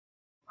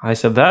I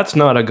said, that's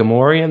not a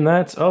Gamorrean,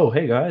 that's... Oh,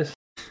 hey, guys.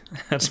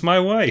 That's my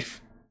wife.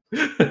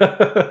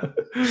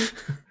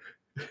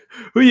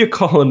 Who you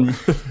calling?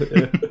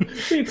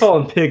 Who you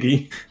calling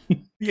Piggy? Who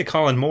you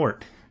calling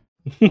Mort?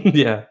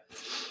 Yeah.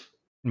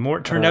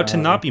 Mort turned out to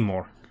not be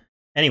Mort.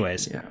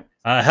 Anyways, Yeah.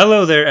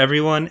 Hello there,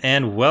 everyone,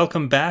 and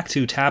welcome back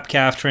to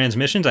TapCaf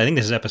Transmissions. I think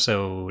this is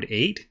episode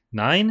 8,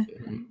 9?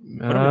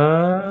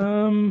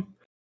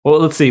 Well,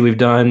 let's see. We've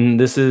done...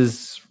 This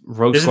is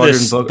Rogue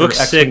Squadron book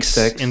X-Wing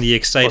 6 in the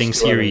exciting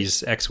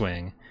series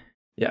X-Wing.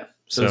 Yeah.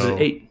 So this is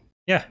 8.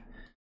 Yeah.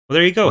 Well,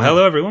 there you go. Wow.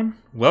 Hello, everyone.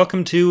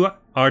 Welcome to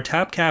our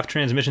TapCaf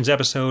Transmissions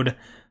episode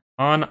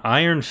on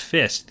Iron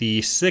Fist,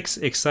 the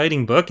 6th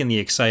exciting book in the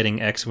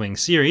exciting X-Wing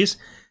series.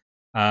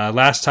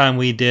 Last time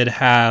we did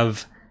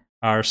have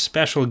our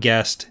special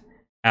guest,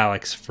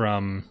 Alex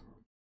from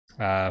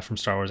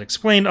Star Wars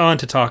Explained, on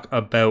to talk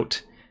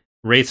about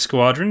Wraith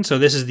Squadron. So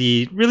this is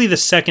really the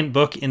second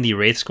book in the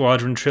Wraith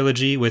Squadron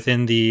trilogy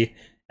within the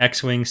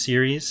X-Wing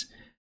series.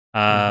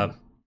 Kind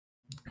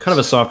of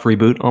a soft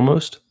reboot,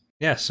 almost.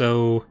 Yeah,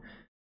 so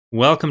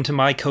welcome to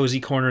my cozy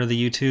corner of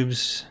the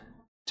YouTubes,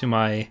 to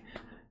my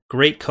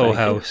great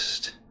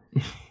co-host,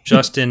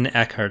 Justin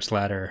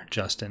Eckhart's-Ladder.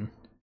 Justin,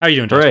 how are you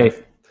doing, Justin?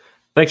 Great.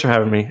 Thanks for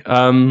having me.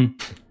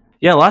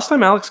 Yeah, last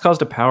time Alex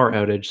caused a power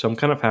outage, so I'm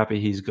kind of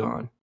happy he's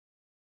gone.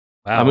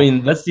 Wow. I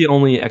mean, that's the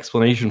only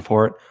explanation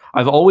for it.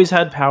 I've always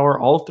had power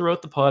all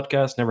throughout the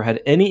podcast, never had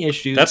any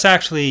issues. That's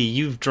actually,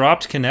 you've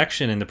dropped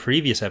connection in the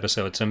previous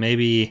episode, so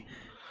maybe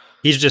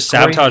he's just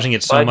sabotaging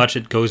it so much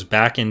it goes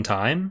back in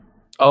time.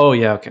 Oh,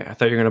 yeah, okay. I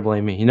thought you were going to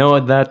blame me. You know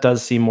what? That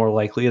does seem more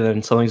likely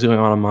than something's going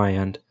on my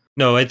end.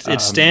 No, it's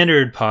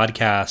standard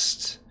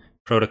podcast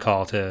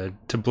protocol to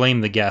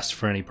blame the guest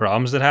for any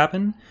problems that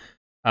happen.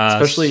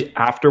 Especially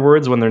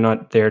afterwards when they're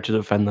not there to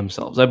defend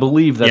themselves. I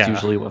believe that's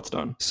usually what's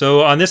done.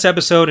 So on this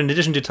episode, in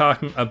addition to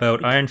talking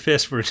about Iron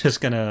Fist, we're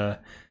just going to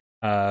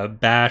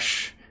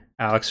bash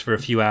Alex for a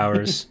few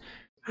hours.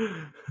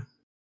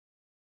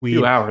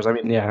 Few hours? I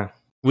mean, yeah.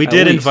 We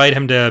did invite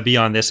him to be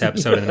on this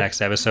episode and the next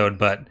episode,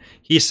 but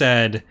he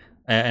said,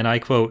 and I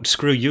quote,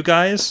 "Screw you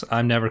guys,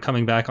 I'm never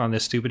coming back on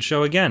this stupid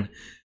show again."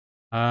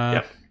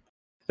 Then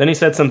he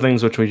said some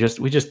things which we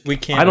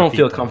can't. I don't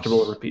feel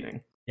comfortable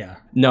repeating. Yeah.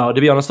 No,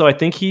 to be honest though, I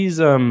think he's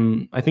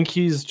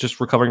just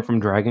recovering from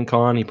Dragon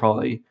Con. He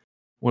probably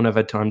wouldn't have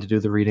had time to do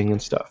the reading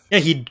and stuff.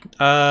 Yeah,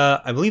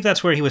 I believe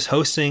that's where he was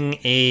hosting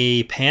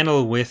a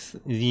panel with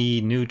the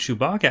new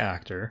Chewbacca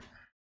actor.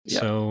 Yeah.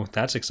 So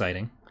that's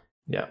exciting.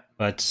 Yeah.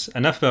 But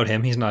enough about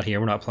him. He's not here.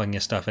 We're not plugging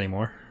his stuff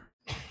anymore.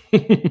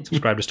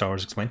 Subscribe to Star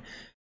Wars Explained.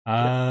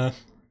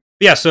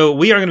 Yeah, so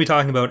we are going to be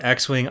talking about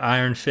X-Wing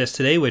Iron Fist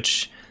today,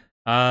 which,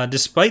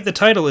 despite the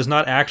title, is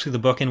not actually the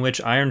book in which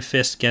Iron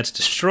Fist gets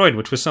destroyed,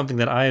 which was something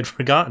that I had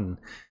forgotten.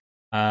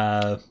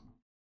 Yeah,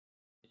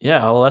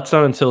 well, that's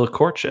not until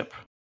Courtship.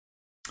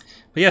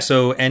 But yeah,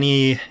 so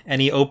any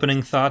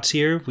opening thoughts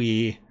here?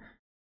 We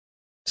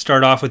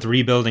start off with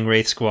rebuilding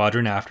Wraith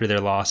Squadron after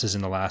their losses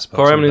in the last book.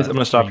 Corey, I'm going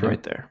to stop you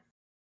right there.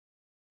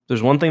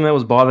 There's one thing that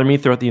was bothering me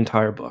throughout the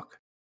entire book.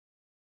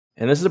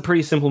 And this is a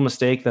pretty simple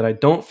mistake that I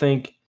don't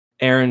think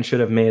Aaron should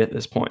have made at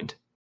this point.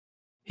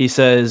 He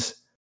says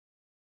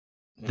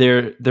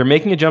they're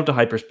making a jump to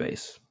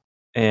hyperspace,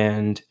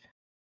 and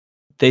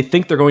they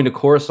think they're going to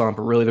Coruscant,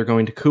 but really they're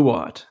going to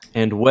Kuat.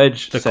 And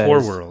Wedge says... The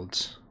core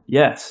worlds.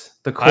 Yes,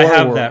 the core worlds. I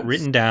have that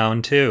written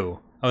down, too.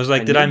 I was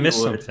like, did I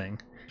miss something?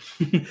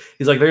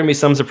 He's like, they're going to be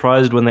some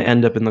surprised when they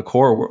end up in the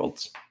core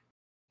worlds.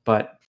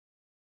 But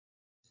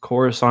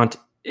Coruscant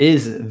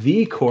is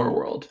the core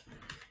world.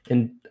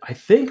 And I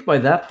think by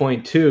that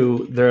point,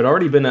 too, there had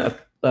already been an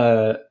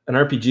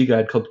RPG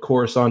guide called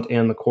Coruscant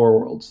and the Core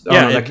Worlds. Oh,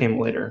 yeah, no, that came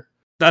later.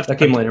 That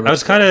came later. I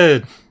was kind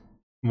of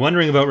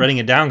wondering about writing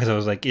it down because I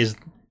was like,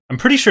 I'm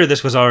pretty sure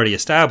this was already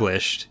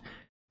established.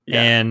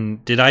 Yeah.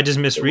 And did I just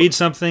misread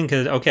something?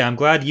 Because, okay, I'm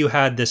glad you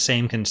had the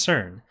same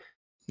concern.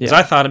 Because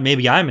I thought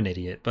maybe I'm an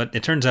idiot, but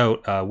it turns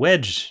out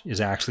Wedge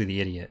is actually the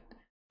idiot.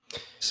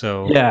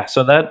 So yeah,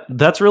 so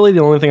that's really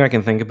the only thing I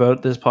can think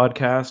about this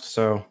podcast.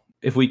 So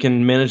if we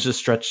can manage to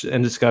stretch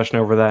and discussion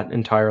over that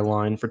entire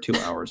line for 2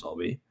 hours, I'll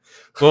be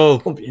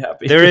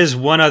happy. There is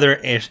one other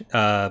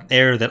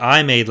error that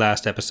I made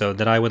last episode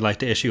that I would like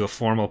to issue a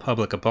formal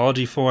public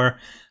apology for.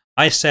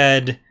 I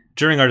said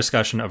during our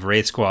discussion of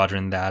Wraith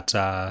Squadron that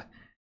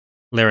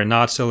Lara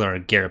Notzel, or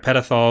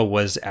Garapetathol,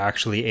 was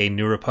actually a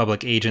New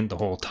Republic agent the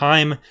whole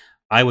time.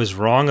 I was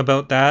wrong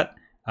about that.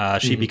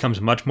 She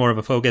becomes much more of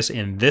a focus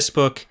in this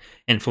book,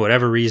 and for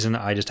whatever reason,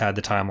 I just had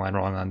the timeline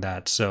wrong on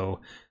that. So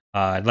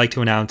I'd like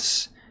to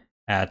announce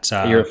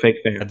you're a fake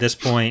fan. At this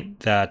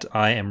point that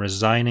I am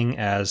resigning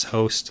as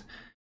host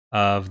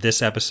of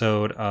this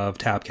episode of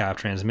TapCaf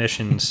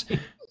Transmissions.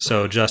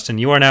 So, Justin,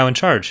 you are now in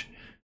charge.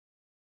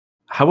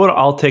 How about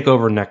I'll take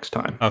over next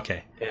time?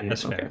 Okay,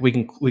 that's fair. We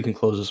can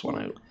close this one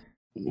out.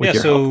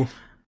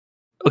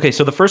 Okay,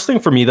 so the first thing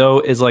for me though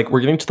is like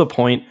we're getting to the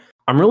point.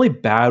 I'm really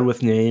bad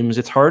with names.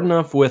 It's hard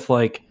enough with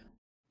like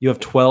you have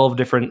 12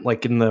 different,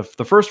 like in the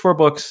first 4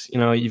 books, you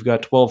know, you've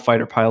got 12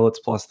 fighter pilots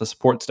plus the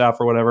support staff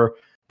or whatever.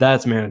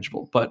 that's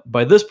manageable. But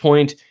by this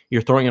point,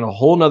 you're throwing in a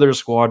whole nother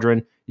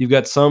squadron. You've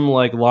got some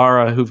like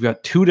Lara who've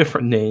got 2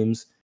 different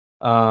names.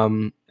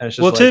 And it's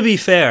just to be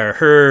fair,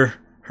 her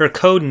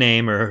code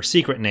name or her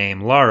secret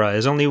name, Lara,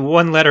 is only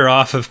 1 letter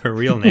off of her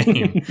real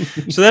name.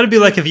 So that'd be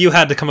like if you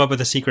had to come up with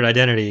a secret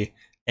identity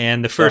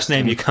and the first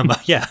Dustin. name you come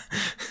up, yeah,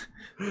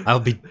 I'll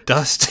be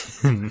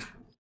Dustin.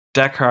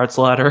 Deckhart's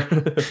ladder.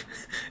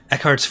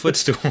 Eckhart's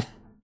footstool.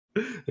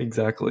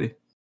 Exactly.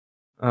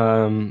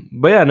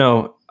 But yeah,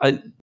 no,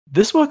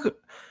 this book,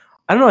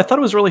 I don't know, I thought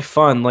it was really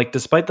fun. Like,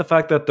 despite the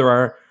fact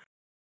that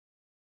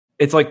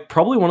it's like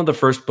probably one of the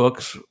first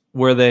books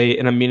where they,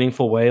 in a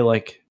meaningful way,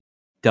 like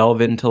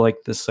delve into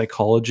like the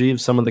psychology of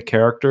some of the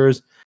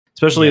characters,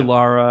 especially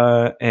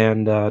Lara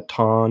and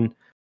Ton.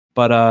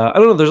 But I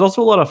don't know, there's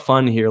also a lot of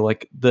fun here.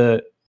 Like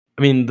the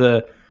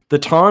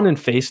Ton and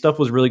Faye stuff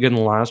was really good in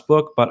the last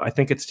book, but I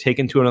think it's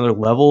taken to another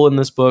level in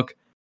this book.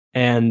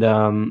 And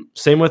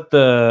same with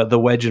the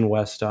Wedge and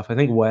Wes stuff. I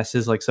think Wes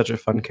is like such a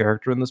fun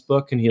character in this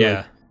book, and he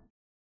like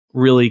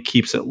really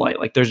keeps it light.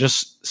 Like there's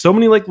just so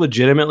many like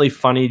legitimately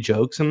funny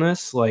jokes in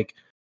this, like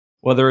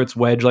whether it's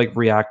Wedge like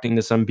reacting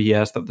to some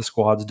BS that the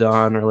squad's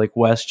done, or like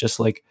Wes just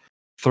like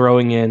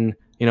throwing in,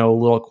 you know,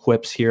 little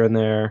quips here and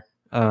there.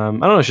 I don't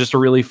know, it's just a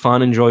really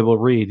fun, enjoyable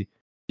read.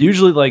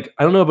 Usually, like,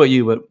 I don't know about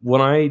you, but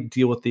when I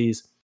deal with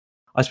these,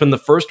 I spend the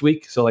first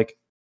week, so like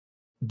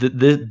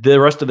the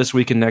rest of this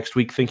week and next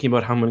week, thinking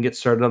about how I'm going to get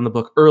started on the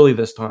book early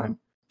this time.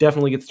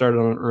 Definitely get started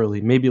on it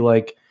early. Maybe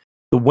like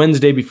the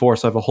Wednesday before,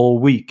 so I have a whole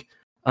week.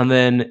 And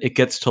then it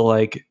gets to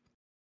like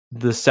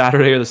the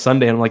Saturday or the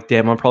Sunday, and I'm like,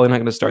 damn, I'm probably not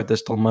going to start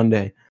this till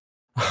Monday.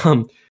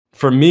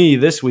 For me,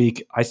 this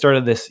week, I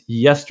started this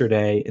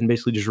yesterday and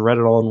basically just read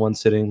it all in one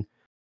sitting.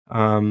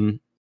 And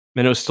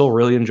it was still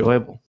really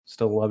enjoyable.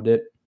 Still loved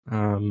it.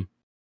 So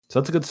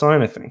that's a good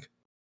sign, I think.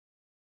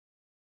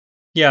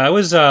 Yeah, I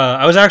was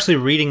actually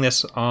reading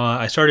this.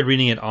 I started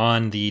reading it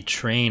on the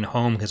train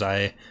home because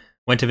I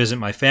went to visit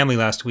my family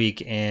last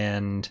week,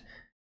 and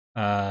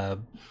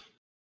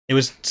it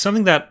was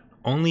something that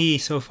only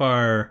so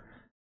far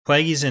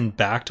Plagueis and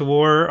Back to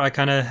War I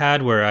kind of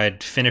had, where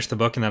I'd finished the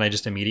book and then I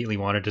just immediately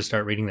wanted to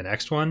start reading the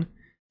next one.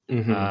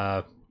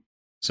 Mm-hmm.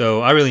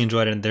 So I really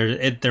enjoyed it.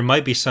 And there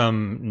might be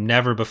some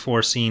never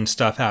before seen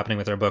stuff happening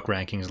with our book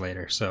rankings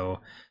later. So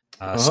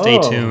stay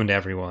tuned,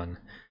 everyone.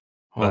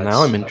 Well,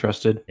 now I'm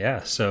interested.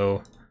 Yeah,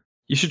 so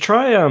you should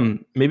try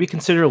maybe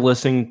consider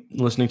listening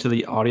to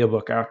the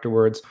audiobook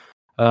afterwards.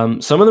 Some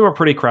of them are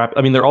pretty crap.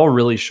 I mean, they're all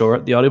really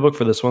short. The audiobook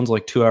for this one's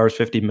like 2 hours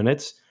 50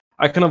 minutes.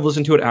 I kind of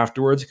listen to it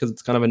afterwards because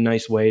it's kind of a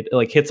nice way. It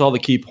like hits all the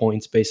key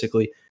points.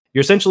 Basically,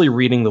 you're essentially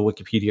reading the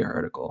Wikipedia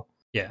article.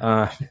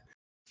 Yeah.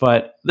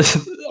 But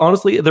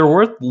honestly, they're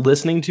worth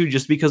listening to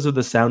just because of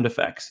the sound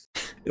effects.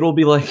 It'll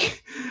be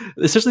like,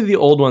 especially the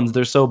old ones,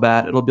 they're so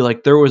bad. It'll be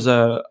like there was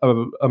there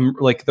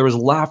was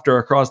laughter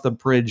across the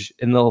bridge,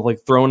 and they'll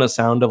like throw in a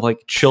sound of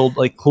like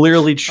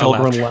clearly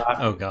children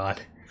laughing. Oh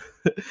God.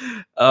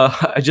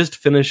 I just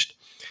finished,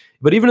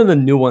 but even in the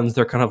new ones,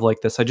 they're kind of like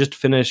this. I just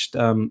finished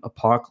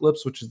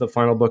Apocalypse, which is the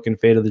final book in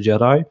Fate of the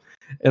Jedi,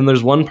 and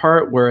there's one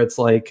part where it's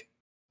like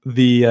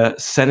the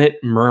Senate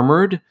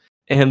murmured.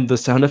 And the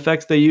sound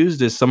effects they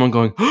used is someone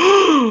going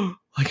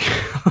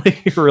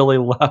like really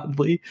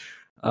loudly.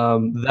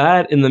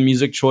 That in the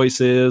music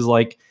choices,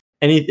 like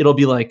it'll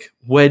be like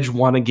Wedge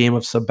won a game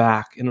of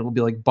Sabacc, and it'll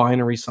be like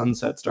Binary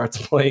Sunset starts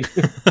playing,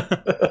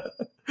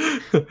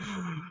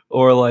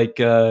 or like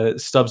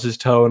stubs his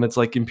toe, and it's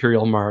like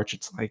Imperial March.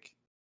 It's like,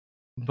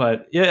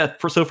 but yeah.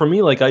 For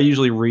me, like I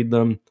usually read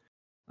them.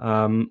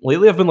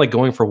 Lately, I've been like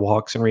going for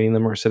walks and reading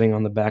them, or sitting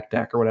on the back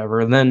deck or whatever,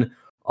 and then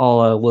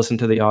I'll listen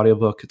to the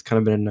audiobook. It's kind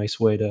of been a nice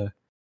way to,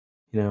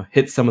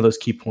 hit some of those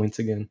key points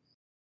again.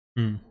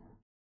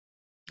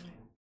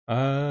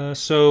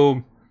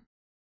 So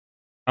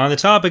on the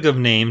topic of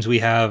names, we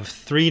have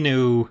three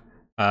new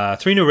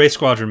Wraith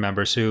Squadron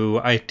members.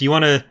 Do you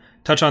want to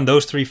touch on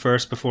those 3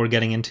 first before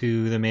getting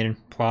into the main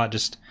plot?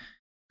 Just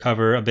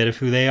cover a bit of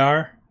who they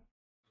are.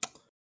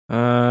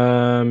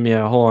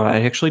 Yeah, hold on.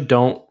 I actually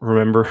don't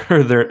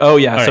remember their. Oh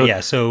yeah. All right,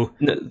 yeah. So.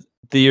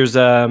 There's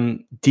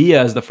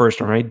Dia is the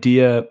first one, right?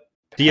 Dia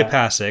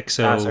Pasek.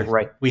 So Pasek,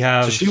 right. We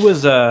have. So she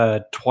was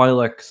a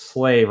Twi'lek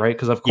slave, right?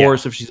 Because of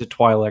course, if she's a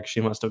Twi'lek, she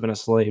must have been a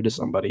slave to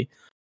somebody.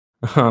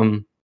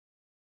 And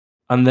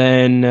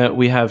then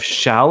we have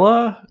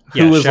Shala,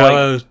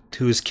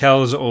 who's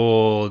Kel's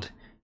old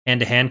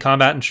hand-to-hand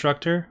combat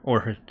instructor,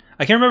 or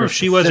I can't remember if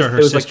she was or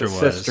her sister was.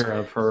 Sister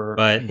of her,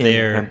 but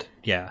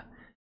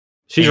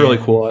she's really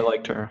cool. I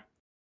liked her.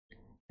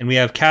 And we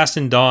have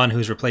Castan Dawn,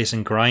 who's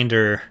replacing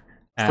Grinder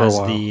as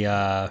the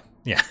app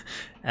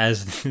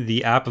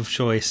of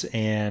choice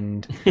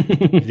and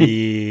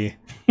the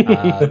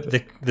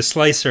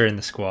slicer in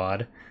the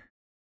squad.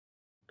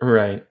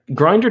 Right.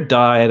 Grinder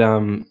died.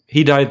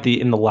 He died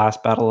in the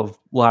last battle of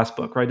last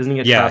book, right? Doesn't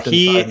he get trapped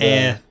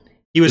inside?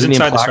 He was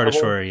inside the Star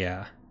Destroyer.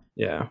 Yeah.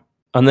 Yeah.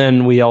 And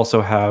then we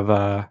also have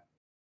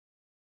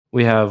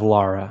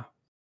Lara.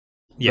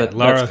 Yeah,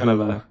 Lara kind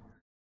of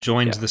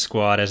joins the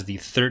squad as the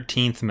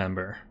 13th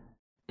member.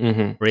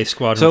 Mm-hmm. Wraith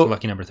Squadron So- with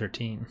lucky number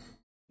 13.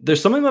 There's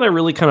something that I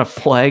really kind of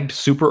flagged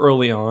super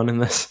early on in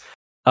this.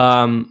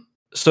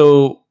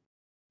 So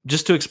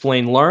just to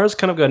explain, Lara's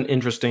kind of got an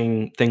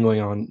interesting thing going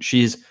on.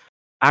 She's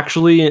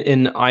actually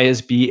an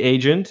ISB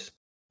agent,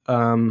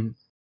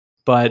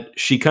 but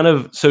she kind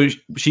of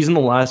she's in the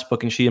last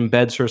book and she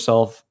embeds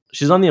herself.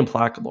 She's on the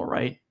Implacable,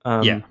 right?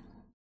 Yeah.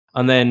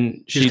 And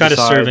then She's she kind of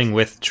decides- serving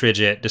with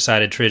Tridget,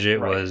 decided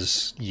Tridget Right.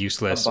 was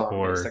useless a bum,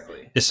 or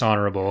basically.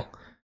 dishonorable.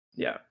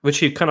 Yeah, which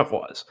she kind of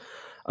was.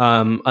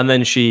 And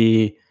then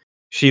she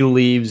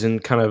leaves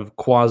and kind of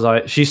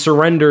she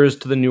surrenders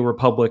to the New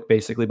Republic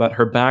basically, but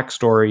her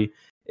backstory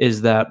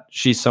is that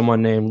she's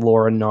someone named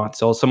Laura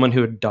Notzel, someone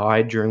who had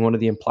died during one of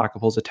the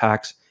Implacable's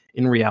attacks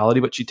in reality,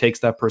 but she takes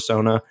that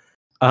persona.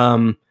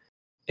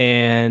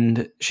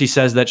 And she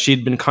says that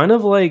she'd been kind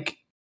of like,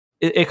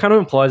 it kind of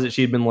implies that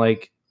she'd been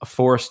like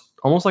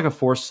almost like a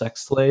forced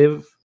sex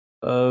slave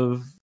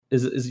of,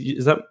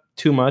 is that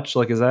too much?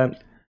 Like, is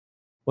that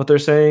what they're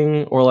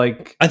saying? Or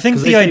like, I think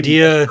 'cause the they say-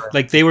 idea,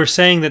 like they were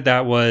saying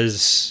that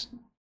was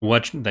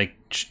what, like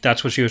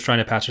that's what she was trying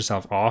to pass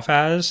herself off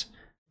as.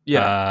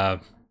 yeah,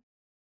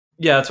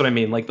 yeah, that's what I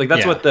mean. Like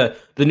that's Yeah. what the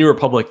New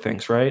Republic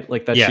thinks, right?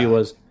 Like that Yeah. she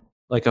was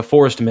like a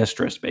forced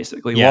mistress,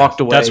 basically Yeah,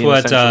 walked away. that's and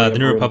what essentially the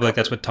New ruined Republic. her.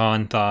 That's what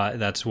Ton thought.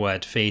 That's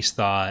what Face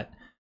thought.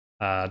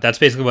 That's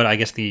basically what I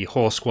guess the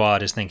whole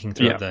squad is thinking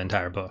throughout the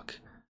entire book.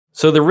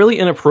 So the really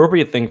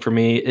inappropriate thing for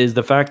me is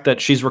the fact that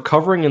she's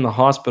recovering in the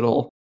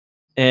hospital,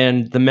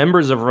 and the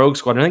members of Rogue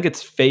Squad, I think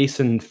it's Face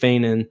and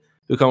Fanon,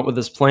 who come up with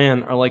this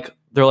plan,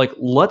 they're like,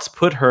 let's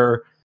put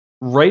her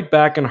right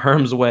back in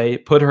harm's way,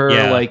 put her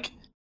Yeah. like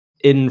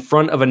in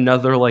front of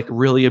another like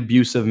really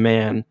abusive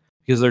man,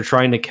 because they're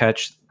trying to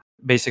catch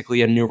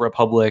basically a New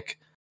Republic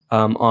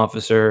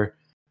officer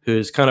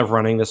who's kind of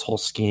running this whole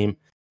scheme.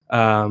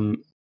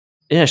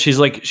 Yeah,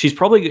 she's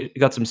probably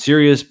got some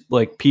serious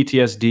like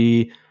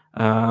PTSD.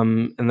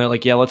 And they're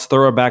like, yeah, let's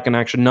throw her back in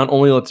action. Not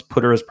only let's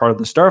put her as part of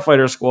the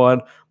Starfighter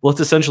squad, but let's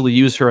essentially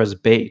use her as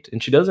bait.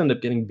 And she does end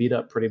up getting beat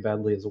up pretty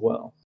badly as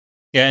well.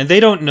 Yeah, and they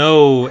don't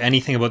know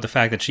anything about the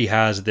fact that she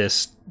has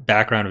this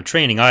background of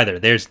training either.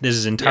 This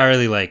is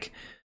entirely like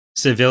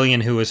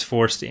civilian who was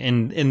forced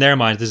in their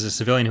minds. This is a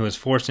civilian who was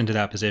forced into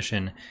that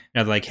position.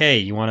 Now they're like, hey,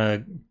 you want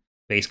to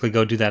basically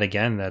go do that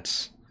again?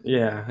 That's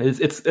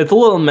it's a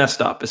little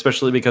messed up,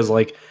 especially because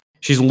like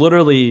she's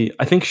literally,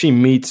 I think she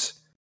meets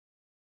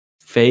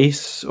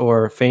Face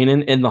or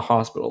Fanon in the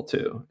hospital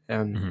too,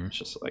 and it's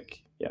just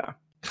like, yeah,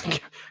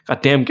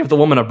 god damn, give the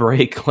woman a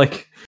break.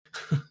 Like,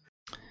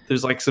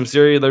 there's like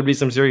there'd be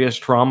some serious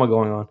trauma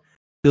going on.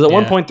 Because at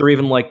one point, they're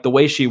even like the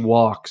way she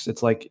walks,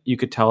 it's like you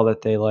could tell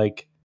that they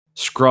like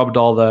scrubbed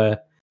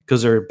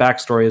because their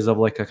backstory is of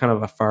like a kind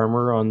of a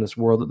farmer on this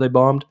world that they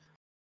bombed.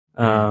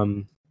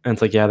 And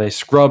it's like, yeah, they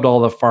scrubbed all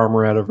the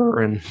farmer out of her,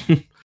 and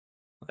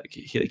like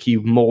he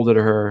molded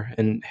her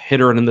and hid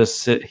her in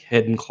this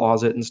hidden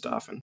closet and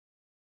stuff, and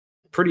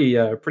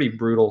pretty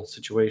brutal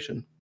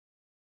situation.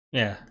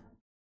 Yeah.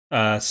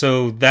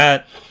 So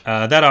that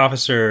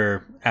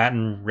officer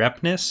Atten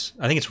Repnis,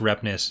 I think it's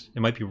Repnis.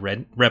 It might be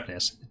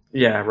Repnis.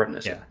 Yeah,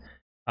 Repnis. Yeah.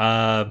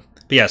 But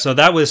yeah, so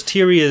that was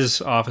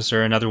Tyria's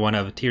officer, another one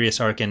of Tyria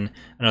Sarkin,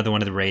 another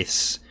one of the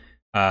Wraiths,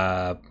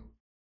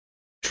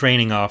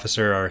 training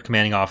officer or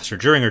commanding officer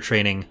during her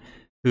training,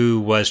 who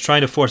was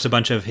trying to force a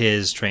bunch of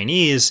his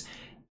trainees,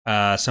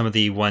 some of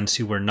the ones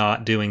who were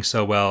not doing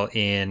so well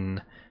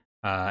in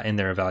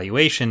their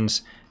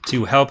evaluations,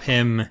 to help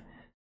him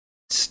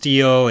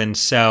steal and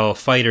sell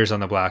fighters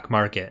on the black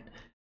market.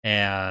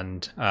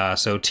 And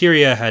so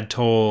Tyria had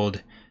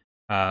told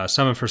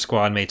some of her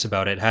squad mates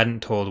about it,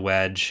 hadn't told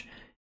Wedge,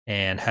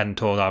 and hadn't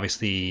told,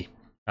 obviously,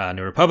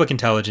 New Republic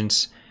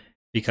intelligence,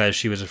 because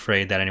she was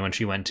afraid that anyone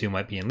she went to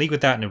might be in league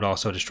with that, and it would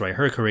also destroy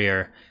her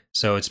career.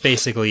 So it's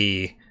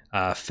basically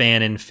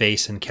Fanon,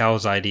 Face, and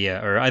Kel's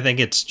idea, or I think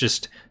it's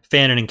just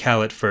Fanon and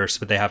Kel at first,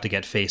 but they have to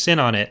get Face in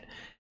on it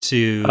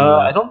to...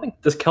 I don't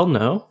think... Does Kel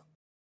know?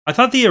 I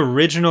thought the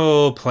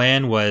original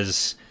plan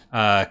was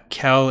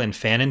Kel and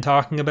Fanon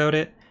talking about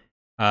it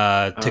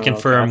to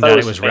confirm that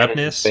it was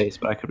Repnis. Face,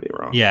 but I could be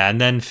wrong. Yeah, and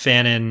then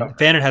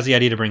Fanon has the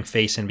idea to bring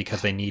Face in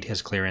because they need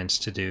his clearance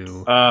to do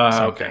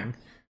something. Okay.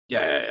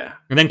 Yeah.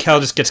 And then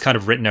Kel just gets kind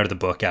of written out of the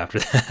book after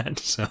that.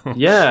 So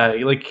yeah,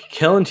 like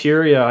Kel and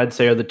Tyria, I'd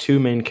say, are the two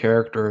main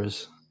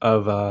characters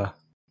of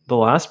the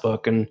last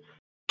book, and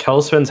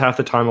Kel spends half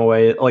the time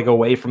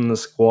away from the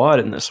squad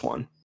in this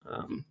one.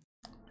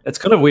 It's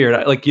kind of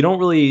weird. Like, you don't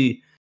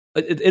really.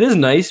 It is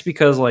nice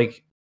because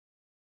like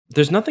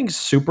there's nothing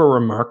super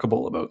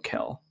remarkable about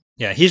Kel.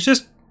 Yeah, he's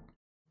just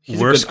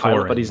worse a good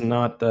pilot, but he's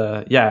not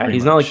not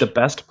like the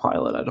best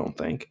pilot, I don't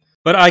think.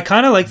 But I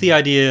kind of like the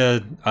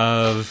idea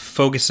of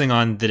focusing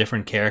on the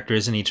different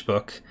characters in each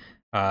book,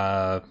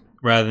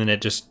 rather than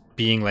it just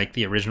being like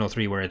the original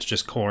three where it's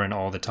just Corran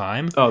all the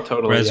time. Oh,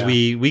 totally. Whereas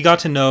we got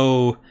to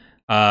know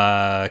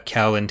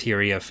Kel and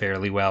Tyria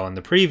fairly well in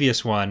the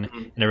previous one,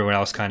 and everyone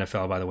else kind of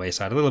fell by the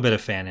wayside. A little bit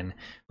of Fanon,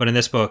 but in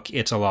this book,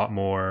 it's a lot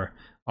more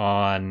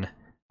on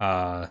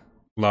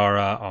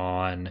Lara,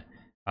 on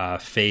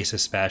Face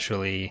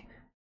especially,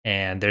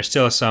 and there's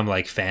still some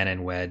like Fan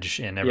and Wedge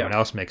and everyone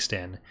else mixed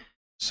in.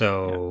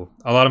 So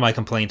a lot of my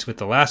complaints with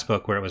the last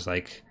book, where it was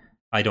like,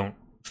 I don't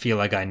feel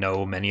like I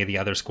know many of the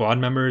other squad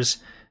members.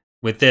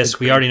 With this,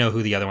 we already know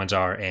who the other ones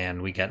are,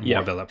 and we get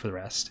more build up for the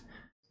rest.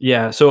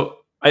 Yeah, so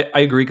I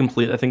agree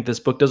completely. I think this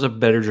book does a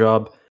better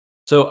job.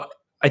 So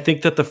I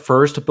think that the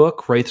first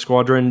book, Wraith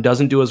Squadron,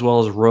 doesn't do as well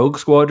as Rogue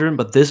Squadron,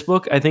 but this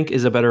book, I think,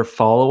 is a better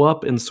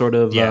follow-up in sort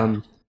of...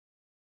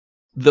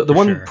 the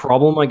one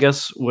problem, I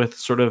guess, with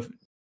sort of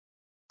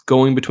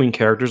going between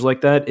characters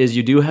like that is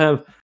you do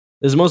have...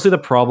 There's mostly the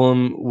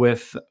problem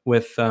with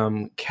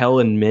Kel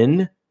and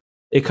Min.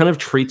 It kind of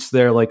treats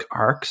their like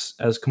arcs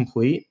as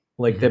complete.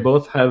 Like they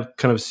both have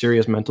kind of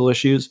serious mental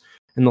issues.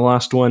 In the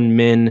last one,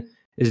 Min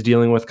is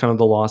dealing with kind of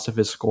the loss of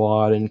his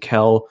squad, and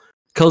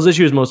Kel's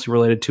issue is mostly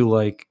related to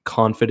like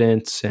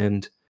confidence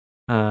and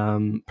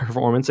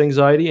performance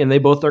anxiety, and they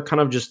both are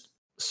kind of just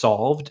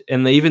solved.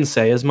 And they even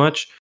say as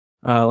much.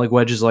 Like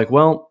Wedge is like,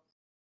 well,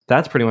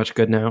 that's pretty much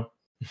good now.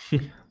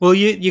 Well,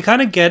 you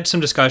kind of get some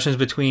discussions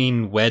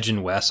between Wedge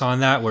and Wes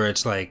on that, where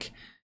it's like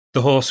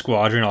the whole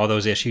squadron, all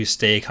those issues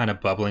stay kind of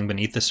bubbling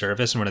beneath the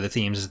surface. And one of the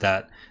themes is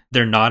that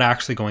they're not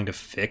actually going to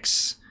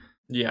fix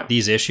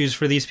these issues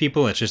for these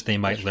people. It's just they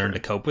might learn to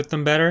cope with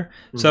them better.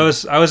 So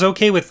I was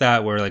okay with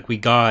that, where like we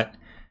got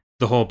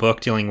the whole book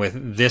dealing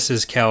with this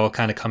is Kel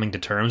kind of coming to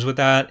terms with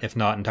that, if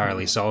not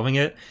entirely solving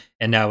it.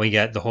 And now we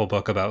get the whole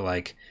book about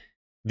like,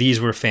 these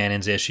were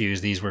Fanon's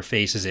issues, these were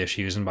Face's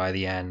issues, and by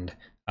the end,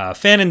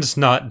 Fanon's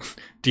not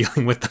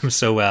dealing with them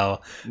so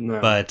well,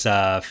 but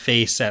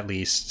Face at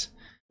least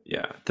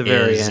the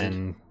very end.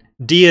 And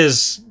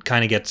Diaz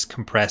kind of gets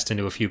compressed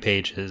into a few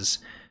pages,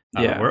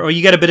 or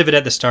you get a bit of it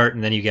at the start,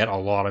 and then you get a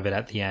lot of it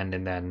at the end,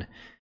 and then...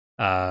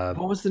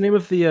 what was the name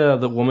of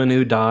the woman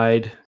who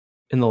died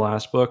in the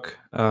last book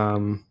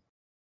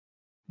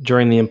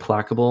during the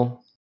Implacable?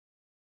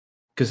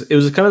 Because it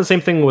was kind of the same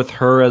thing with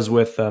her as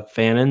with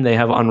Fanon. They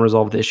have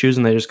unresolved issues,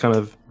 and they just kind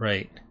of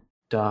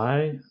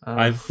die.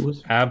 I've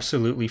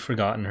absolutely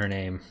forgotten her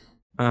name.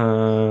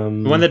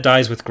 The one that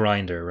dies with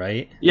Grinder,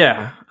 right?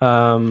 Yeah.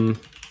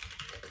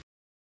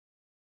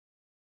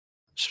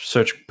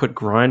 Put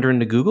Grinder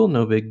into Google.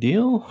 No big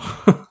deal.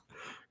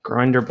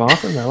 Grinder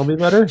Bothan. That'll be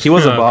better. He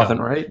was a Bothan,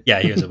 right?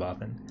 Yeah, he was a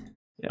Bothan.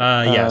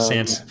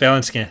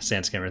 Phelan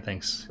Sandskimmer.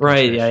 Thanks.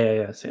 Right.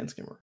 Yeah.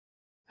 Sandskimmer.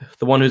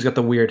 The one who's got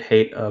the weird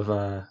hate of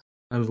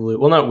Luke.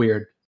 Well, not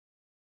weird.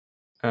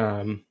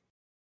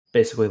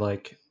 Basically,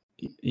 like,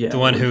 the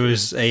one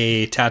who's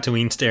a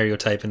Tatooine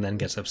stereotype and then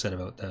gets upset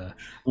about the...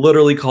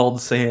 Literally called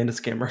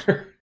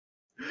Sandskimmer.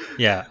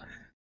 Yeah.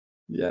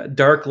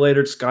 Dark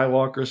Later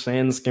Skywalker,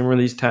 Sandskimmer.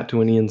 These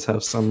Tatooinians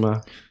have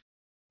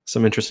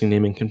some interesting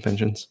naming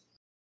conventions.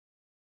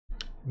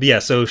 But yeah,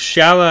 so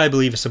Shala, I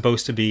believe, is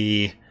supposed to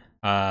be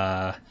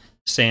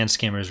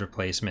Sandskimmer's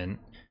replacement.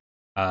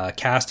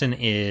 Kasten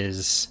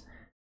is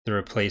the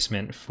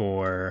replacement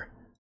for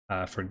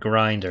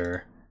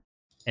Grinder,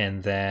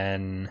 and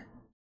then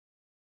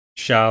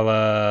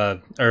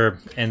and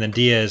then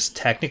Diaz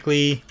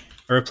technically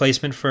a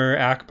replacement for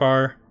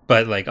Akbar,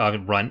 but like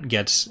Runt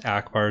gets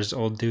Akbar's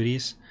old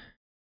duties.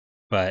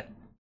 But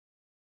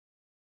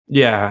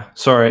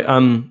sorry.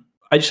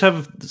 I just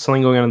have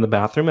something going on in the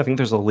bathroom. I think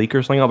there's a leak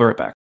or something. I'll be right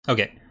back.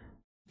 Okay,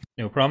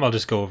 no problem. I'll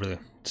just go over the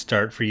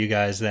start for you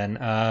guys then.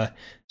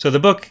 So the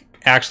book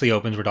actually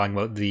opens. We're talking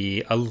about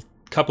a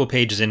couple of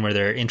pages in where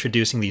they're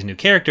introducing these new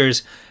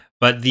characters.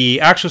 But the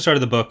actual start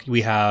of the book,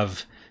 we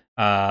have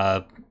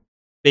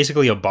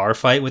basically a bar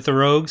fight with the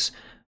rogues,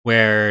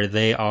 where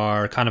they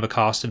are kind of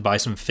accosted by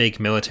some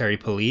fake military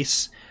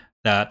police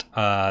that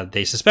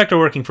they suspect are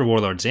working for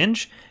Warlord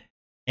Zinj.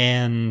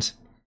 And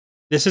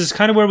this is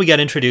kind of where we get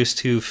introduced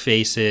to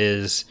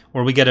Face's,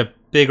 or we get a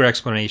bigger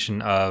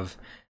explanation of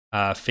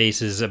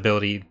Face's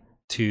ability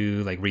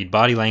to like read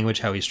body language,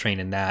 how he's trained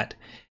in that,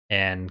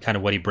 and kind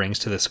of what he brings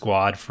to the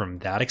squad from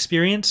that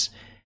experience.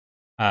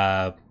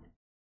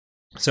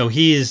 So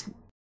he's,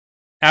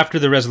 after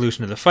the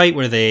resolution of the fight,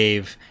 where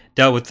they've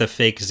dealt with the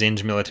fake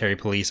Zinj military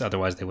police,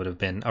 otherwise they would have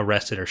been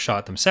arrested or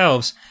shot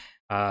themselves,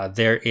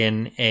 they're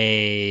in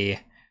a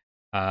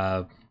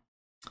kind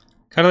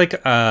of like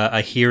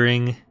a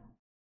hearing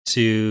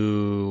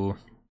to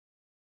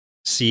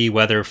see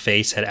whether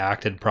Face had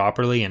acted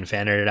properly and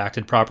Fanon had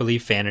acted properly.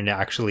 Fanon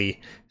actually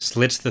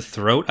slits the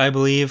throat, I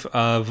believe,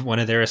 of one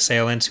of their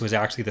assailants, who was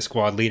actually the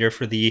squad leader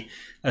for the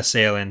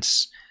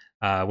assailants,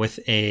 with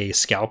a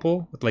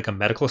scalpel, with like a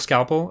medical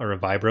scalpel or a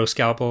vibro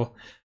scalpel,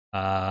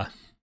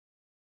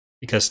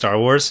 because Star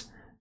Wars.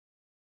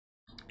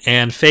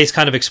 And Face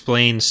kind of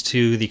explains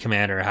to the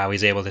commander how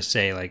he's able to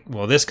say, like,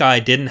 well, this guy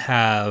didn't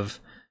have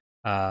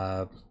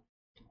the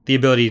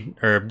ability,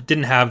 or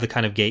didn't have the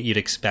kind of gait you'd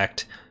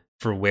expect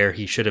for where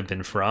he should have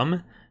been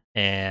from,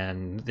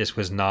 and this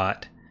was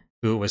not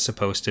who it was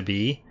supposed to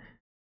be.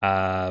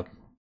 And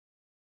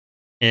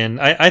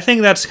I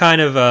think that's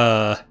kind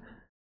of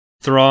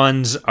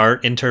Thrawn's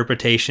art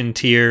interpretation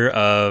tier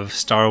of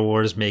Star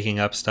Wars making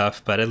up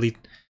stuff, but at least,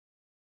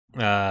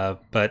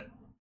 but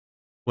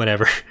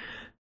whatever.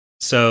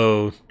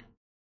 So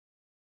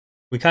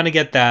we kind of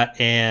get that,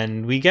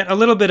 and we get a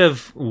little bit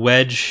of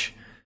Wedge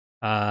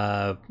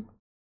kind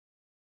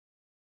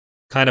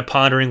of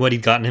pondering what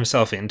he'd gotten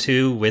himself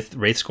into with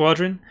Wraith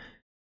Squadron.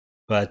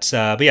 But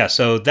yeah,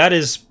 so that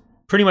is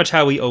pretty much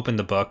how we open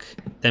the book.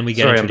 Then we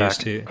get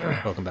introduced to...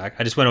 Welcome back.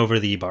 I just went over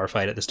the bar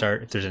fight at the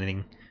start, if there's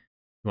anything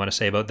you want to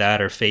say about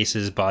that, or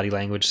faces, body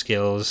language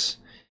skills.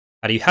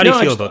 How do you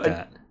feel about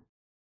that?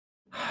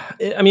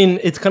 I mean,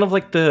 it's kind of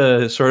like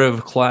the sort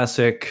of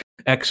classic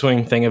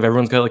X-Wing thing of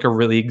everyone's got like a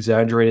really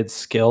exaggerated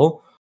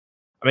skill.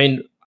 I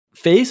mean,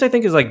 Face, I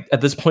think, is like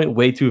at this point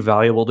way too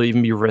valuable to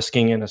even be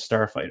risking in a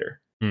starfighter.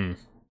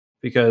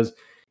 Because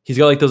he's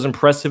got like those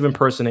impressive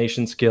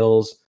impersonation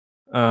skills.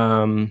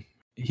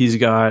 He's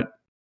got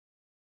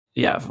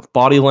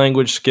body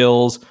language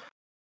skills.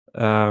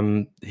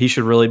 He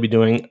should really be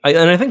doing,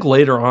 and I think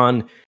later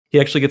on he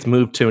actually gets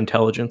moved to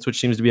intelligence, which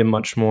seems to be a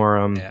much more.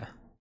 I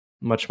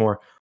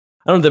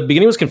don't know. The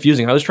beginning was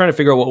confusing. I was trying to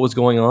figure out what was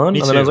going on,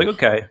 and then I was like,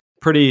 okay,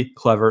 pretty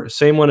clever.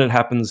 Same when it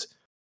happens,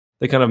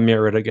 they kind of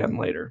mirror it again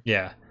later.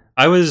 Yeah,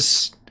 I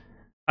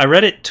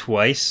read it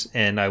twice,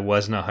 and I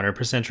wasn't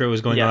 100% sure what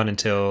was going on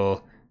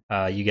until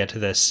you get to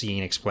the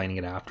scene explaining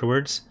it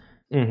afterwards.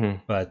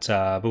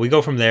 But we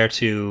go from there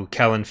to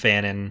Kellen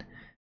Fannin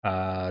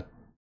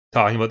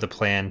talking about the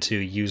plan to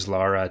use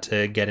Lara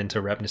to get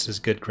into Repnis's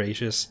good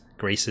graces,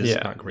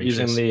 not gracious.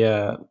 Using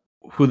the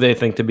who they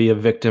think to be a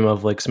victim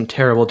of like some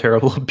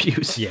terrible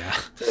abuse. Yeah,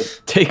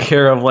 take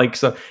care of like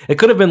so. It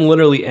could have been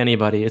literally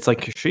anybody. It's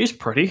like, she's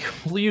pretty,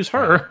 we'll use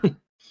her.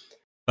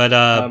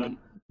 But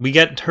we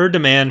get her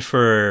demand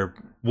for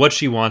what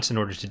she wants in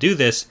order to do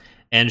this,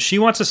 and she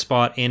wants a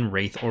spot in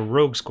Wraith or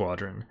Rogue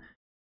Squadron,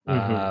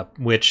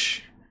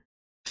 which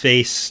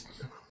Face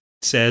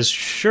says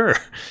sure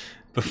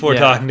before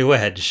talking to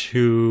Wedge,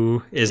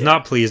 who is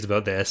not pleased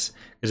about this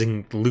because he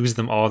can lose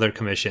them all their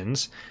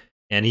commissions.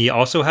 And he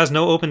also has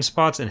no open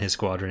spots in his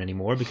squadron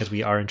anymore because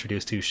we are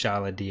introduced to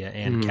Shala, Dia,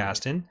 and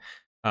Castan.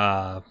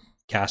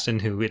 Castan,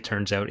 who it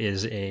turns out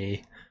is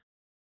a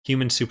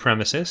human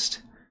supremacist.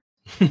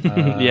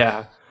 They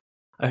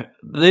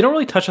don't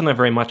really touch on that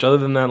very much, other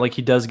than that, like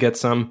he does get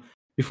some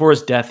before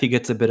his death. He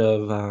gets a bit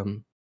of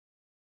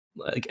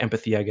like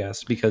empathy, I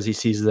guess, because he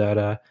sees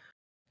that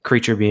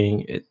creature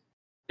being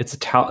it's a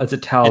Tal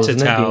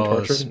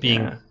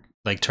being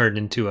like turned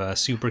into a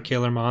super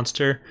killer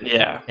monster.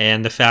 Yeah.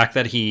 And the fact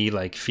that he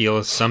like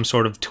feels some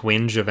sort of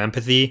twinge of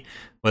empathy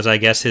was, I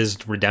guess,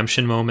 his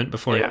redemption moment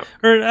before.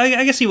 Or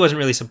I guess he wasn't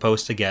really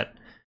supposed to get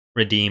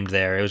redeemed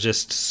there. It was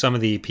just some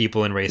of the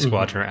people in Wraith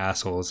Squadron are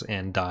assholes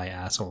and die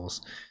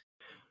assholes.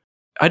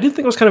 I did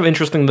think it was kind of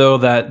interesting though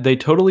that they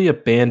totally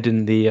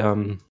abandoned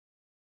the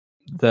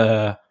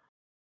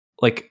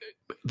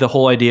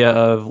whole idea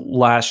of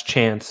last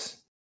chance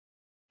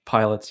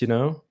pilots, you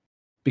know?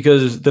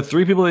 Because the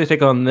three people they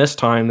take on this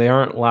time, they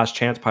aren't last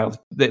chance pilots.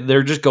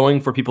 They're just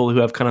going for people who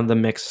have kind of the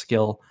mixed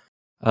skill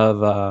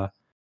of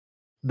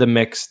the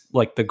mixed,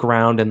 like the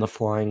ground and the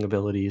flying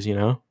abilities, you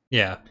know?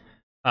 Yeah.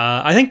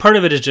 I think part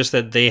of it is just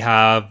that they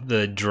have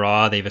the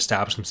draw, they've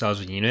established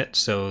themselves as a unit,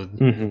 so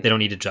they don't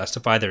need to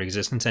justify their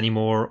existence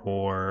anymore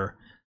or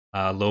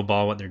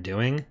lowball what they're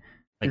doing.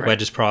 Like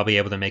Wedge is probably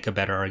able to make a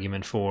better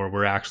argument for,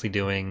 we're actually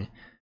doing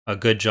a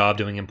good job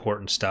doing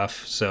important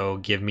stuff, so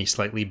give me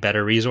slightly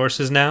better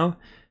resources now,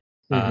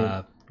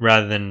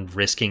 rather than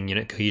risking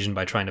unit cohesion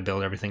by trying to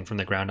build everything from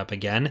the ground up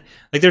again.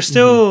 Like there's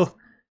still,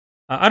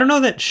 I don't know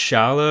that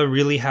Shala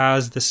really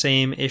has the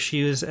same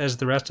issues as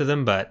the rest of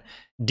them, but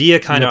Dia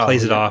kind of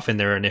plays it off in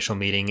their initial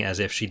meeting as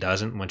if she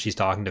doesn't when she's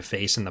talking to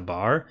Face in the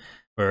bar.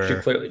 Where, she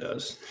clearly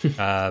does.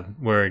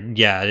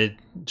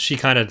 She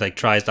kind of like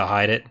tries to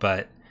hide it,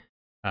 but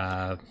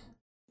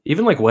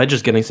even like Wedge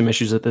is getting some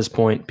issues at this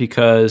point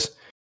because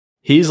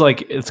he's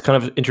like, it's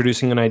kind of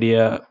introducing an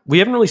idea we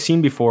haven't really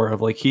seen before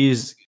of like he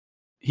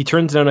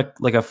turns down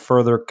a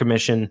further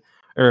commission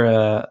or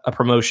a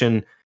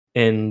promotion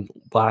in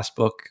last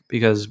book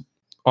because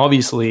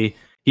obviously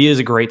he is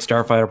a great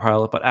starfighter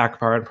pilot, but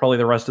Akbar and probably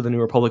the rest of the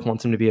New Republic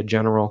wants him to be a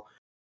general.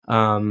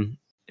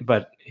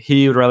 But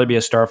he would rather be a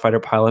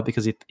starfighter pilot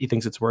because he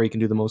thinks it's where he can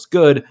do the most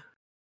good.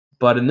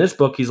 But in this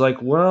book, he's like,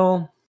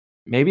 well,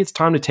 maybe it's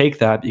time to take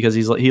that because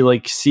he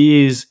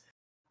sees,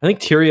 I think,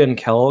 Tyria and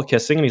Kel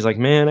kissing, and he's like,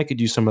 man, I could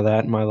use some of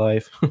that in my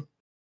life.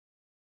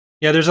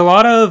 Yeah, there's a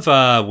lot of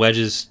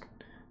Wedge's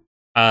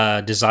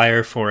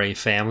desire for a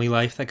family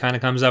life that kind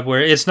of comes up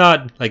where it's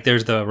not like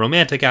there's the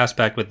romantic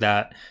aspect with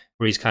that,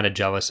 where he's kind of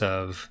jealous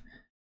of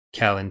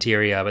Kel and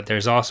Tyria, but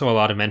there's also a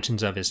lot of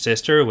mentions of his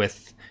sister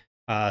with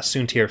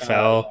Soontir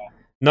Fel.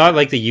 Not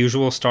like the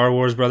usual Star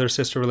Wars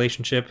brother-sister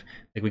relationship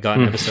like we got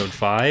in episode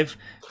 5,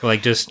 but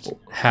like just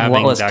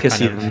having that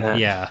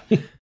kind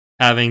of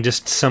having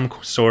just some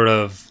sort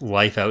of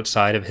life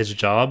outside of his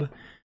job.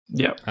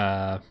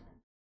 Yeah.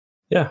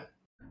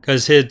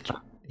 Because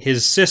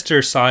his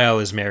sister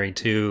Syal is married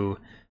to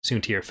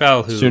Soontir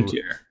Fel, who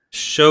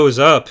shows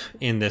up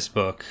in this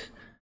book.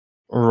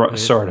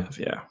 Sort of,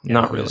 yeah.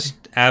 Not really.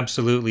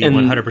 Absolutely,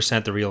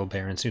 100% the real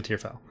Baron Soontir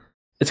Fel.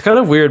 It's kind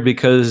of weird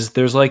because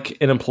there's like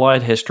an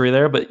implied history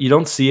there, but you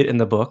don't see it in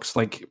the books.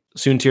 Like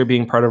Soontir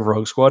being part of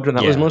Rogue Squadron,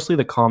 that was Yeah. mostly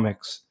the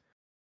comics.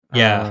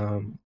 Yeah.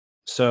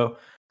 So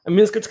I mean,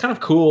 it's kind of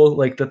cool,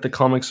 like that the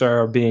comics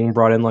are being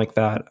brought in like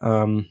that.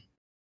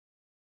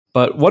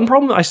 But one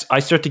problem I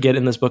start to get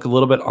in this book a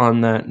little bit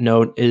on that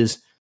note is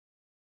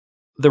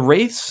the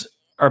Wraiths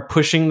are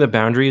pushing the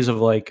boundaries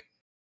of like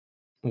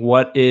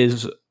what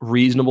is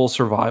reasonable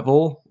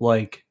survival,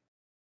 like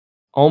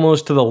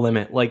almost to the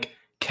limit. Like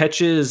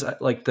Ketch's,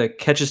 like the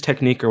Ketch's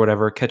technique or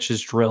whatever,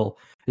 Ketch's drill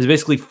is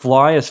basically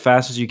fly as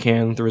fast as you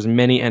can through as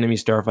many enemy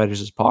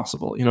starfighters as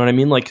possible. You know what I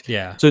mean? Like,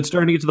 Yeah. so it's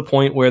starting to get to the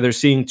point where they're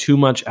seeing too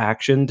much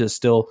action to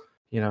still,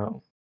 you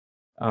know.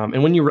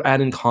 And when you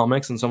add in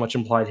comics and so much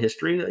implied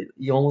history,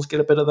 you almost get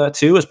a bit of that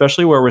too,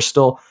 especially where we're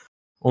still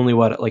only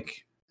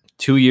like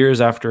 2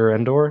 years after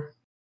Endor.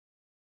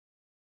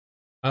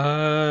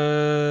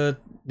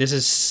 This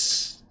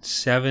is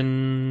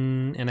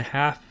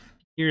 7.5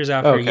 years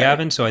after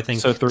Yavin, so I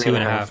think so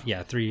 2.5.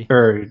 Yeah, three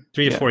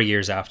to 4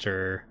 years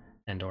after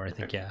Endor, I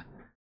think. Yeah.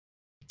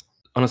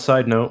 On a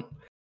side note,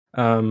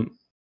 the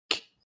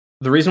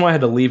reason why I had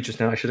to leave just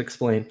now, I should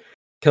explain.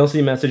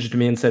 Kelsey messaged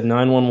me and said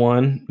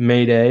 911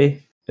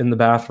 Mayday in the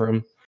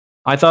bathroom.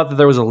 I thought that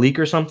there was a leak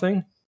or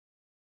something.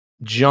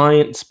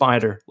 Giant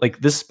spider. Like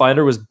this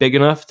spider was big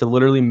enough to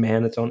literally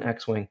man its own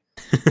X-wing.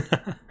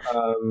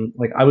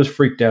 Like I was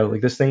freaked out.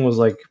 Like this thing was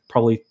like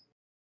probably,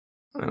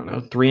 I don't know,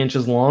 3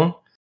 inches long.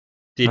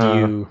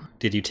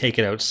 Did you take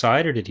it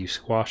outside or did you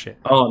squash it?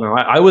 Oh no,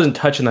 I wasn't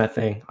touching that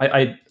thing.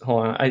 I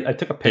hold on. I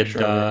took a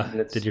picture of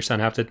it. Did your son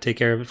have to take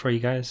care of it for you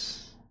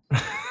guys?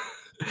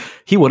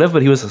 He would have,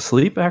 but he was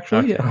asleep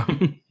actually.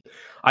 Okay.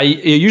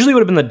 It usually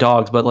would have been the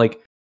dogs, but like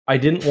I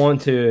didn't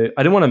want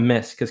to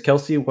miss, because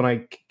Kelsey, when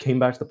I came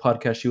back to the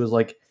podcast, she was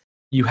like,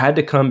 you had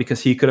to come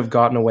because he could have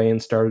gotten away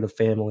and started a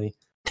family.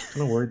 I'm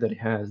kind of worried that he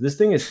has. This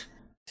thing is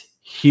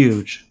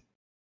huge.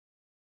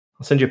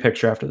 I'll send you a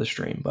picture after the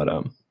stream, but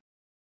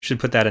should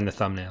put that in the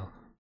thumbnail.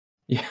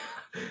 Yeah,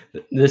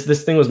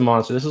 this thing was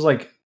monster. This was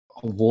like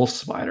a wolf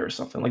spider or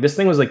something. Like this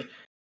thing was like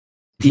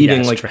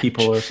eating like strange.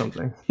 People or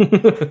something.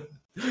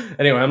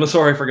 Anyway, I'm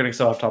sorry for getting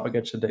so off topic.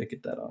 I should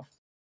get that off.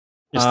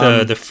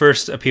 It's the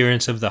first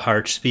appearance of the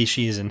Harch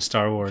species in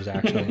Star Wars,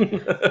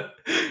 actually.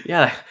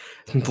 Yeah,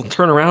 he'll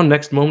turn around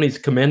next moment he's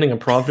commanding a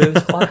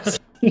Providence class.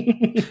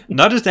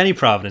 Not just any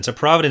Providence, a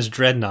Providence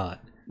dreadnought.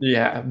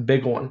 Yeah,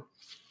 big one.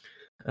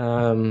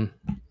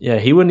 Yeah,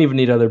 he wouldn't even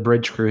need other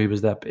bridge crew. He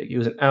was that big. He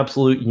was an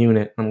absolute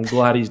unit. I'm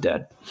glad he's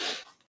dead.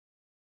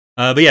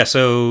 But yeah,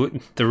 so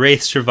the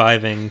Wraith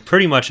surviving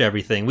pretty much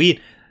everything.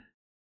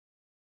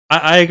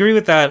 I agree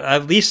with that.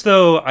 At least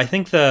though, I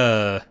think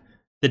the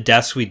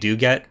deaths we do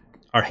get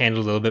are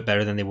handled a little bit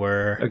better than they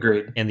were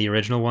Agreed. in the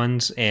original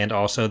ones, and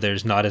also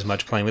there's not as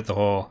much playing with the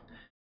whole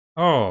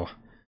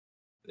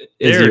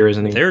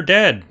they're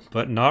dead,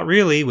 but not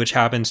really, which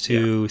happens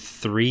to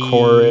 3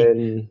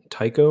 Corrin,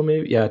 Tycho,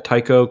 maybe? Yeah,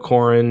 Tycho,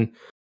 Corrin,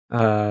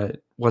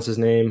 what's his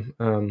name?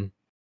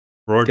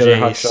 Roar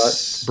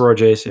Jace. Roar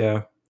Jace,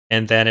 yeah.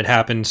 And then it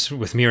happens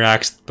with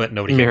Mirax, but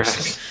nobody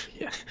cares.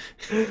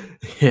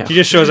 Yeah. She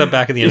just shows up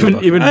back at the end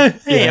of the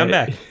book. Hey, I'm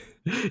back.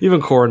 Even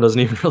Corrin doesn't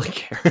even really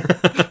care.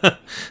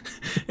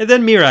 And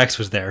then Mirax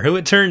was there, who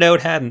it turned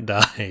out hadn't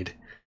died.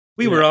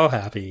 We were all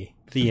happy.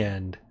 The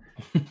end.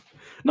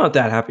 Not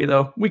that happy,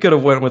 though. We could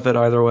have went with it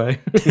either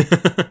way.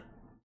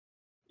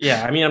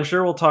 Yeah, I mean, I'm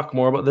sure we'll talk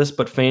more about this,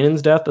 but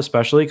Fanon's death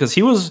especially, because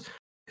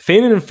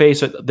Fanon and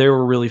Face, they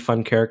were really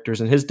fun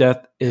characters, and his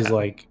death is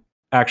like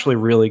actually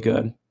really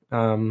good.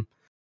 One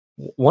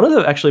of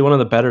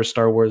the better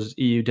Star Wars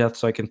EU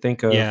deaths I can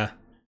think of. Yeah.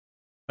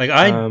 Like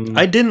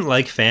I didn't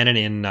like Fanon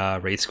in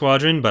Wraith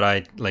Squadron, but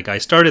I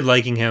started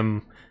liking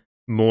him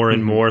more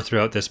and more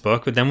throughout this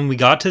book. But then when we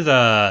got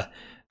to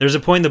there's a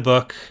point in the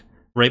book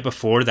right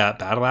before that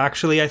battle,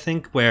 actually, I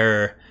think,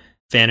 where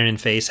Fanon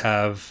and Face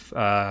have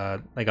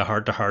like a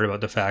heart-to-heart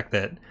about the fact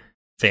that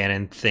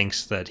Fanon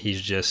thinks that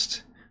he's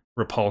just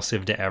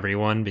repulsive to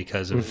everyone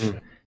because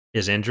of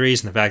his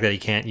injuries and the fact that he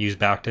can't use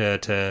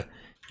Bacta to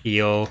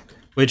heal,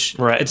 which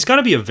it's got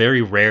to be a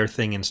very rare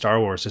thing in Star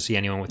Wars to see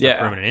anyone with a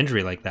permanent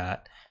injury like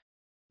that.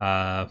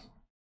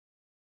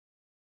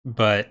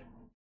 But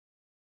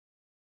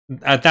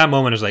at that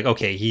moment, it was like,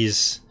 okay,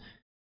 he's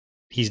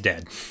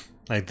dead.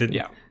 Like,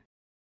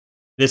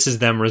 this is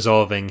them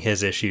resolving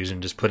his issues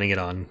and just putting it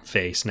on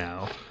Face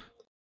now.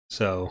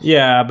 So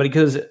yeah, but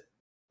because,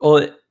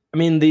 well, I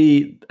mean,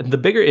 the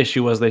bigger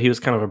issue was that he was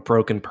kind of a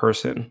broken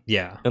person.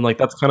 Yeah, and like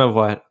that's kind of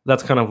what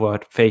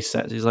Face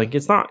says. He's like,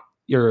 it's not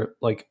your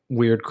like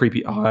weird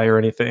creepy eye or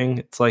anything.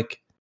 It's like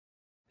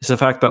it's the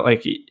fact that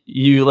like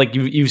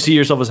you see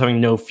yourself as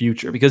having no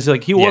future, because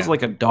like he was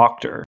like a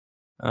doctor.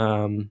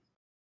 And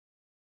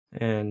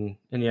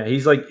yeah,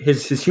 he's like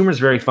his humor is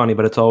very funny,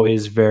 but it's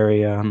always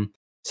very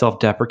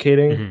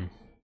self-deprecating.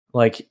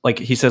 Like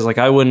he says, like,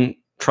 I wouldn't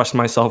trust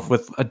myself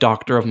with a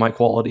doctor of my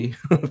quality,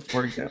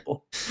 for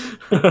example.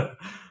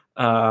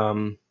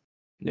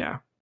 Yeah.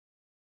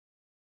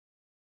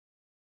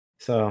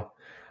 So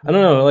I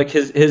don't know, like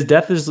his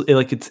death is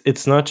like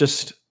it's not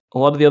just a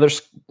lot of the other,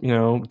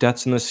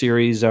 deaths in the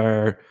series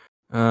are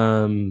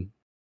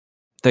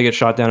they get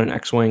shot down in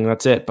X-Wing.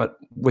 That's it. But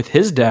with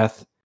his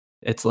death,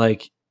 it's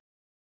like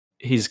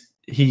he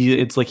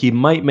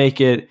might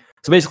make it.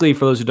 So basically,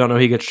 for those who don't know,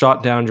 he gets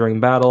shot down during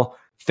battle.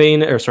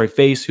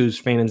 Face,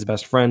 who's Fanon's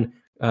best friend,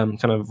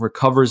 kind of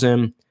recovers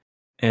him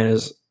and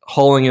is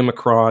hauling him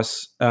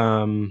across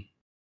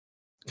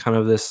kind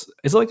of this.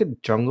 Is it like a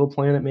jungle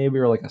planet maybe,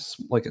 or like a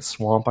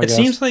swamp? I guess it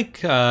seems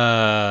like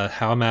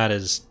Howmat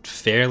is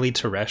fairly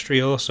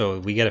terrestrial, so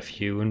we get a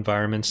few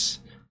environments.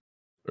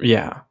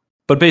 Yeah,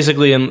 but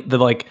basically,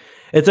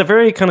 it's a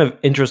very kind of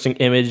interesting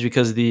image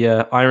because the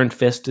Iron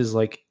Fist is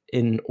like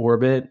in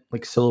orbit,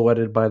 like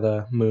silhouetted by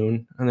the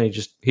moon, and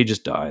he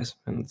just dies,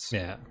 and it's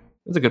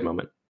a good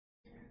moment.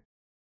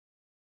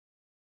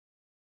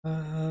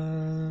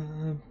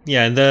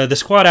 Yeah, and the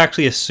squad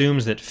actually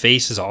assumes that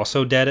Face is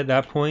also dead at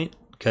that point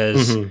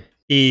because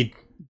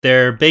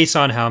their base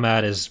on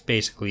Howmat is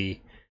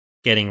basically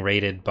getting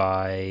raided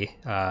by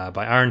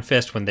Iron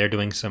Fist when they're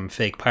doing some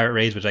fake pirate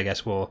raids, which I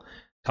guess we'll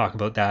talk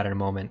about that in a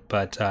moment.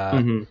 But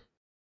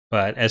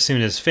as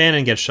soon as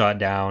Fanon gets shot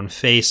down,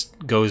 Face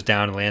goes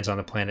down and lands on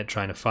the planet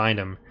trying to find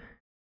him.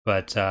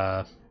 But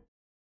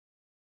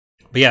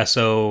yeah,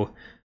 so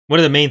one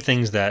of the main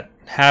things that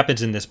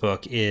happens in this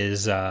book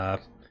is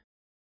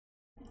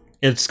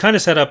it's kind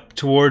of set up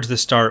towards the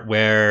start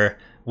where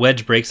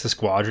Wedge breaks the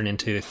squadron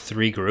into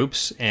 3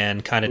 groups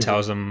and kind of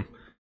tells them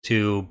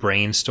to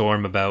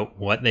brainstorm about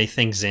what they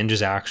think Zinj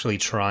is actually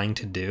trying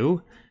to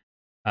do.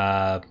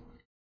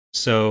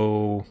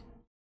 So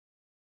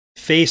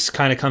Face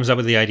kind of comes up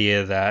with the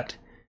idea that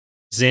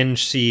Zinj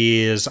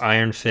sees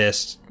Iron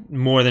Fist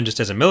more than just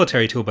as a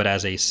military tool, but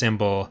as a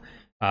symbol,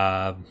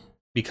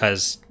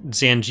 because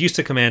Zinj used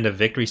to command a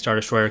Victory Star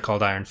Destroyer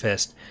called Iron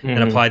Fist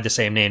and applied the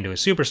same name to a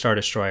Super Star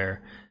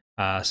Destroyer.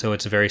 So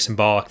it's a very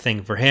symbolic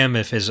thing for him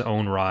of his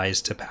own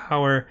rise to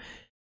power.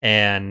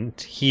 And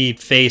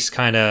Face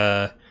kind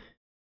of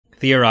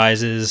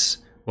theorizes,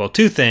 well,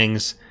 2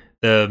 things.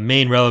 The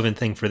main relevant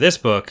thing for this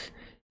book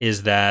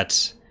is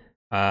that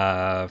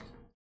Zinj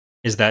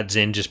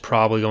is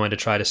probably going to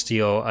try to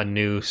steal a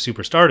new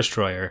Super Star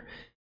Destroyer.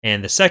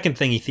 And the second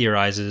thing he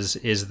theorizes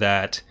is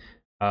that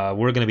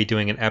we're going to be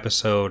doing an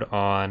episode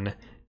on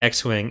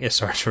X-Wing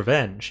Isar's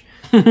Revenge.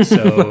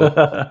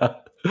 So...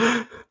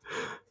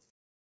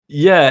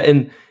 Yeah,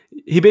 and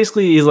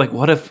he's like,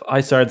 what if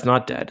Isard's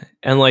not dead?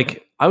 And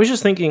like, I was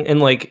just thinking,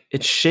 and like,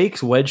 it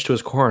shakes Wedge to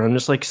his core, and I'm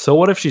just like, so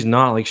what if she's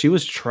not? Like, she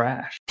was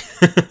trash.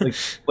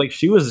 like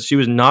she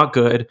was not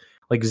good.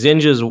 Like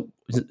Zinj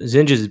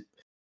is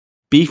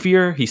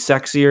beefier, he's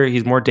sexier,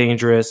 he's more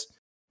dangerous,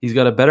 he's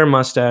got a better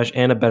mustache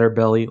and a better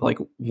belly. Like,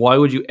 why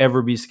would you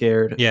ever be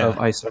scared of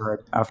Isard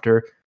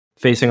after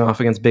facing off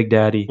against Big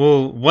Daddy?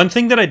 Well, one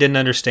thing that I didn't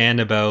understand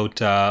about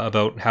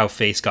how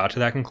Face got to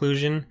that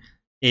conclusion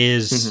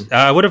is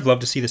I would have loved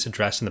to see this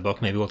addressed in the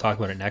book. Maybe we'll talk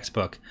about it next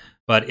book.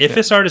 But if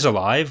Isard is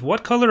alive,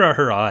 what color are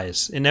her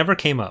eyes? It never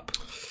came up.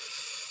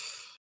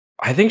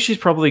 I think they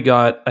probably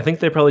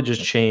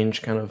just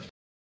change kind of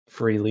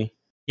freely.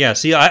 Yeah,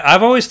 see,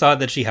 I've always thought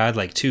that she had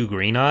like 2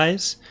 green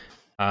eyes,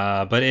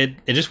 but it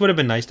just would have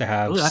been nice to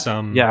have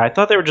some... Yeah, I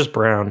thought they were just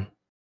brown.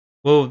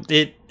 Well,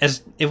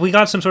 if we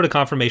got some sort of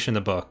confirmation in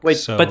the book.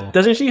 Wait, but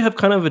doesn't she have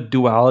kind of a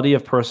duality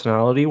of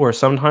personality where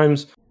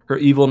sometimes her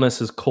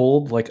evilness is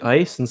cold like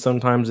ice, and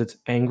sometimes it's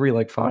angry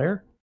like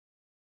fire?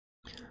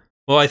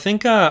 Well, I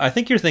think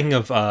you're thinking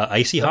of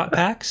Icy Hot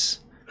Packs,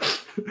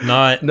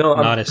 not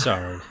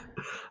Isard.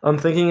 I'm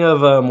thinking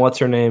of what's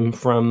her name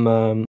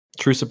from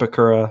Truce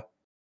Pakura,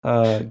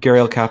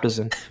 Gariel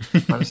Captizin.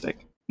 My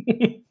mistake.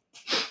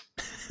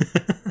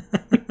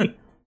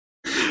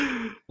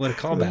 What a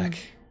callback!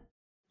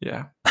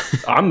 Yeah,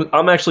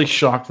 I'm actually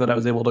shocked that I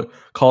was able to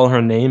call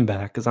her name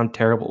back because I'm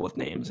terrible with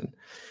names, and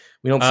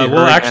we don't see her.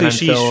 Well, actually,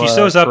 she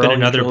shows up in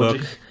another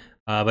book,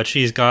 but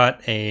she's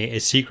got a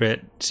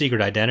secret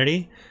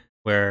identity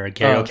where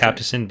Gariel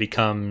Captizin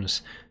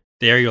becomes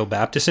Dariel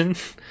Baptison.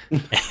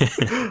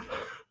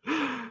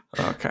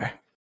 Okay.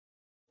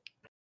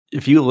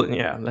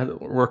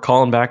 We're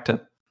calling back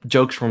to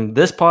jokes from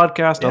this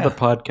podcast, other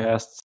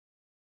podcasts.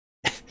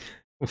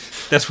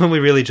 That's when we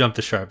really jump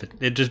the sharp.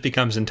 It just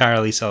becomes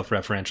entirely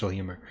self-referential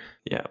humor.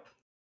 Yeah.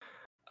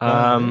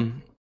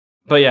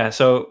 But yeah,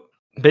 so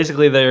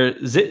basically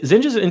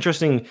Zinj is an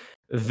interesting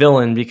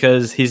villain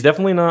because he's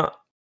definitely not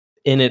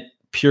in it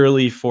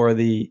purely for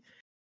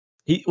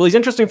he's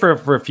interesting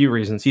for a few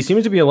reasons. He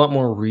seems to be a lot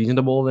more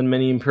reasonable than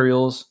many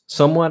Imperials,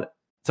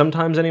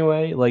 sometimes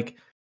anyway. Like,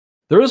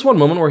 there was one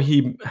moment where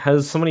he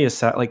has somebody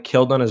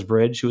killed on his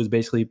bridge who was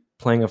basically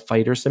playing a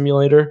fighter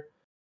simulator.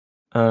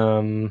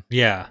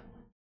 Yeah.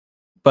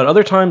 But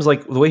other times,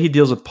 like, the way he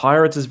deals with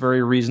pirates is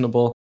very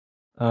reasonable.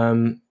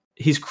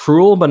 He's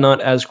cruel, but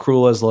not as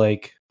cruel as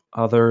like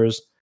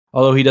others.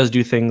 Although he does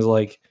do things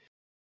like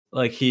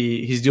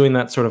he's doing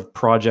that sort of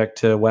project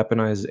to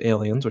weaponize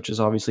aliens, which is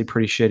obviously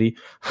pretty shitty.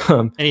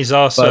 And he's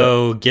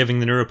also giving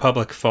the New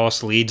Republic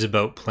false leads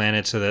about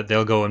planets so that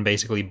they'll go and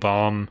basically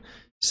bomb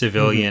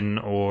civilian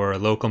or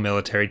local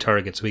military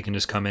targets so we can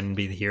just come in and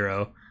be the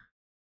hero.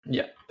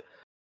 Yeah.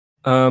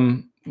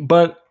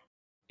 But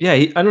yeah,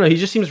 I don't know. He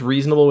just seems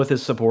reasonable with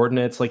his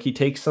subordinates. Like he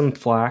takes some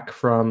flack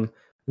from.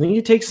 I think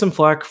he takes some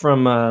flack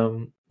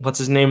from what's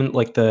his name?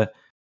 Like the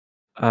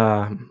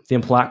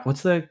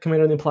What's the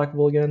commander of the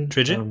Implacable again?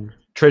 Tridget.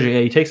 Tridget.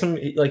 Yeah, he takes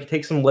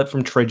some lip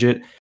from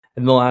Tridget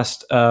in the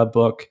last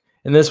book,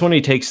 and this one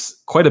he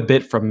takes quite a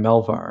bit from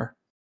Melvar.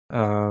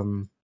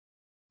 And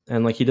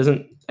like he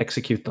doesn't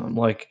execute them.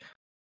 Like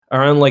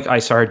around like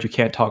Isard, you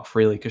can't talk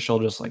freely because she'll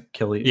just like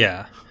kill you.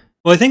 Yeah.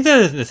 Well, I think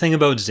the thing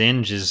about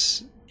Zinj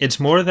is it's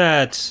more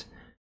that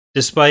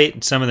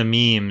despite some of the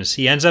memes,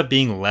 he ends up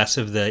being less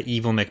of the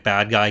evil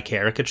McBad guy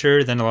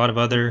caricature than a lot of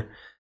other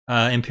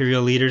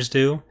Imperial leaders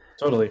do.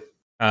 Totally.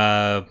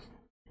 And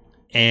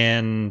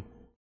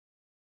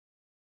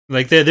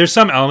like there's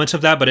some elements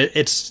of that, but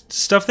it's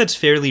stuff that's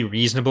fairly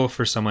reasonable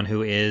for someone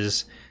who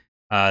is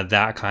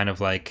that kind of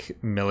like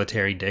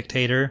military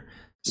dictator.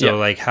 So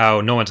like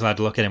how no one's allowed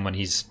to look at him when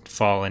he's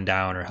fallen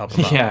down or help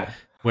him up. Yeah.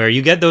 Where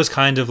you get those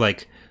kind of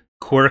like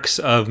quirks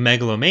of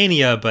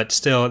megalomania, but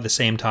still at the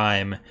same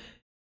time,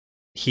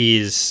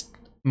 he's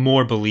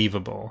more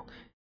believable.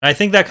 And I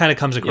think that kind of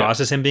comes across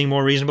as him being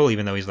more reasonable,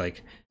 even though he's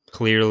like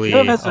clearly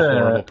a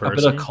horrible person. A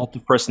bit of cult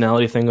of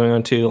personality thing going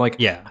on too. Like,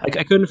 yeah,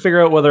 I couldn't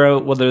figure out whether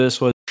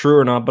this was true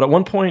or not. But at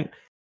one point,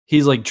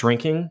 he's like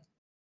drinking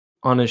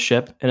on his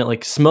ship, and it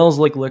like smells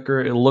like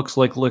liquor. It looks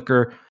like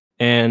liquor,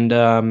 and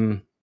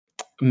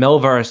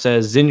Melvar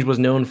says Zinj was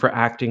known for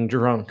acting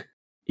drunk,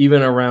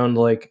 even around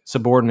like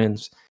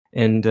subordinates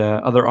and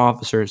other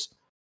officers.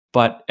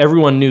 But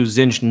everyone knew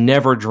Zinj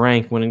never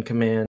drank when in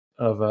command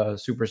of a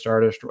Super Star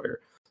Destroyer.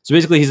 So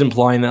basically, he's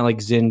implying that like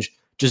Zinj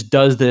just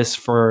does this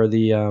for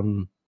the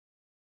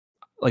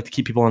like to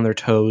keep people on their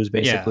toes,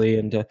 basically. Yeah.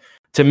 And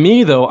to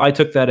me, though, I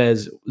took that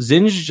as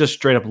Zinj just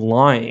straight up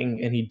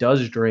lying, and he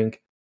does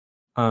drink,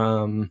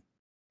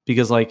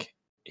 because like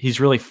he's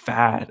really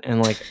fat,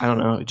 and like I don't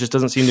know, it just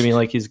doesn't seem to me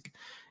like he's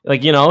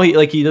like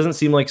he doesn't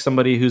seem like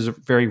somebody who's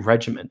very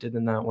regimented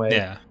in that way.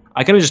 Yeah,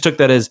 I kind of just took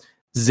that as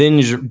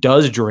Zinj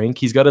does drink.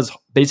 He's got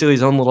basically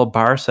his own little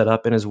bar set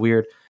up in his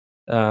weird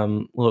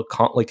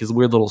his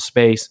weird little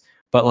space,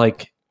 but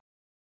like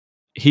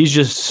he's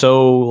just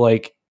so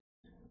like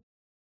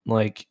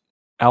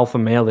alpha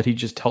male that he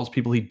just tells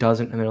people he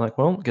doesn't, and they're like,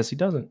 well, I guess he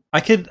doesn't. I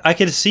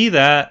could see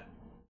that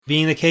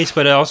being the case,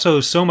 but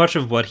also so much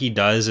of what he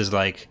does is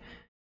like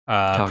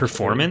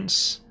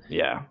performance.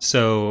 Yeah.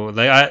 So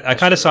like I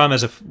kind of saw him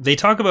as they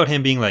talk about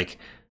him being like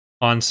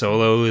Han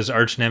Solo's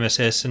arch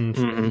nemesis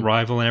and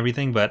rival and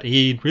everything, but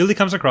he really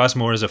comes across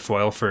more as a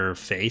foil for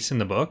Face in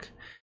the book,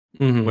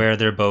 where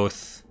they're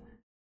both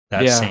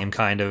that same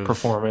kind of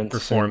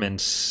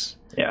performance.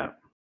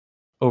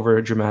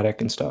 Over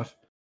dramatic and stuff.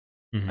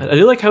 I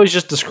do like how he's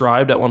just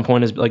described at one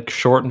point as like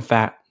short and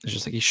fat. It's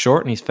just like he's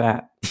short and he's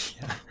fat.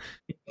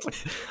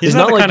 He's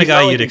not the kind of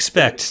guy you'd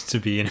expect to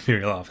be an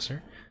Imperial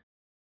officer.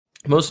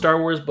 Most Star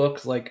Wars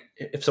books, like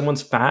if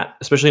someone's fat,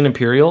 especially an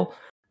Imperial,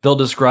 they'll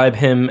describe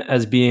him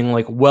as being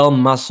like well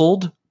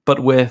muscled, but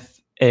with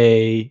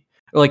they'll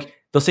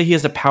say he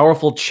has a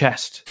powerful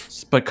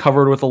chest, but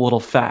covered with a little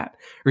fat,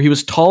 or he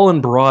was tall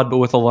and broad, but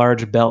with a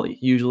large belly.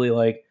 Usually,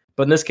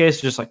 but in this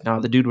case, just like no,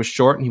 the dude was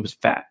short and he was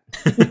fat.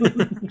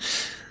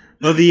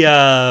 Well,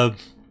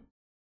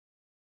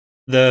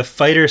 the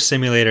fighter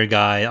simulator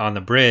guy on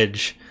the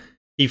bridge,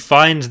 he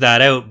finds that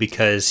out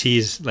because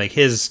he's like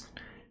his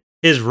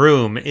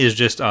room is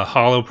just a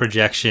hollow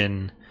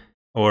projection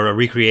or a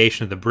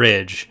recreation of the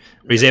bridge,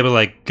 where he's able to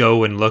like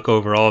go and look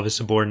over all of his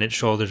subordinate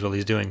shoulders while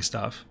he's doing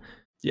stuff.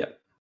 Yeah.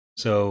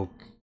 So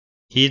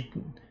he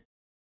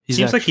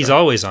seems like he's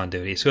always on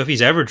duty. So if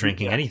he's ever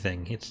drinking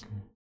anything, it's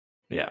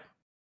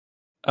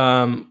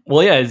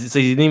well, yeah. So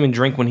he didn't even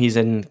drink when he's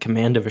in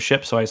command of a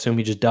ship. So I assume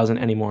he just doesn't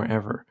anymore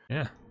ever.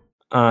 Yeah.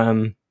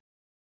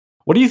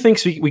 What do you think?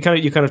 So you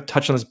kind of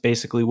touched on this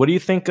basically. What do you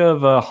think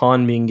of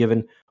Han being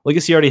given? Well, I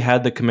guess he already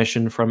had the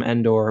commission from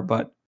Endor,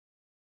 but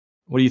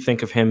what do you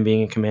think of him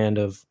being in command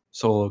of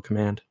Solo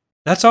Command?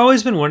 That's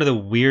always been one of the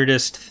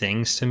weirdest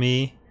things to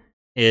me,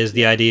 is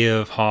the idea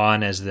of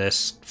Han as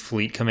this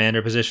fleet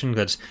commander position,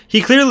 because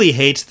he clearly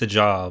hates the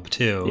job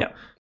too. Yeah.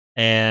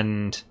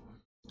 And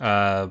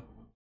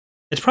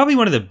it's probably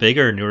one of the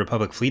bigger New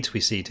Republic fleets we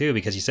see too,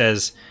 because he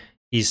says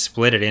he's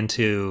split it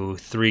into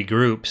 3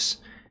 groups.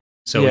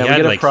 So he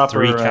had like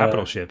 3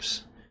 capital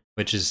ships,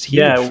 which is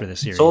huge for the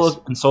series.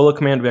 Solo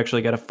Command, we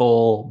actually get a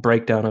full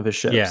breakdown of his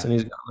ships, and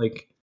he's got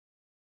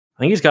I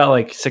think he's got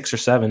like 6 or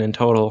 7 in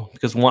total,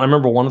 because I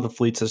remember one of the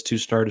fleets has 2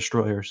 Star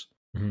Destroyers.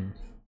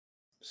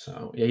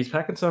 So yeah, he's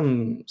packing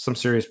some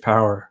serious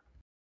power.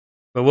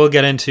 But we'll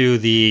get into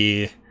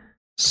the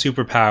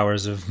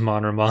superpowers of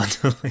Mon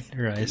Mothma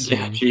later, I assume.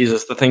 Yeah,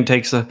 Jesus, the thing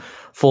takes a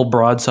full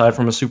broadside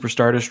from a Super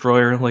Star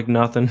Destroyer like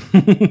nothing.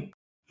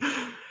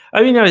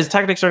 I mean, his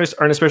tactics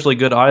aren't especially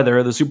good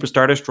either. The Super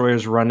Star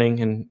Destroyer's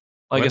running, and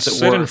I guess it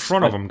sit works, in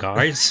front of him,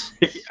 guys.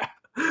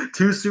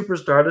 2 Super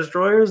Star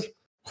Destroyers.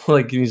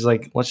 Like he's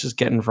like, let's just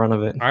get in front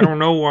of it. I don't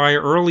know why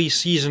early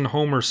season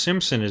Homer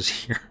Simpson is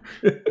here.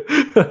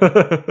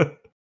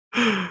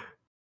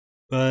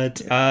 But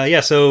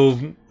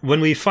so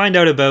when we find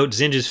out about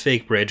Zinj's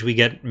fake bridge, we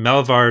get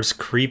Melvar's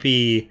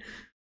creepy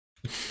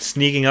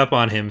sneaking up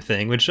on him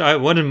thing, which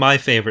one of my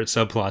favorite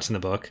subplots in the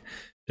book.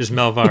 Just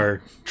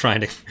Melvar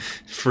trying to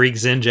freak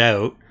Zinj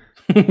out.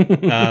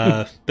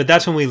 But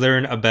that's when we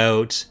learn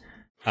about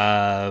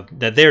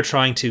that they're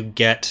trying to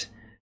get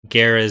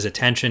Gera's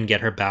attention,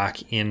 get her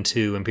back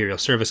into Imperial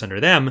service under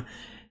them.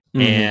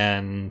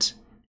 And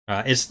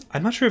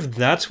I'm not sure if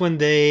that's when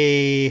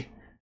they...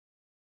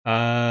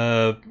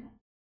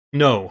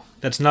 no,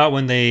 that's not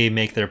when they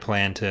make their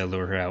plan to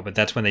lure her out, but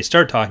that's when they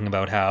start talking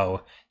about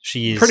how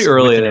she's pretty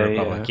early within there, the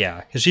Republic.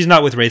 Yeah, because she's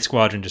not with Wraith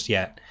Squadron just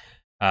yet,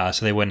 so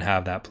they wouldn't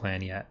have that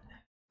plan yet.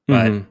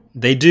 But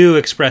they do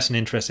express an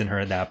interest in her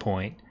at that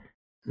point.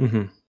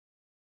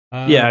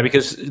 Yeah,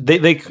 because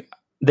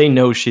they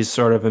know she's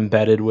sort of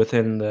embedded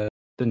within the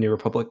New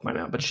Republic by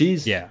now, but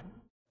she's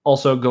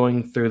also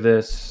going through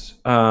this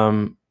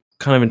kind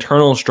of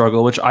internal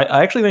struggle, which I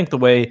actually think the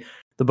way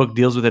the book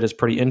deals with it is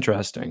pretty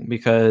interesting,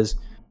 because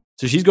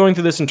so she's going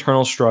through this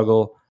internal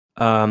struggle,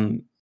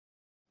 and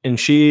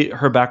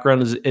her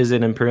background is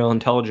in Imperial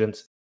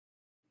intelligence,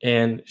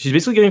 and she's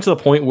basically getting to the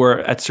point where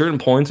at certain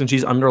points when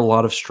she's under a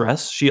lot of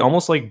stress, she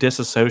almost like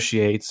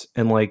disassociates,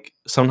 and like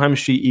sometimes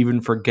she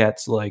even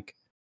forgets like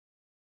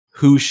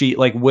who she,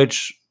 like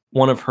which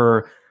one of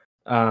her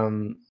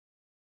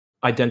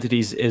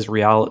identities is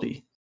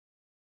reality.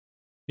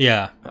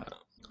 Yeah.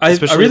 I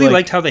really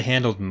liked how they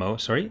handled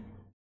most. Sorry?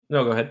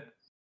 No, go ahead.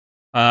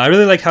 I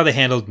really like how they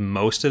handled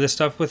most of this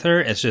stuff with her.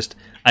 It's just,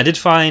 I did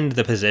find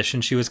the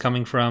position she was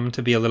coming from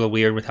to be a little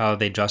weird with how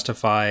they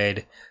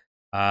justified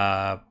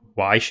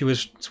why she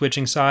was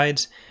switching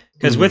sides.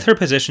 Because with her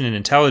position in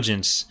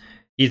intelligence,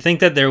 you'd think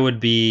that there would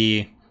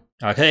be,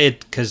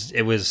 because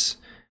it was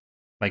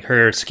like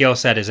her skill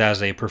set is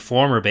as a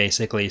performer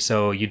basically,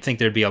 so you'd think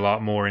there'd be a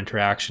lot more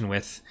interaction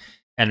with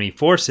enemy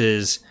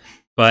forces.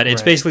 But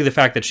it's basically the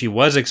fact that she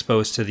was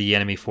exposed to the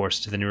enemy force,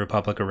 to the New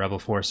Republic or Rebel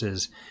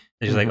forces.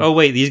 And she's like, oh,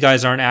 wait, these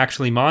guys aren't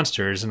actually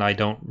monsters, and I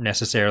don't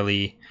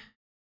necessarily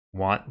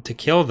want to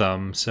kill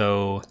them.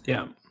 So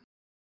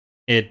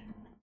it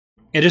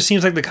just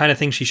seems like the kind of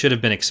thing she should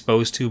have been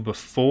exposed to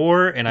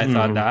before, and I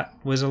thought that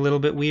was a little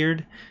bit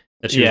weird.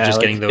 That she was just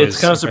getting those.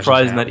 It's kind of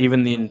surprising that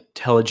even the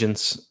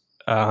intelligence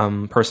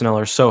personnel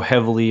are so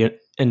heavily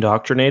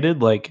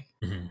indoctrinated. Like,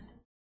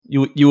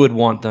 you would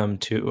want them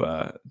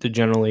to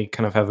generally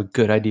kind of have a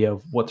good idea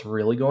of what's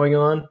really going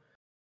on.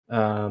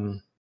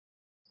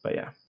 But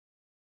yeah,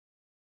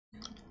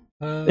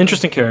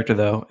 interesting character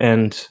though,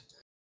 and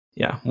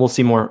yeah, we'll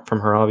see more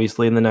from her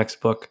obviously in the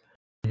next book.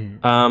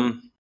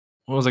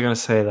 What was I going to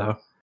say though?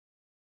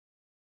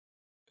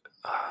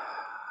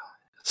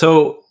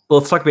 So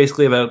let's talk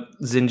basically about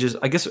Zinj's.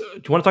 I guess, do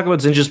you want to talk about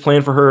Zinj's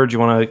plan for her, or do you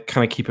want to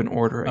kind of keep in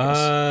order?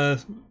 I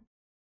guess?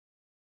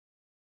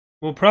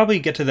 We'll probably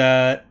get to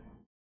that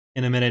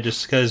in a minute,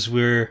 just because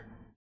I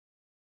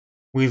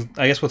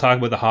guess we'll talk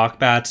about the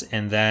Hawkbats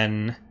and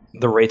then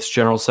the Wraith's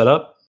general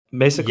setup,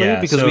 basically,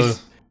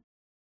 because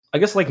I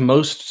guess like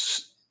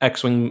most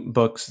X-Wing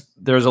books,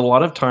 there's a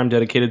lot of time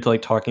dedicated to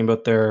like talking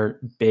about their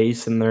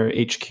base and their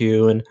HQ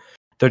and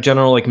their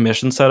general like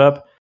mission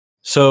setup.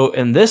 So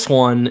in this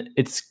one,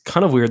 it's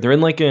kind of weird. They're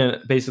in like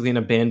basically an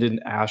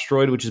abandoned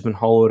asteroid, which has been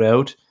hollowed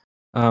out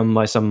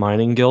by some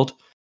mining guild.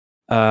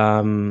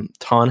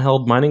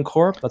 Tonheld Mining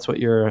Corp. That's what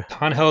you're...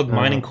 Tonheld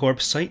Mining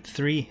Corp, Site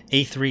 3,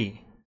 A3.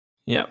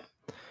 Yeah.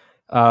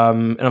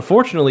 And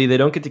unfortunately, they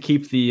don't get to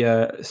keep the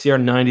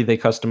CR90 they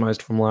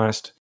customized from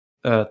last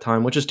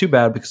time, which is too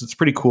bad because it's a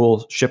pretty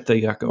cool ship they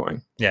got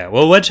going. Yeah,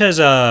 well, Wedge has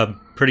a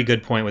pretty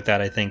good point with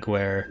that, I think,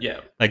 where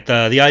like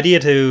the idea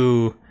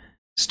to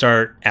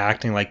start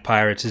acting like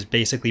pirates is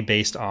basically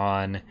based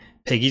on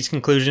Peggy's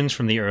conclusions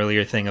from the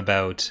earlier thing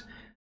about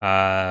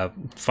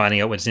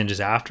finding out what Zinj is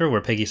after,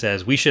 where Peggy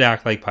says we should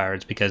act like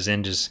pirates because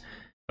Zinj is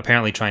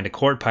apparently trying to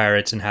court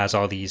pirates and has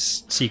all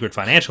these secret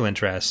financial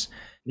interests.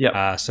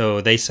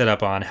 So they set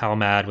up on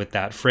Halmad with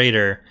that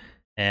freighter,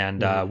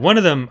 and one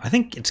of them, I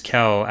think it's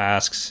Kel,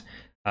 asks,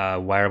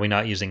 why are we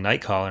not using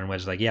Nightcaller? And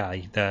Wedge's like, yeah,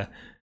 the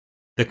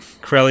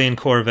Corellian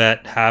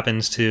corvette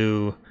happens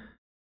to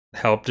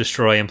help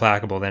destroy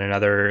Implacable, then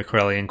another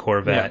Corellian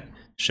corvette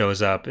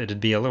shows up. It'd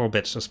be a little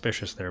bit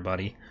suspicious there,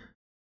 buddy.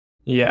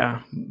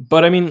 Yeah,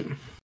 but I mean,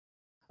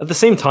 at the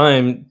same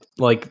time,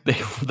 like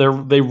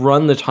they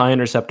run the TIE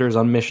interceptors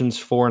on missions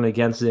for and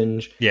against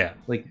Zinj. Yeah,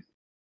 like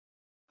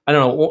I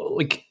don't know,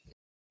 like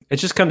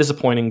it's just kind of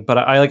disappointing. But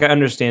I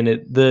understand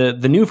it.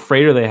 The new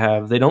freighter they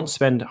have, they don't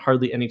spend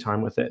hardly any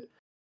time with it.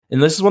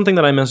 And this is one thing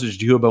that I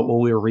messaged you about while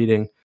we were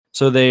reading.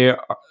 So they're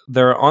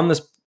on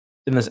this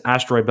in this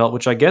asteroid belt,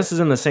 which I guess is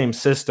in the same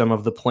system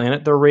of the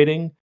planet they're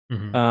raiding.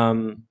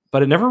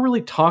 But it never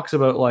really talks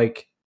about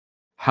like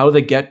how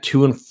they get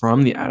to and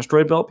from the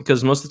asteroid belt,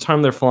 because most of the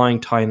time they're flying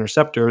TIE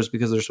interceptors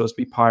because they're supposed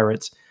to be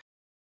pirates.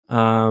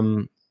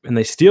 And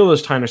they steal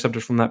those TIE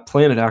interceptors from that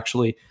planet,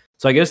 actually.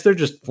 So I guess they're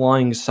just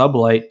flying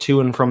sublight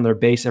to and from their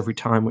base every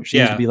time, which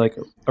seems to be like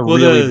a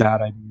really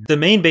bad idea. The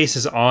main base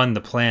is on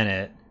the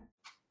planet,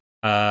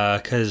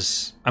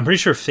 because I'm pretty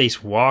sure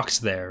Face walks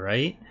there,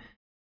 right?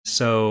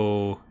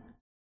 So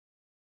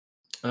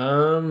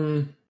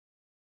When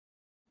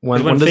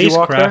when does he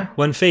walk there?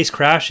 when Face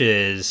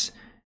crashes,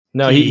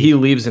 No, he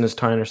leaves in his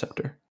TIE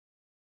Interceptor.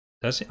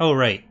 does he? Oh,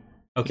 right.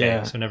 Okay,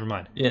 Yeah. so never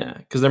mind. Yeah,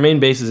 because their main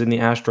base is in the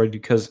asteroid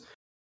because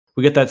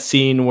we get that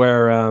scene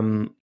where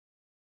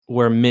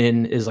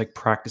Min is like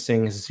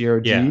practicing his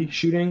zero-G Yeah.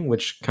 shooting,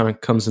 which kind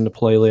of comes into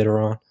play later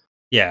on.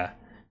 Yeah.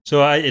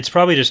 So it's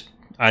probably just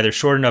either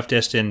short enough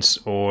distance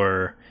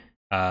or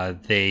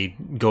they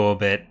go a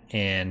bit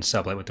and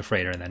sublet with the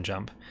freighter and then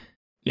jump.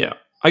 Yeah.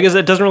 I guess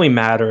it doesn't really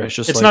matter. It's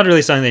It's not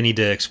really something they need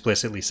to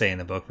explicitly say in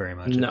the book very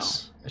much. No.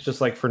 It's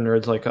just like for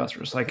nerds like us.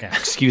 We're just like, Yeah.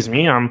 excuse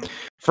me.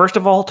 First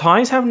of all,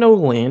 TIEs have no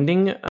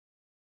landing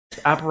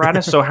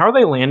apparatus, so how are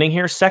they landing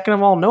here? Second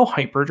of all, no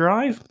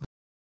hyperdrive.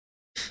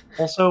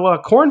 Also,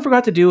 Corrin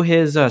forgot to do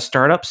his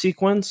startup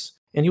sequence,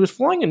 and he was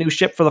flying a new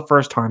ship for the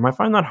first time. I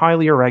find that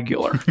highly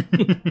irregular.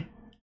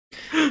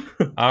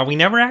 We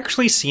never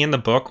actually see in the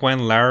book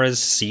when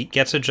Lara's seat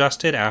gets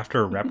adjusted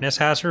after Repness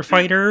has her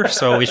fighter,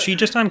 so is she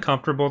just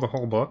uncomfortable the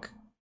whole book?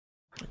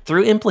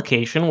 Through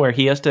implication, where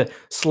he has to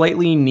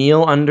slightly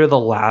kneel under the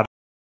ladder,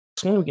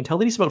 we can tell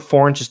that he's about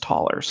 4 inches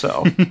taller,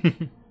 so...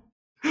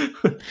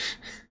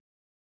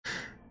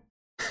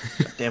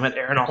 Damn it,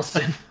 Aaron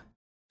Alston.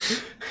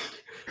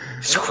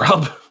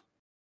 Scrub.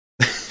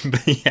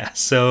 But yeah,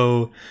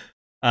 so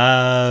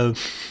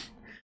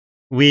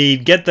we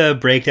get the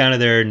breakdown of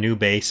their new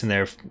base and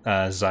their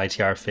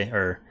Zytar,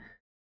 or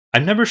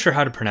I'm never sure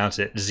how to pronounce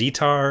it.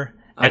 Zetar.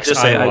 I said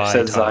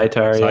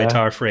Zytar.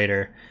 Zytar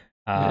freighter.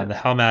 The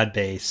Halmad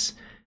base.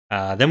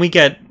 Then we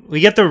get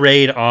the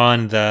raid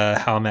on the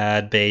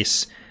Halmad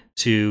base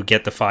to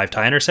get the 5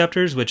 TIE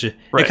interceptors, which it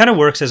kind of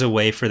works as a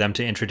way for them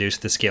to introduce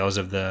the scales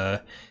of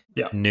the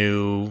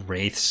new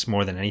wraiths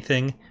more than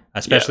anything,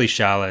 especially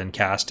Shala and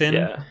Kastin.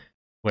 Yeah.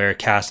 Where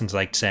Kastin's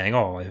like saying,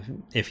 "Oh,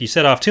 if you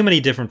set off too many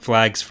different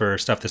flags for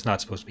stuff that's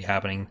not supposed to be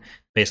happening,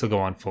 base will go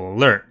on full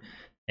alert."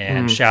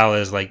 And Shala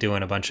is like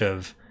doing a bunch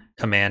of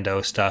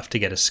commando stuff to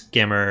get a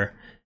skimmer.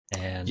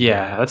 And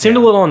that seemed a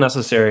little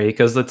unnecessary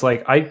because it's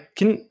like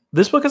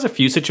this book has a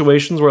few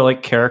situations where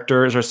like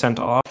characters are sent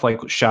off. Like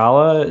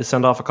Shala is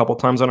sent off a couple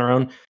times on her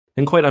own.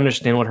 Didn't quite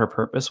understand what her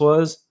purpose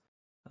was.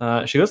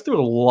 She goes through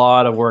a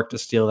lot of work to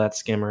steal that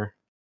skimmer.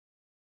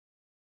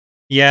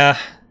 Yeah.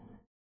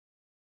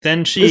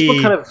 Then this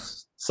book kind of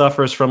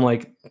suffers from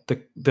like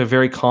the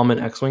very common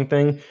X-Wing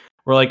thing,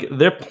 where like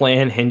their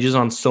plan hinges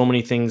on so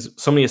many things,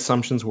 so many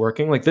assumptions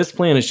working. Like this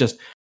plan is just,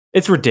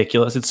 it's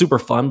ridiculous. It's super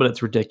fun, but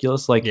it's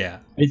ridiculous. Like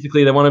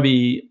basically they want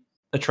to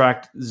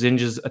attract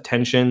Zinj's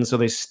attention, so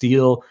they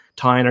steal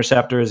TIE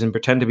interceptors and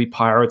pretend to be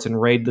pirates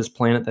and raid this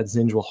planet that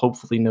Zinj will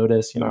hopefully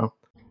notice.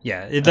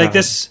 Yeah,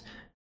 this.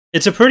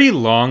 It's a pretty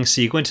long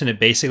sequence, and it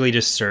basically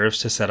just serves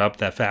to set up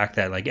the fact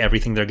that like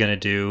everything they're gonna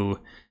do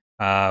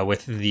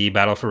with the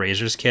battle for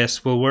Razor's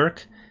Kiss will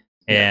work.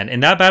 And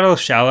in that battle,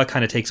 Shala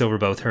kind of takes over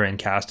both her and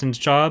Kastin's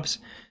jobs,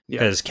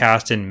 because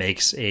Kastin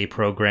makes a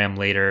program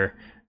later,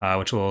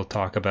 which we'll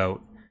talk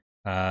about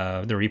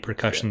the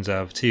repercussions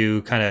of,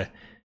 to kind of,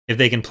 if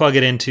they can plug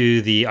it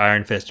into the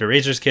Iron Fist or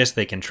Razor's Kiss,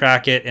 they can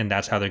track it, and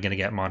that's how they're going to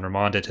get Mon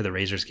Ramonda to the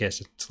Razor's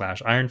Kiss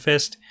 / Iron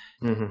Fist.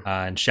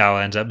 And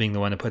Shala ends up being the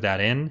one to put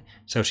that in.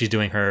 So she's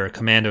doing her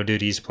commando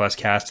duties plus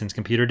Kastin's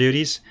computer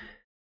duties.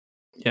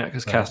 Yeah,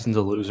 because Kastin's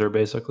a loser,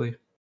 basically.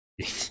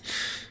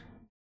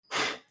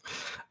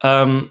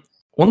 One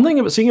thing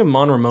about seeing of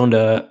Mon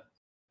Ramonda,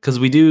 because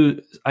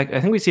I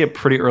think we see it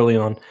pretty early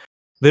on.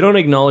 They don't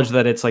acknowledge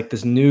that it's like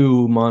this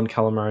new Mon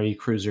Calamari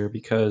cruiser,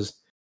 because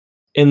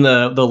in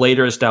the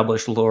later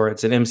established lore,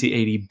 it's an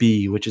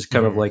MC-80B, which is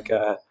kind of like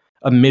a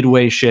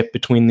midway ship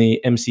between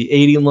the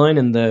MC-80 line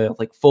and the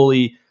like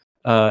fully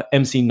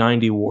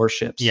MC-90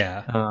 warships.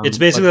 Yeah, it's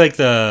basically like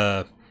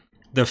the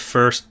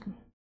first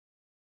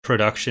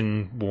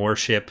production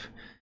warship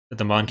that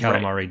the Mon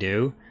Calamari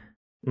do.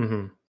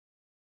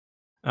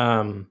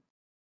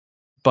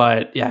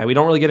 But yeah, we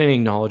don't really get any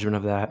acknowledgement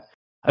of that.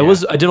 I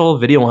did a whole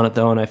video on it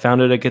though, and I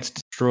found it gets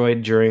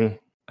destroyed during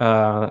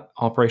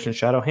Operation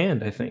Shadow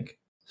Hand, I think.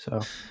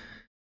 So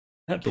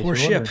that poor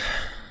ship.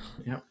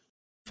 Yeah.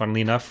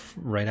 Funnily enough,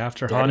 right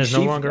after Han is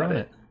no longer on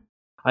it.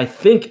 I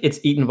think it's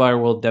eaten by a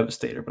World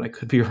Devastator, but I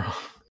could be wrong.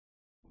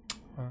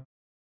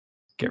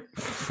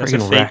 That's a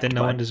fate that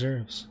no one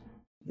deserves.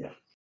 Yeah.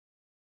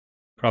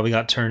 Probably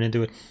got turned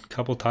into a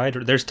couple TIE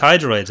droids. There's TIE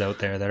droids out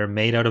there that are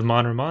made out of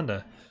Mon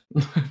Ramonda.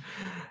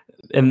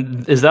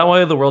 And is that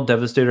why the World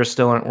Devastator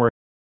still aren't working,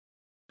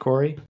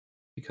 Corey?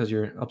 Because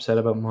you're upset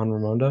about Mon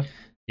Ramonda?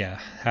 Yeah.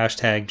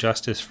 #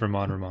 justice for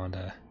Mon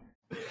Ramonda.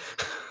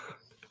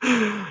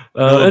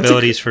 No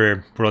abilities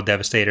for World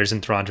Devastators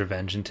and Thrawn's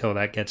Revenge until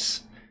that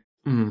gets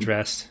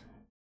addressed.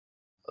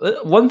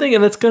 One thing,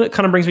 and that's kind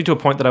of brings me to a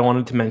point that I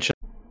wanted to mention.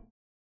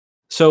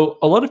 So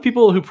a lot of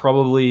people who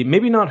probably,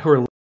 maybe not who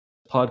are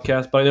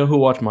podcast, but I know who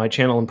watch my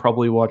channel and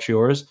probably watch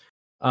yours,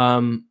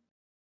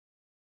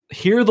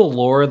 hear the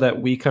lore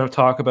that we kind of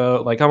talk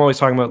about. Like I'm always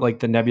talking about like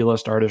the Nebula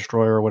Star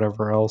Destroyer or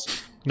whatever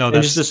else. No,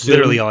 that's just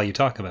literally all you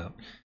talk about.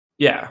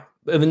 Yeah,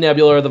 the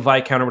Nebula or the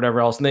Viscount or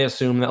whatever else, and they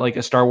assume that like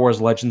a Star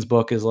Wars Legends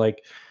book is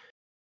like,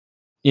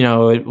 you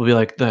know, it will be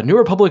like the New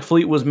Republic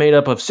fleet was made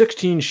up of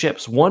 16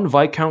 ships, 1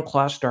 Viscount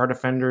class Star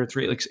Defender,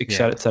 3, like, et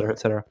cetera, et cetera, et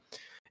cetera.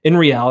 In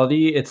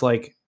reality, it's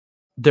like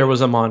there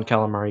was a Mon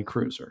Calamari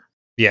cruiser.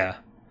 Yeah.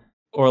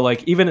 Or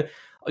like even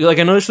like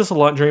I noticed this a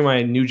lot during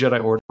my New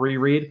Jedi Order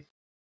reread.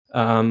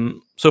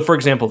 So for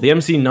example, the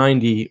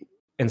MC-90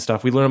 and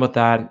stuff, we learn about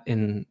that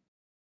in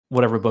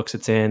whatever books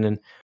it's in, and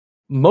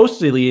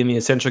mostly in the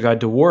Essential Guide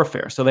to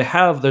Warfare. So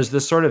there's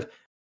this sort of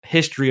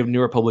history of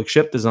New Republic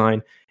ship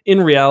design.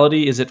 In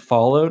reality, is it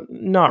followed?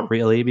 Not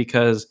really,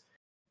 because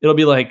it'll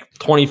be like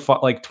 25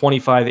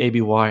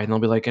 ABY, and they'll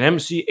be like an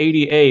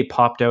MC-80A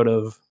popped out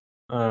of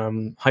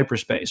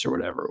hyperspace or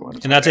whatever.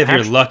 And that's if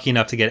you're lucky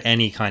enough to get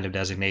any kind of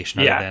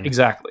designation. Yeah, other than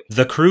exactly.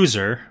 The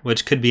cruiser,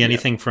 which could be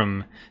anything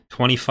from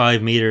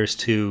 25 meters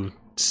to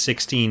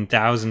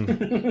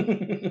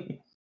 16,000.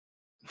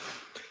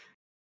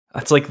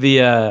 That's like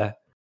the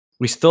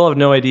we still have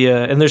no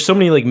idea, and there's so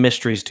many like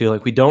mysteries too.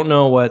 Like we don't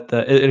know what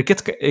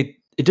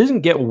it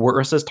doesn't get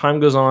worse as time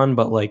goes on,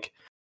 but like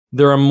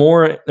there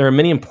are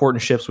many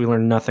important ships we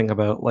learn nothing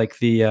about, like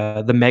the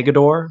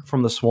Megador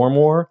from the Swarm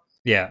War.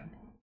 Yeah.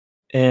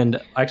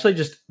 And actually,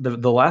 just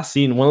the last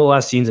scene, one of the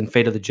last scenes in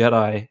Fate of the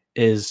Jedi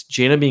is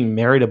Jaina being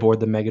married aboard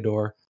the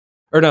Megador.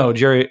 Or no,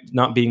 Jerry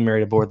not being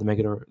married aboard the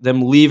Megador.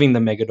 Them leaving the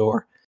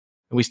Megador.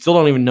 And we still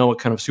don't even know what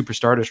kind of Super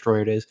Star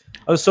Destroyer it is.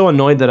 I was so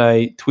annoyed that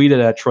I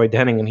tweeted at Troy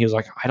Denning, and he was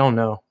like, I don't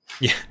know.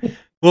 Yeah.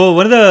 Well,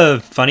 one of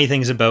the funny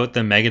things about the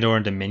Megador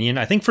and Dominion,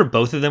 I think for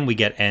both of them, we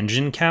get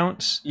engine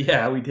counts.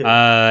 Yeah, we did.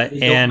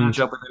 And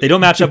they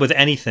don't match up with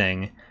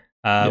anything,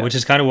 which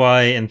is kind of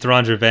why in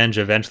Thrawn's Revenge,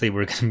 eventually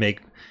we're going to make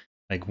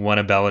like one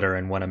a Bellator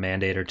and one a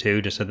Mandator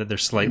too, just so that they're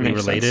slightly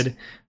related. Sense.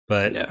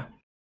 But yeah,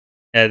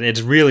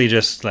 it's really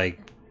just like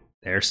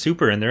they're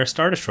super and they're a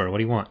Star Destroyer. What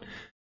do you want?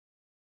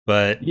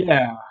 But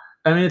yeah,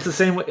 I mean it's the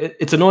same way.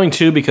 It's annoying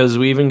too because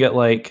we get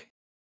the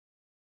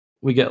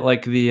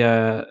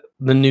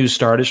new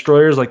Star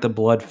Destroyers like the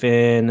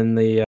Bloodfin and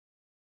the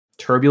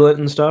Turbulent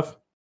and stuff.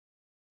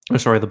 Oh,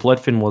 sorry, the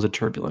Bloodfin was a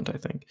Turbulent, I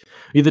think.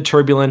 Either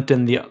Turbulent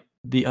and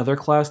the other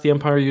class the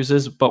Empire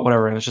uses, but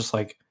whatever. And it's just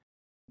like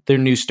their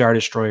new Star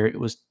Destroyer, it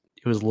was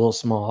a little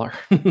smaller.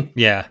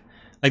 Yeah,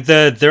 like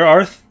there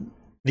are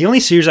the only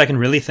series I can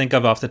really think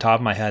of off the top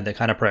of my head that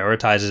kind of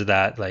prioritizes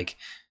that, like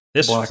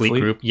this fleet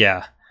group.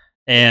 Yeah,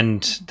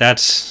 and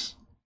that's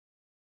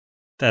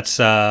those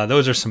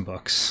are some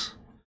books.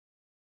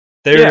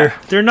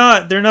 They're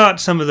not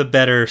some of the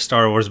better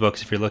Star Wars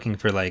books if you're looking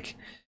for like.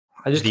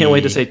 I just can't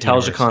wait to say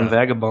Tal Shikan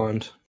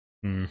Vagabond.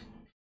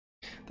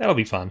 That'll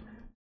be fun.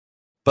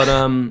 But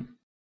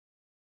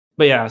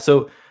yeah,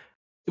 so.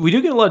 We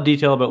do get a lot of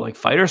detail about like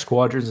fighter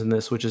squadrons in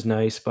this, which is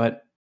nice,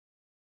 but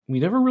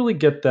we never really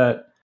get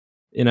that,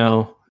 you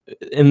know,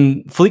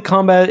 in fleet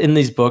combat in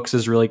these books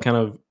is really kind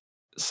of,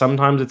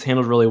 sometimes it's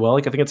handled really well.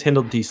 Like I think it's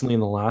handled decently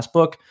in the last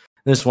book.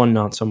 This one,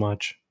 not so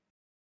much.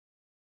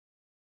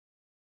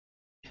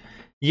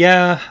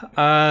 Yeah.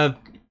 I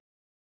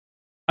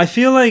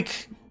feel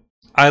like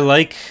I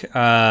like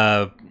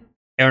Aaron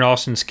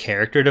Alston's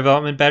character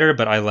development better,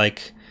 but I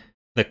like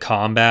the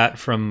combat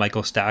from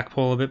Michael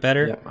Stackpole a bit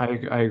better. Yeah,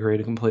 I agree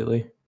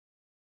completely.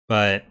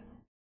 But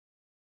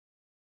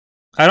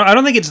I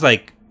don't think it's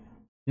like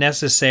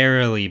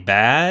necessarily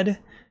bad,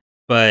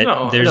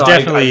 but there's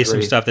definitely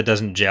some stuff that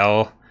doesn't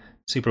gel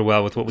super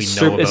well with what we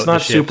know about it's not the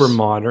ships. Super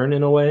modern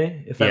in a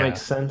way, if that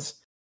makes sense.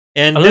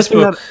 And this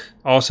book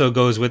also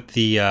goes with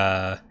the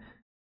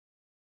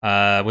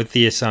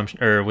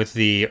assumption, or with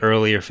the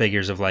earlier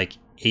figures of like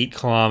 8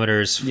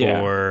 kilometers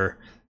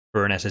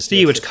for an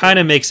SSD, which kind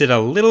of makes it a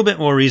little bit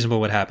more reasonable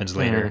what happens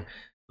later,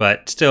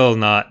 but still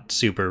not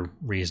super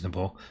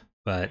reasonable.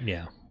 But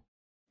yeah.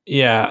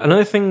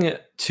 Another thing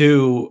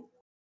too,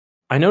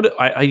 I know that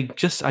I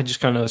just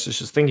kind of was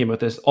just thinking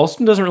about this.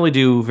 Alston doesn't really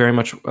do very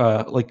much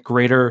like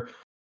greater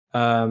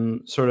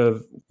sort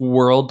of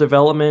world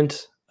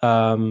development,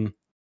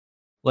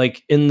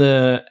 like in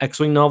the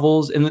X-Wing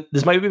novels, and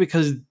this might be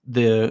because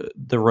the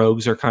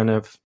rogues are kind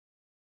of,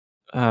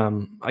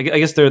 I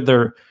guess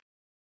they're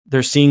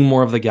seeing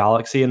more of the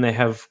galaxy and they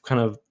have kind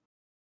of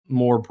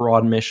more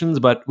broad missions,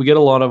 but we get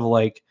a lot of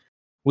like,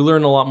 we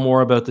learn a lot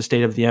more about the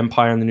state of the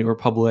Empire and the New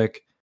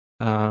Republic.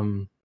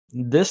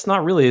 This,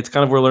 not really. It's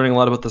kind of, we're learning a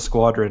lot about the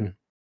squadron.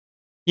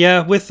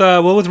 Yeah, with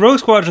Rogue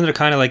Squadron, they're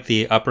kind of like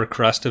the upper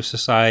crust of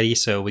society,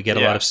 so we get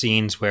a lot of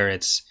scenes where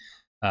it's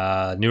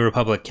New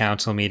Republic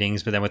Council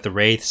meetings, but then with the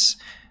Wraiths,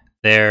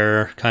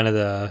 they're kind of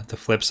the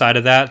flip side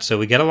of that, so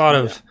we get a lot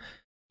of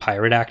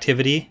pirate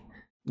activity.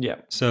 Yeah.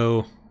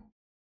 So...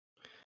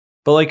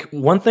 But like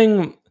one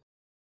thing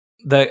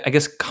that I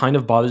guess kind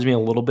of bothers me a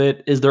little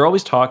bit is they're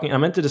always talking. I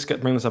meant to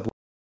bring this up.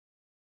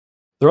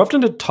 They're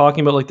often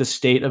talking about like the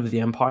state of the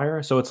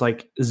Empire. So it's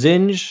like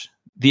Zinj,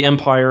 the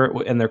Empire,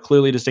 and they're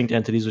clearly distinct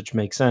entities, which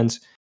makes sense.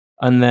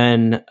 And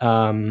then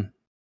the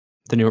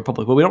New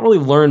Republic. But we don't really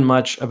learn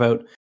much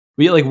about.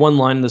 We get like one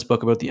line in this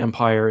book about the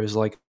Empire is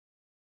like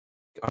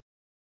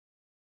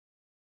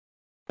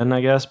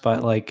I guess,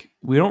 but like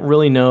we don't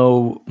really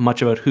know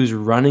much about who's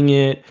running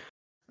it,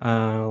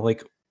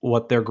 like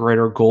what their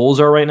greater goals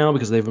are right now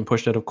because they've been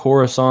pushed out of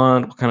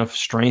Coruscant, what kind of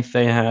strength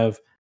they have.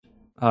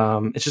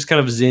 It's just kind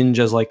of Zinj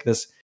as like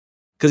this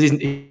because he's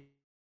a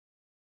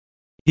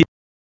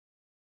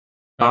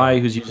guy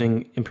who's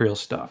using Imperial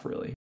stuff,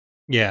 really.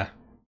 Yeah.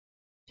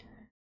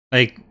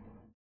 Like,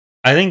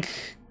 I think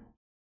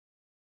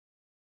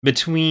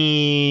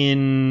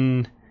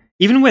between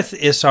even with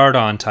Isard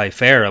on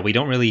Typhera, we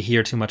don't really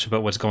hear too much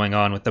about what's going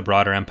on with the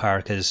broader Empire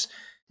because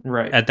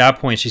Right. at that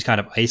point she's kind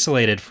of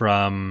isolated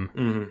from,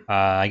 Mhm.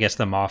 I guess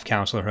the Moff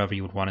Council, or whoever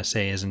you would want to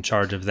say, is in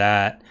charge of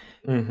that.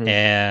 Mhm.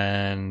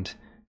 And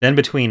then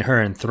between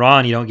her and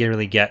Thrawn, you don't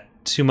really get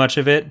too much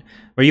of it.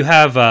 Where you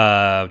have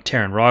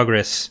Terran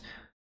Rogris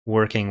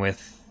working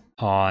with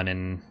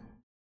Han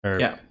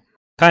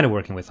kind of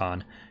working with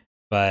Han,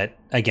 but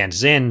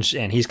against Zinj,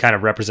 and he's kind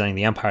of representing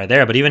the Empire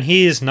there. But even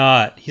he's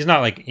not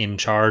like in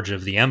charge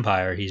of the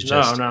Empire. He's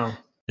just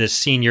this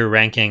senior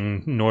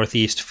ranking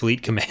Northeast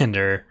Fleet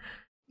commander.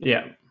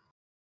 Yeah.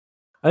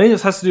 I think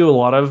this has to do a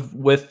lot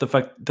with the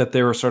fact that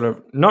they were sort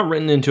of not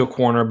written into a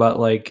corner, but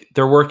like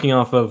they're working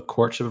off of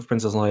Courtship of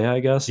Princess Leia, I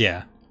guess.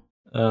 Yeah.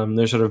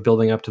 They're sort of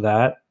building up to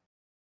that.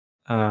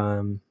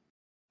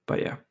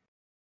 But yeah.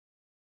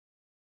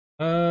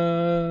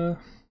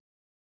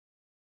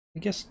 I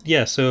guess,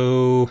 yeah,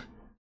 so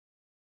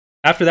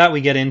after that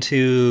we get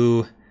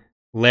into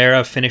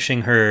Lara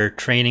finishing her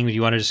training. Do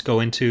you want to just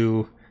go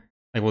into,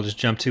 like, we'll just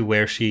jump to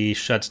where she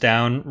shuts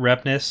down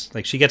Repness?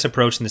 Like, she gets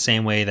approached in the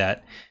same way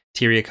that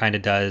Tyria kind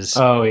of does.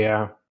 Oh,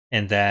 yeah.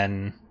 And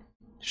then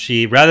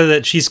she's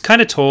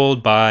kind of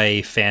told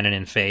by Fanon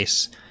and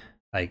Face,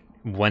 like,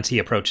 once he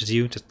approaches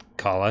you, just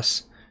call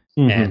us.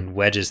 Mm-hmm. And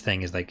Wedge's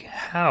thing is like,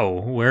 how?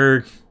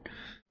 Where?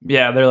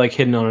 Yeah, they're like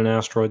hidden on an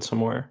asteroid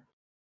somewhere.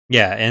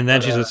 Yeah, and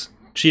then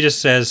she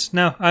just says,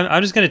 no,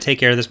 I'm just going to take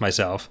care of this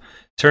myself.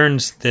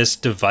 Turns this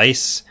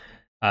device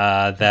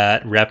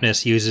that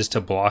Repness uses to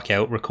block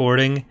out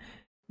recording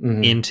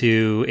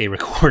into a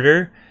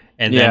recorder,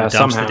 and then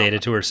dumps the data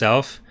to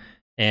herself.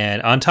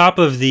 And on top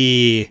of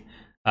the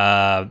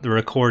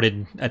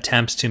recorded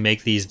attempts to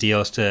make these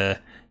deals to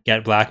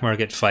get black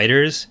market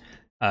fighters,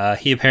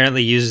 he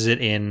apparently uses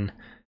it in,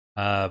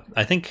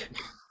 I think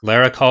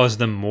Lara calls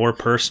them more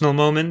personal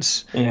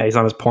moments. Yeah, he's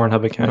on his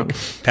Pornhub account.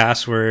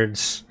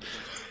 Passwords.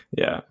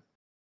 Yeah.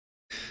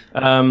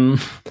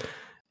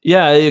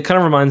 Yeah, it kind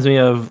of reminds me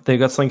of, they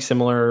got something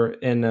similar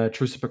in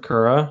Truce of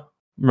Bakura.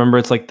 Remember,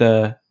 it's like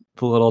the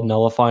little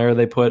nullifier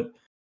they put,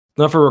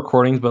 not for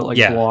recordings, but like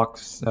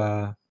blocks.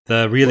 The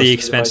really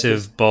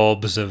expensive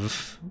bulbs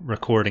of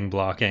recording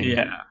blocking.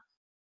 Yeah.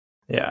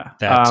 Yeah.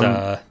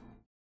 That,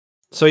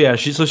 so yeah,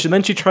 she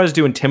tries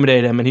to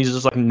intimidate him, and he's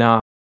just like, nah.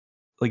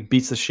 Like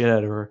beats the shit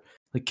out of her,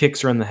 like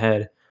kicks her in the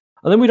head.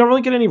 And then we don't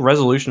really get any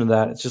resolution of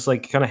that. It's just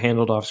like kind of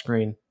handled off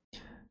screen.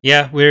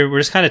 Yeah, we're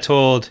just kind of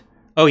told,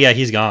 oh yeah,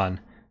 he's gone,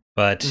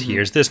 but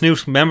here's this new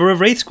member of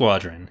Wraith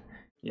Squadron.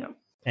 Yeah,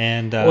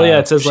 and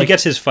it says she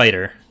gets his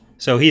fighter,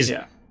 so he's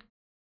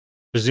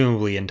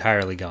presumably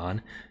entirely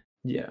gone.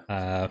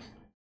 Yeah,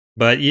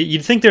 but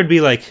you'd think there'd be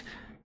like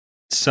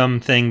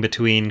something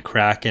between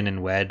Kraken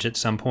and Wedge at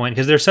some point,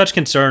 because there's such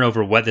concern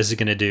over what this is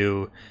going to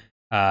do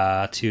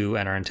to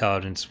enter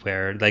intelligence,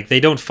 where like they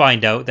don't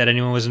find out that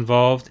anyone was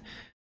involved,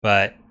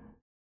 but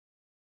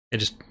it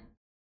just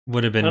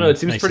would have been. I don't know, it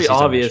seems pretty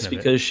obvious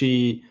because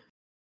she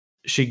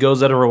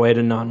goes out of her way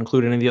to not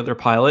include any of the other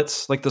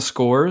pilots, like the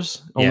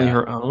scores, only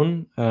her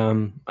own. I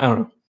don't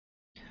know.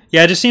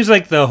 Yeah, it just seems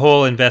like the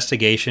whole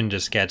investigation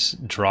just gets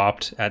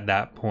dropped at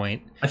that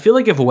point. I feel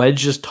like if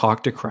Wedge just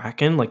talked to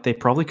Kraken, like they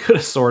probably could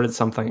have sorted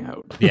something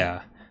out.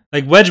 Yeah.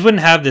 Like, Wedge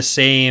wouldn't have the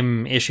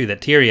same issue that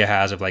Tyria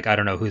has of, like, I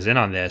don't know who's in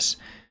on this,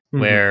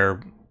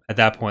 where at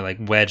that point, like,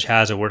 Wedge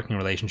has a working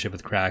relationship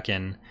with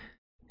Kraken,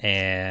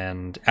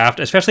 and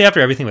especially after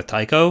everything with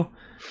Tycho,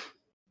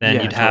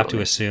 then you'd have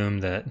to assume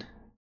that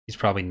he's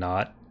probably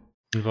not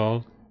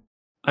involved.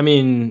 I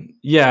mean,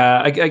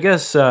 yeah, I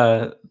guess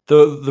the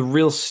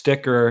real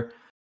sticker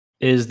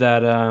is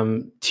that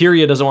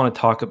Tyria doesn't want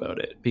to talk about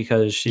it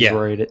because she's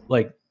worried,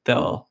 like,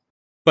 they'll...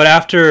 But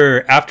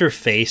after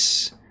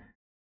Face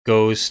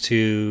goes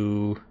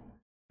to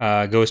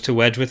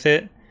Wedge with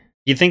it,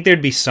 you'd think there'd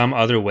be some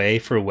other way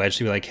for Wedge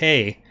to be like,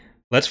 hey,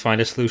 let's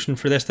find a solution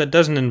for this that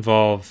doesn't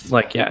involve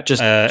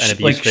just an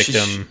abuse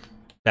victim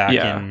back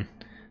in.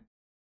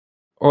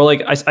 Or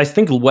like I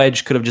think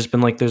Wedge could have just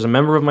been like, there's a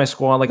member of my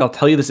squad, like I'll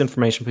tell you this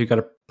information, but you got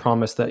to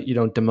promise that you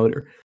don't demote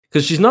her,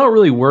 because she's not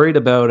really worried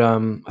about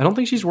I don't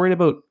think she's worried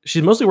about,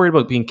 she's mostly worried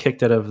about being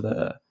kicked out of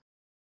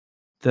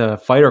the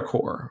fighter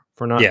corps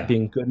for not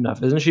being good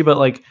enough, isn't she? But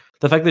like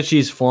the fact that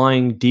she's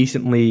flying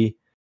decently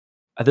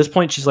at this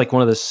point, she's like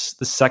one of the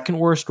second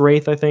worst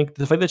Wraith, I think.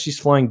 The fact that she's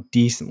flying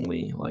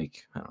decently,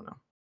 like, I don't know.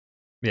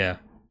 Yeah.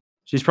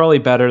 She's probably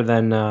better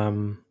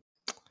than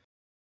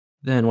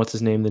what's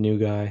his name, the new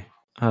guy?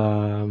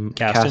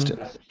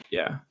 Kastin.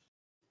 Yeah.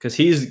 Because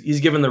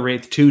he's given the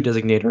Wraith 2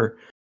 designator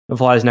and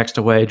flies next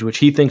to Wedge, which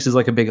he thinks is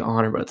like a big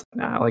honor, but it's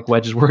like, nah, like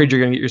Wedge is worried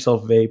you're gonna get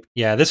yourself vape.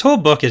 Yeah, this whole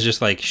book is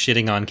just like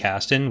shitting on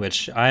Kasten,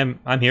 which I'm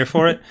here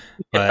for it.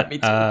 Yeah, But me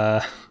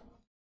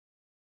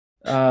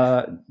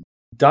too.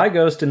 Die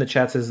Ghost in the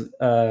chat says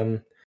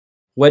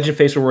Wedge and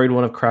Face were worried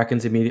one of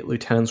Kraken's immediate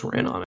lieutenants were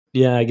in on it.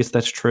 Yeah, I guess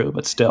that's true,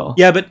 but still.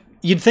 yeah, but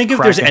you'd think if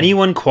there's Kraken.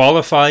 anyone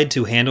qualified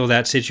to handle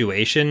that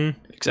situation,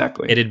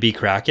 Exactly. it'd be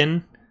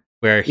Kraken,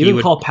 where he Even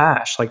would call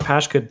Pash. Like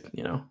Pash could,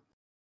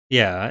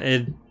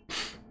 yeah,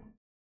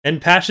 and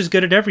Pash is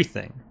good at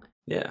everything.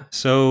 yeah.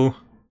 So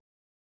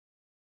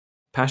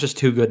Pash is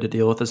too good to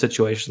deal with a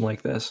situation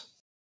like this.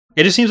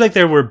 it just seems like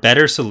there were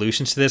better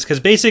solutions to this, because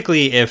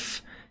basically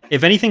if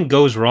anything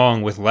goes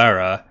wrong with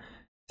Lara,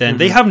 then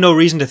they have no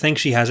reason to think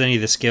she has any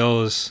of the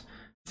skills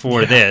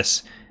for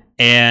this,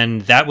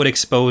 and that would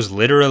expose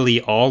literally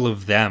all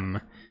of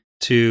them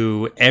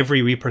to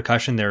every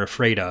repercussion they're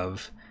afraid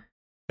of.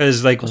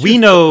 Because like we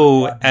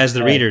know as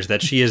the readers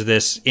that she is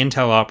this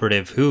intel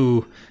operative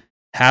who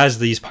has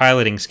these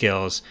piloting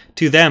skills.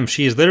 To them,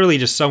 she is literally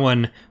just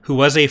someone who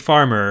was a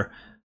farmer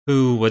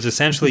who was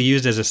essentially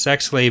used as a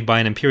sex slave by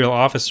an imperial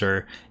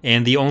officer,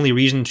 and the only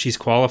reason she's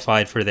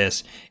qualified for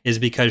this is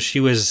because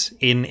she was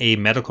in a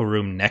medical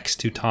room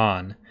next to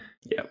Tan.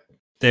 Yep.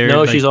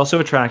 No, she's also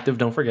attractive,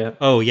 don't forget.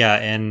 Oh, yeah,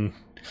 and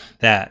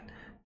that.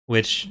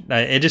 Which,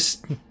 it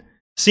just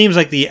seems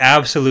like the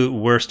absolute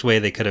worst way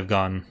they could have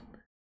gone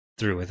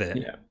through with it.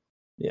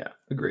 Yeah,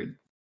 agreed.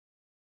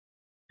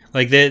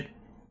 Like, that,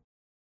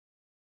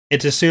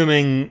 it's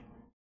assuming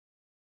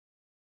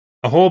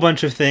a whole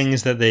bunch of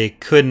things that they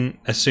couldn't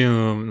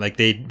assume, like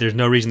there's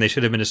no reason they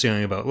should have been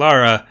assuming about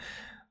Lara,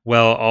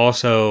 while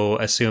also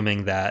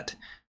assuming that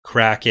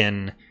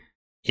Kraken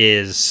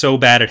is so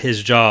bad at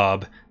his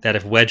job that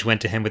if Wedge went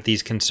to him with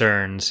these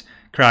concerns,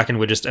 Kraken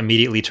would just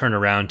immediately turn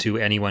around to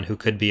anyone who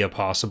could be a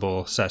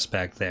possible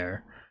suspect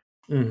there.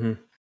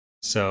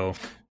 So,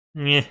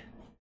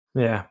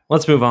 yeah,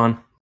 let's move on.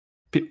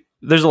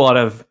 There's a lot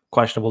of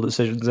questionable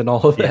decisions in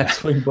all of the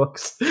X-Wing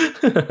books.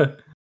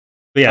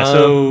 But yeah,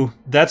 so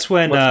that's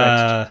when what's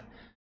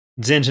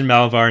Zinj and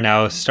Malvar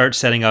now start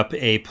setting up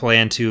a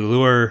plan to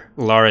lure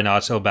Lara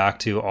Notzel back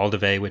to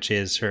Aldave, which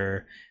is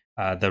her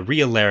the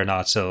real Lara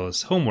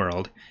Notzel's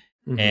homeworld.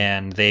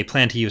 And they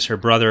plan to use her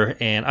brother,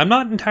 and I'm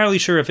not entirely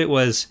sure if it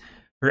was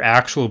her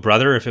actual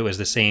brother, if it was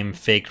the same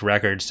faked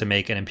records to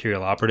make an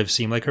Imperial operative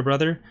seem like her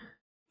brother.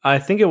 I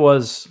think it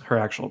was her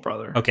actual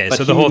brother. Okay, but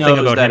so the whole thing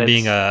about him it's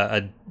being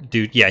a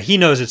dude, yeah, he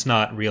knows it's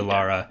not real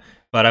Lara,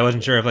 but I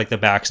wasn't sure if like the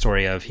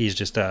backstory of he's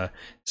just a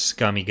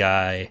scummy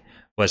guy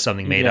was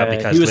something made up,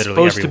 because he was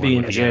literally supposed to be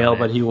in jail,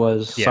 but he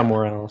was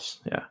somewhere else.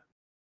 Yeah.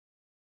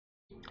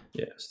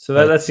 So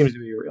that seems to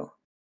be real.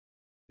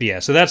 Yeah,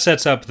 so that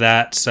sets up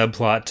that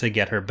subplot to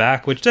get her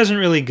back, which doesn't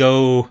really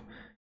go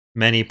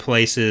many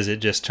places. It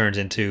just turns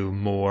into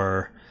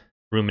more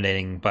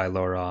ruminating by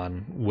Laura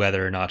on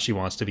whether or not she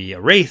wants to be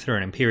a Wraith or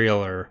an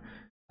Imperial, or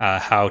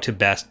how to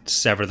best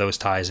sever those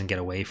ties and get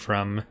away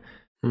from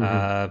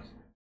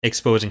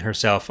exposing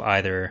herself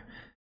either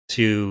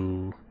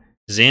to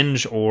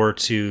Zinj or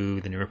to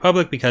the New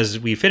Republic, because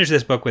we finished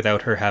this book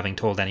without her having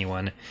told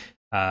anyone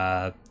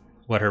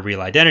what her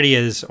real identity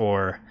is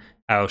or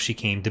how she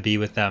came to be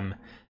with them.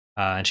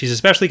 And she's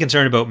especially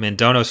concerned about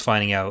Mindonos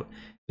finding out,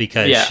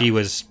 because she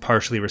was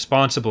partially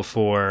responsible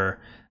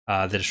for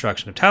the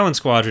destruction of Talon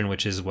Squadron,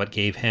 which is what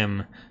gave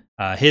him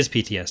his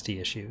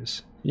PTSD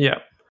issues. Yeah.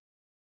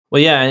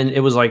 Well, yeah, and it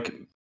was like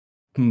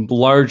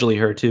largely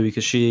her too,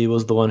 because she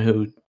was the one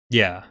who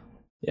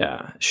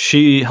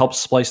she helped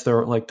splice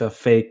the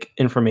fake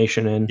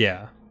information in.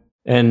 Yeah.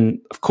 And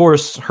of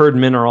course, her and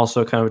Min are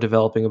also kind of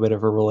developing a bit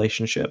of a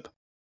relationship.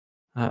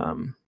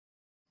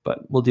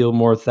 But we'll deal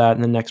more with that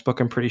in the next book,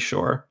 I'm pretty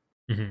sure.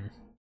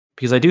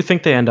 Because I do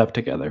think they end up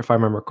together, if I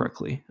remember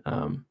correctly.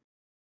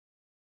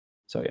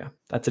 So yeah,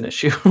 that's an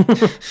issue.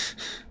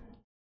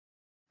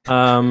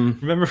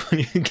 Remember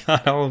when you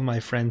got all of my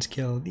friends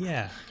killed?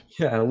 Yeah.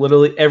 Yeah,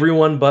 literally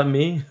everyone but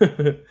me.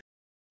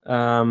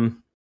 Yeah,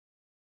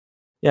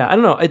 I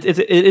don't know. It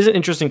is an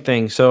interesting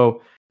thing.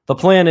 So the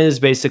plan is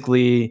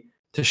basically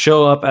to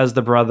show up as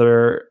the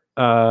brother.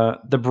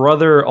 The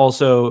brother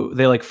also,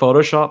 they like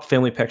Photoshop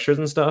family pictures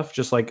and stuff,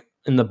 just like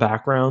in the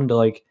background to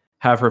like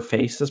have her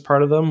face as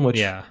part of them,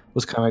 which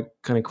was kind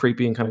of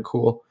creepy and kind of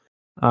cool.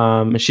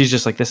 And she's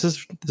just like, this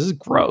is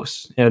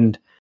gross. And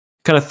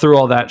kind of through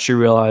all that, she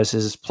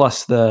realizes,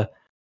 plus the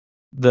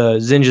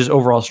Zinj's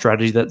overall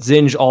strategy, that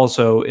Zinj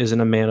also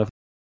isn't a man of,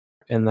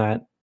 and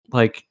that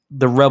like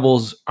the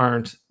rebels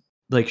aren't,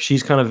 like,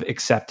 she's kind of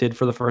accepted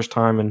for the first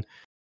time, and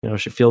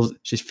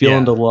she's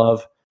feeling the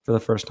love for the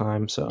first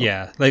time. So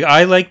yeah, like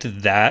I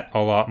liked that a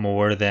lot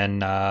more than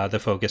the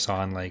focus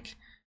on like,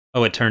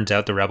 oh, it turns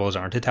out the rebels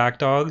aren't attack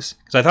dogs,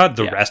 because I thought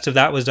the rest of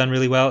that was done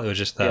really well. It was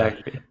just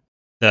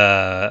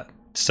the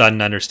sudden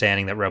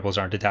understanding that rebels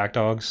aren't attack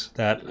dogs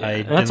that I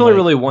and that's only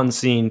really one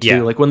scene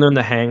too. Like when they're in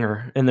the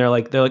hangar and they're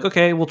like,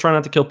 okay, we'll try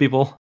not to kill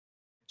people.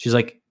 She's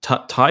like,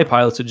 TIE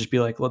pilots would just be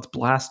like, let's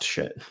blast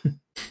shit.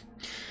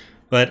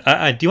 But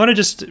do you want to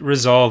just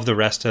resolve the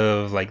rest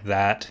of like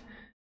that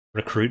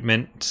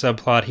recruitment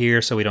subplot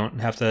here, so we don't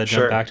have to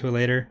jump back to it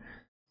later.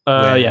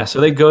 Yeah, so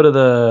they go to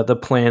the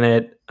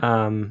planet.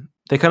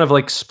 They kind of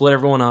like split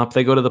everyone up.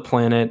 They go to the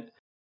planet.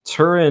 It's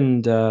her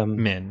and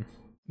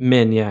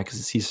Min, yeah,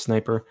 because he's a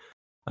sniper.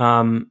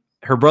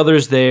 Her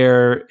brother's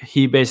there.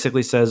 He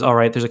basically says, all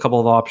right, there's a couple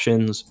of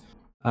options.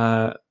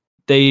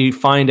 They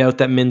find out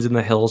that Min's in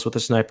the hills with a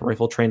sniper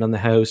rifle trained on the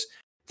house.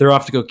 They're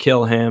off to go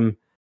kill him.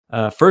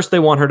 First, they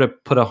want her to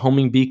put a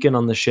homing beacon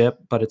on the ship,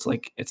 but it's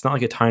not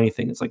like a tiny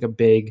thing. It's like a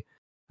big,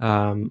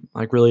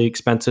 like really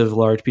expensive,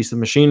 large piece of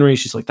machinery.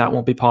 She's like, that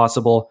won't be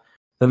possible.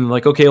 Then they're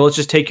like, okay, let's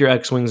just take your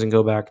X-Wings and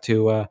go back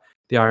to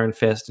the Iron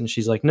Fist. And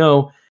she's like,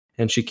 no.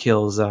 And she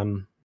kills,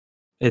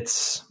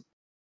 it's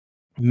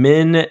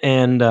Min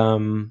and,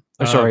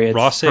 it's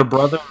Rossic her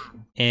brother.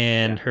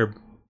 And her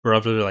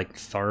brother, like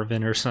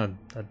Tharvin or something.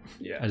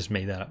 I just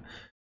made that up.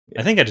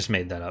 Yeah. I think I just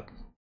made that up.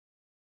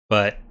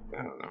 But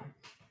I don't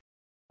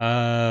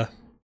know.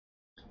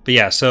 But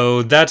yeah,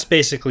 so that's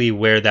basically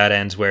where that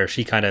ends, where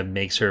she kind of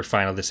makes her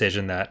final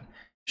decision that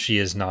she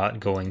is not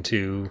going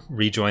to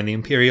rejoin the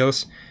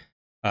Imperials.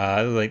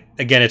 Like,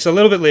 again, it's a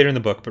little bit later in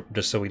the book, but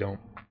just so we don't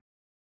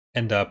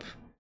end up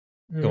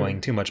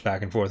going too much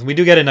back and forth. We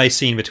do get a nice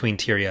scene between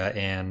Tyria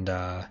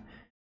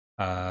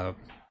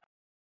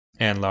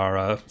and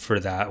Lara for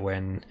that,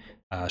 when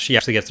she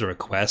actually gets the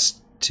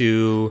request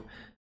to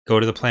go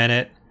to the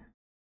planet,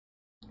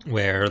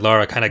 where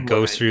Lara kind of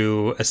goes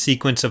through a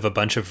sequence of a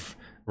bunch of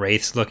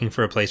wraiths looking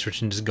for a place where she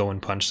can just go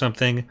and punch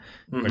something.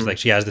 Whereas, like,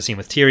 she has the scene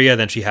with Tyria,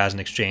 then she has an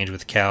exchange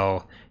with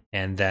Kel,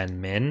 and then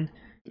Min.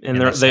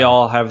 And they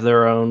all have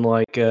their own,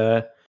 like,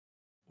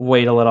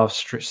 way to let off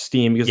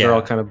steam, because they're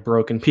all kind of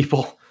broken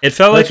people. It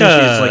felt like she's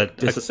like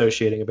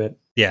disassociating a bit.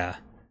 Yeah.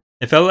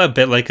 It felt a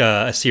bit like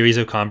a series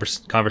of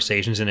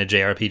conversations in a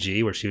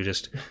JRPG, where she was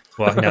just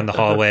walking down the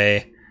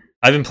hallway.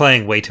 I've been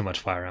playing way too much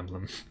Fire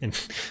Emblem,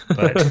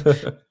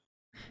 but...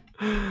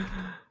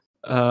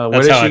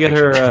 where did she get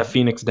her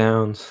Phoenix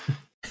Downs?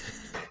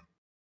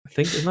 I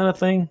think, isn't that a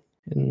thing?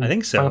 I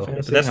think so,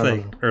 but that's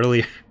like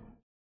earlier.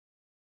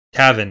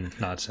 Tavin,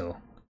 not so.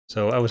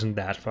 So I wasn't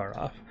that far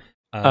off.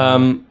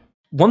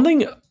 One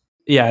thing,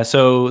 yeah.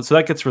 So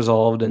that gets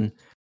resolved, and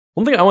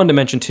one thing I wanted to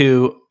mention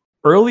too.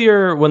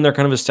 Earlier, when they're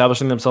kind of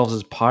establishing themselves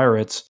as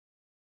pirates,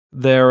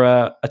 they're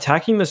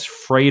attacking this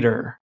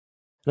freighter,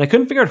 and I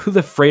couldn't figure out who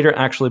the freighter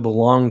actually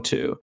belonged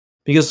to,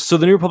 because the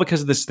New Republic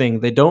has this thing.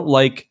 They don't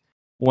like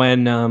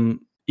when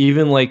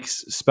even like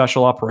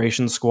special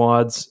operations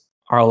squads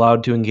are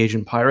allowed to engage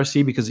in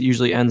piracy, because it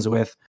usually ends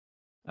with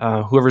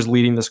whoever's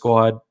leading the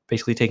squad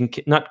basically taking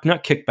not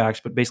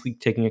kickbacks, but basically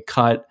taking a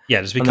cut.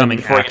 Yeah, just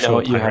becoming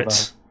actual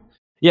pirates.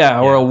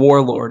 Or a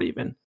warlord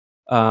even.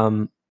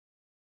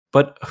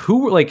 But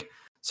who, like,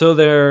 so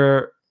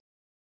they're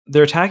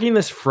attacking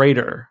this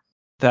freighter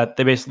that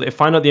they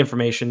find out the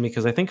information,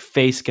 because I think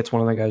Face gets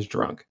one of the guys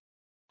drunk.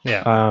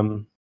 Yeah.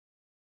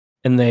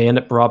 And they end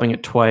up robbing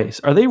it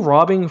twice. Are they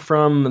robbing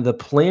from the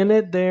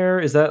planet there?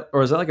 Is that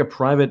like a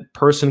private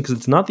person? Because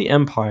it's not the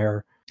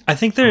Empire. I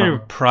think they're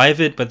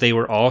private, but they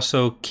were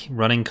also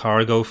running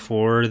cargo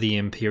for the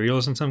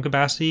Imperials in some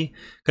capacity.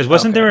 Because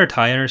wasn't there a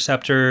TIE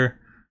Interceptor?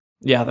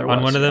 Yeah, there was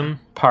on one of them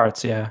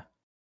parts. Yeah.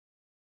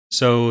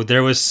 So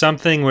there was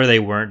something where they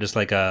weren't just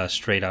like a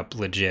straight up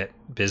legit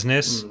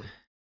business.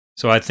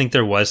 So I think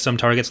there was some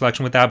target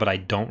selection with that, but I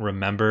don't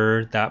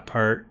remember that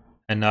part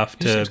enough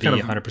to be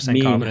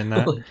 100% confident in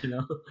that. You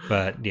know?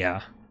 But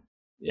yeah.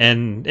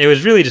 And it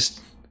was really just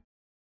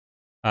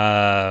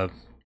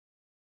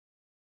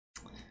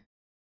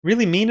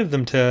really mean of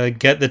them to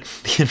get the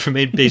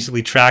information,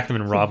 basically track them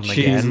and rob them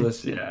again.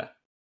 Yeah.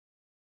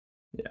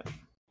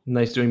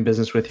 Nice doing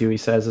business with you, he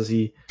says, as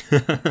he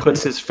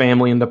puts his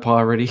family into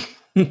poverty.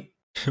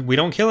 We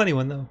don't kill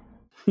anyone, though.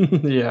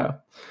 Yeah.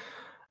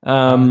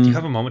 Do you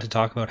have a moment to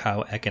talk about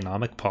how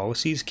economic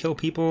policies kill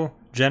people,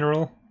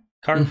 General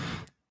Karn?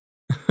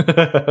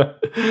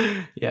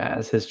 Yeah,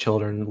 as his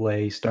children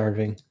lay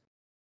starving.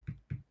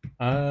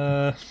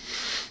 Well,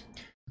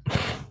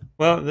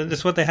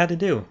 that's what they had to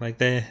do. Like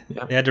they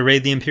had to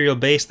raid the Imperial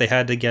base. They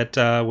had to get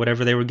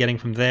whatever they were getting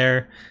from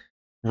there.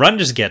 Run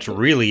just gets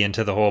really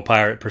into the whole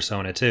pirate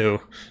persona too.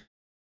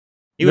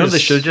 You know what they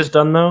should have just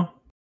done though?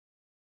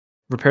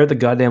 Repair the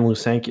goddamn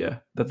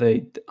Lusankya that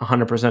they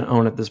 100%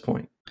 own at this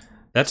point.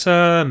 That's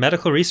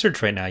medical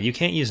research right now. You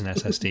can't use an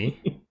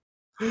SSD.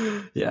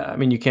 Yeah, I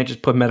mean, you can't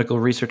just put medical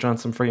research on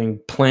some freaking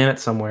planet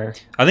somewhere.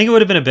 I think it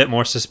would have been a bit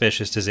more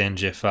suspicious to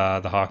Zinj if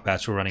the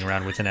Hawkbats were running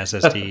around with an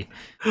SSD.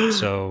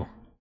 So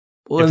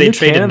if they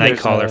traded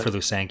Nightcaller for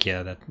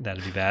Lusankya,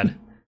 that'd be bad.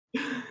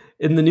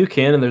 In the new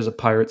canon, there's a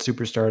pirate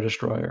superstar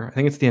destroyer. I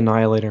think it's the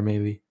Annihilator,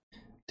 maybe.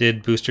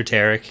 Did Booster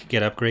Tarek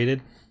get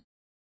upgraded?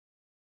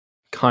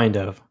 Kind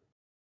of.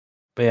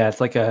 But yeah,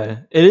 it's like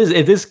it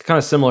is kind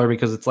of similar,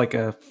 because it's like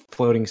a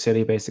floating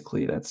city,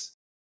 basically.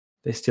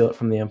 They steal it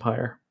from the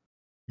Empire.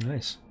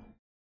 Nice.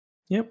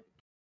 Yep.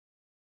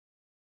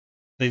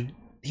 The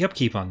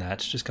upkeep on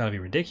that's just got to be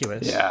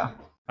ridiculous. Yeah.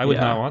 I would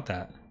not want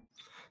that.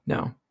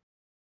 No.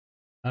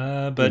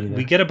 But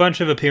we get a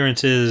bunch of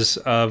appearances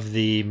of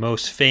the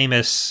most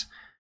famous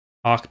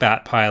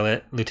Hawkbat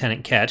pilot,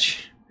 Lieutenant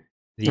Ketch,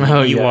 the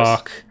Oh, yes.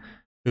 Ewok,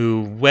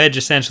 who Wedge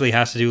essentially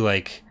has to do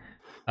like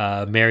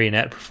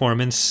marionette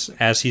performance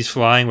as he's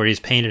flying, where he's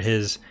painted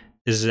his.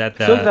 This is at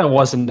I feel like that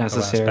wasn't the last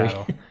necessary.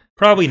 battle.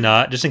 Probably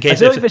not, just in case. I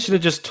feel like they should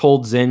have just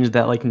told Zinj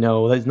that, like,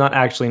 no, that's not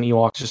actually an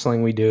Ewok. It's just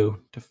something we do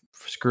to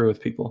screw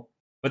with people.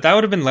 But that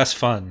would have been less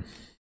fun.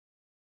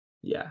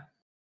 Yeah,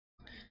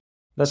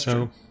 that's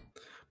true.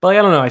 But like,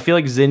 I don't know. I feel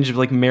like Zinj,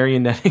 like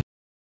marionetting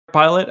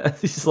pilot,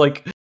 he's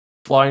like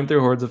flying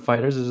through hordes of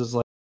fighters. Is just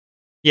like,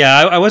 yeah,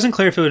 I wasn't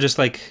clear if it was just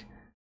like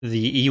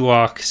the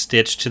Ewok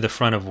stitched to the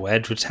front of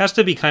Wedge, which has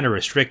to be kind of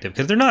restrictive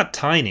because they're not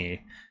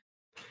tiny.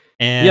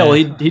 And yeah, well,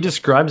 he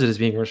describes it as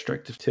being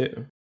restrictive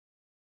too.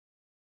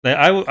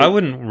 I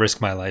wouldn't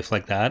risk my life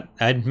like that.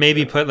 I'd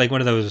maybe put like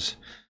one of those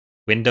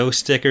window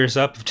stickers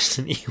up of just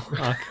an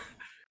Ewok.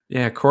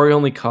 Yeah, Corey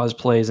only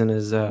cosplays in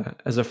his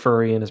as a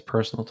furry in his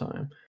personal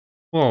time.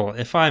 Well,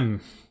 if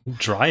I'm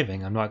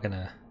driving, I'm not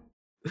gonna.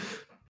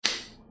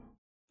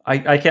 I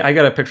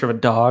got a picture of a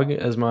dog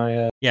as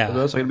my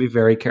photo, so I gotta be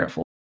very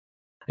careful.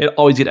 I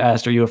always get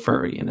asked, "Are you a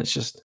furry?" And it's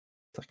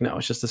like, no,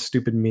 it's just a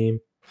stupid meme.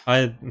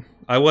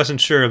 I wasn't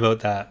sure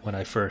about that when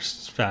I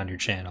first found your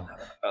channel.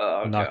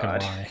 Oh, I'm not gonna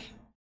lie.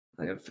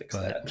 I gotta fix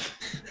that.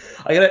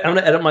 I'm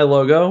gonna edit my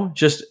logo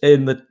just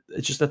at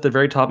the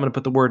very top. I'm gonna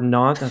put the word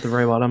 "not" at the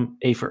very bottom.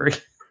 A furry.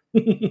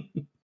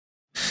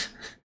 Just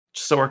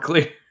so we're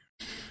clear.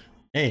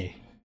 Hey,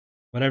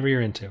 whatever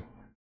you're into.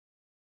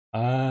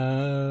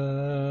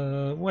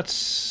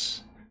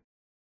 What's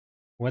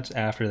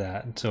after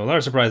that? So a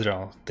large surprise,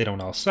 they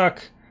don't all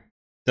suck.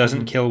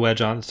 Doesn't kill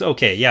Wedge on.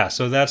 Okay, yeah.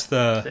 So that's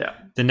the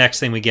next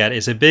thing we get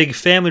is a big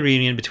family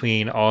reunion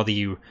between all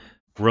the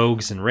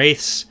rogues and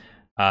wraiths.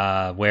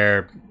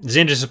 Where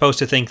Zinj is supposed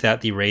to think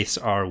that the Wraiths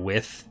are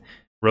with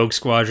Rogue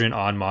Squadron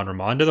on Mon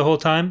Ramonda the whole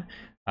time,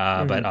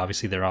 but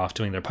obviously they're off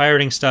doing their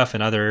pirating stuff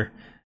and other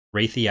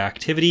Wraithy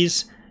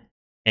activities.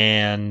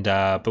 And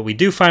but we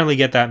do finally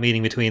get that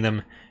meeting between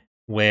them,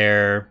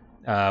 where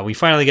we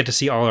finally get to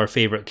see all our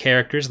favorite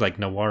characters, like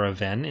Nawara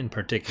Ven in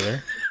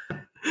particular.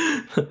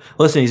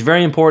 Listen, he's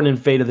very important in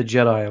Fate of the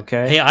Jedi.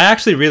 Okay. Hey, I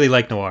actually really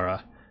like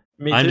Nawara.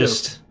 Me too.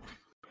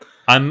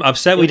 I'm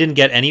upset we didn't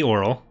get any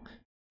oral.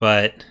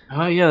 But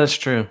oh yeah, that's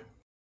true.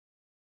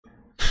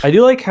 I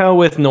do like how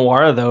with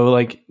Nawara though,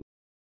 like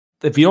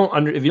if you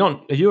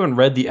haven't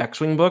read the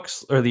X-Wing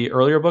books or the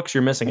earlier books,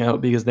 you're missing out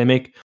because they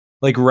make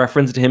like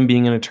reference to him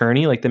being an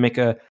attorney. Like they make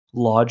a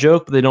law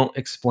joke, but they don't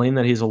explain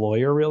that he's a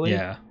lawyer really.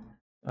 Yeah.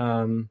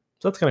 So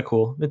that's kind of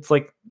cool. It's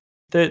like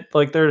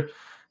they're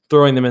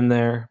throwing them in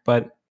there,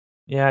 but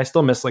yeah, I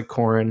still miss like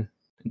Corrin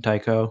and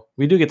Tycho.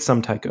 We do get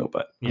some Tycho,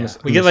 but yeah,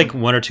 we get like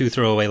one or two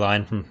throwaway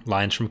lines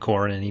from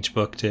Corrin in each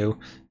book too,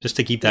 just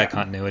to keep that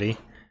continuity.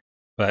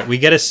 But we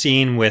get a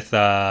scene with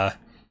Nawara,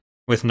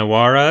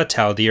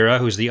 Taldira,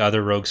 who's the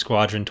other Rogue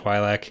Squadron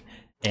Twi'lek,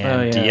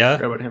 and Dia, I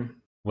forgot about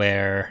him.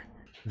 Where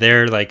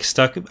they're like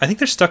stuck. I think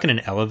they're stuck in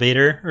an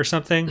elevator or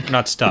something.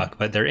 Not stuck,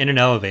 but they're in an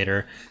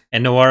elevator,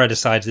 and Nawara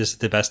decides this is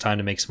the best time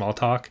to make small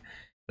talk.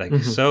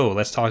 Like, so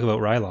let's talk about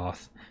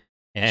Ryloth.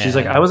 And she's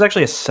like, I was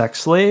actually a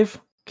sex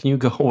slave. Can you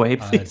go away,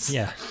 please?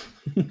 Yeah.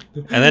 And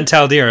then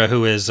Taldira,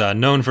 who is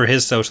known for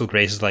his social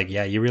grace, is like,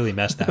 yeah, you really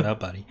messed that up,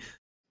 buddy.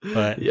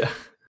 But yeah,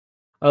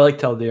 I like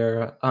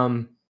Taldira.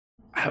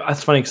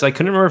 That's funny because I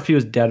couldn't remember if he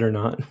was dead or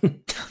not.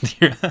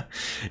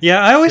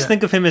 Yeah, I always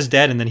think of him as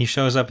dead, and then he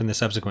shows up in the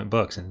subsequent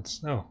books, and it's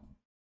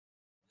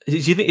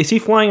Is he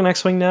flying an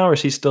X-Wing now, or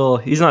is he still?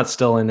 He's not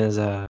still in his.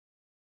 I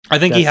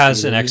think he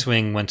has an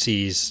X-Wing once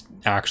he's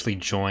actually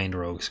joined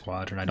Rogue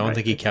Squadron. I don't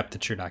think he kept the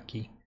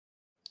Chiraki.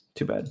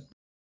 Too bad.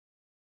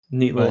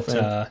 Neat little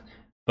thing.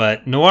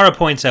 But Nawara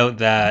points out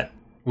that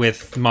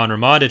with Mon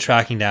Ramonda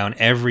tracking down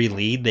every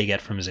lead they get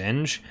from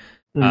Zinj,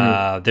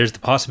 there's the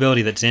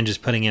possibility that Zinj is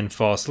putting in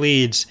false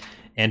leads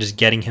and just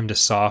getting him to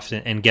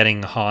soften and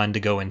getting Han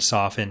to go and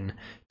soften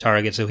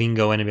targets so he can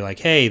go in and be like,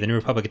 hey, the New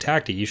Republic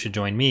attacked you should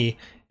join me,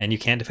 and you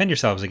can't defend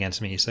yourselves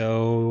against me,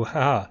 so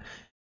haha.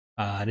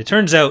 And it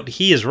turns out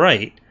he is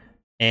right,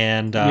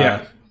 and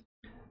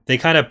they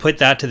kind of put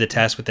that to the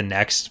test with the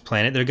next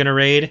planet they're going to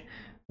raid,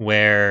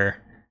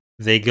 where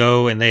they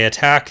go and they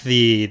attack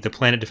the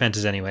planet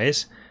defenses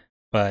anyways,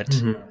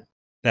 but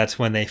that's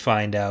when they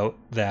find out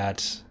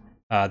that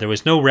there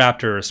was no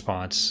Raptor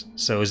response.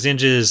 So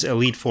Zinj's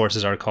elite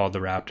forces are called the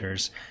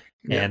Raptors,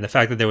 and the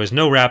fact that there was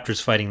no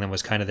Raptors fighting them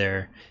was kind of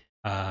their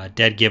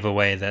dead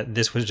giveaway that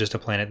this was just a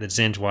planet that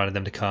Zinj wanted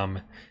them to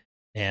come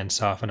and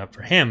soften up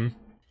for him.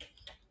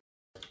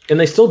 And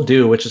they still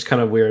do, which is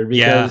kind of weird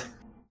because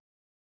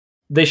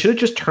they should have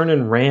just turned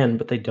and ran,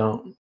 but they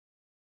don't.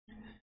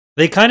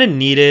 They kind of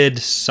needed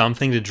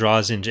something to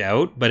draw Zinj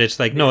out, but it's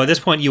like, no, at this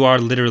point you are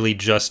literally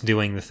just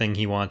doing the thing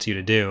he wants you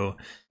to do.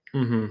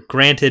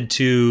 Granted,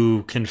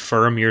 to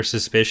confirm your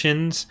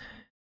suspicions,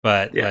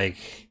 but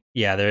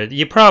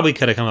you probably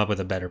could have come up with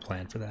a better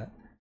plan for that.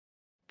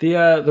 The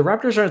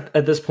Raptors are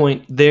at this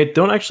point, they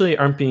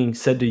aren't being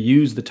said to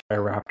use the TIE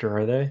Raptor,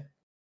 are they?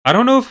 I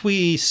don't know if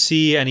we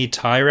see any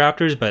TIE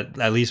Raptors, but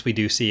at least we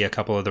do see a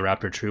couple of the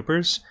Raptor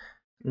troopers.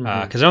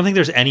 Because I don't think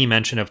there's any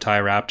mention of TIE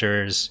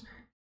Raptors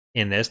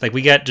in this. Like,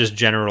 we get just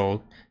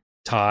general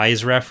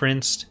TIEs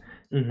referenced,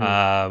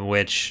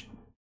 which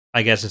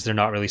I guess since they're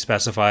not really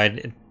specified,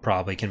 it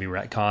probably can be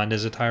retconned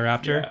as a TIE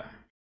Raptor.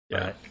 Yeah.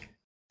 But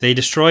they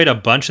destroyed a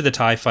bunch of the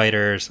TIE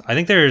fighters. I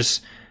think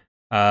there's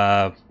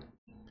at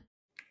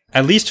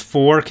least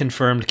 4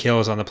 confirmed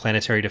kills on the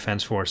Planetary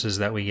Defense Forces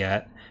that we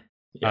get.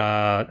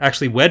 Yeah.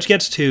 Actually, Wedge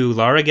gets 2,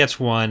 Lara gets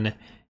 1,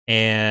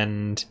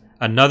 and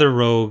another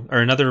rogue or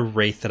another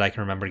Wraith that I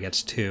can remember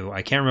gets 2.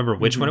 I can't remember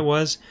which one it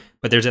was,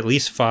 but there's at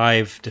least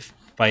 5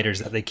 fighters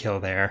that they kill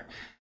there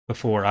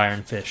before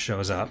Iron Fist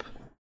shows up.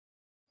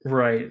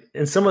 Right,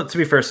 and to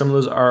be fair, some of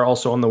those are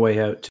also on the way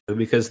out too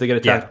because they get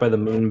attacked by the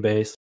moon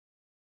base.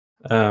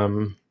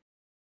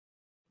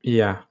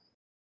 Yeah,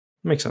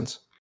 makes sense.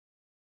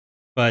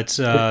 But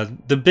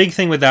the big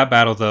thing with that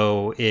battle,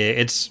 though,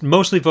 it's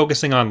mostly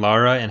focusing on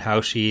Lara and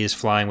how she's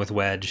flying with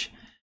Wedge.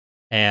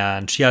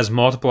 And she has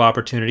multiple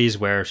opportunities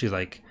where she's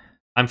like,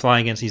 I'm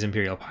flying against these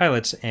Imperial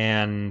pilots,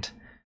 and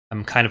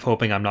I'm kind of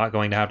hoping I'm not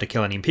going to have to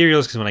kill any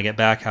Imperials, because when I get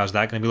back, how's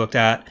that going to be looked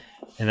at?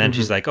 And then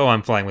she's like, oh,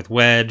 I'm flying with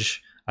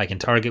Wedge. I can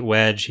target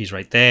Wedge. He's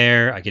right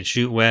there. I could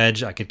shoot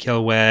Wedge. I could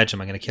kill Wedge.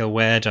 Am I going to kill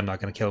Wedge? I'm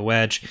not going to kill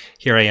Wedge.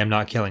 Here I am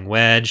not killing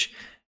Wedge.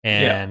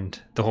 And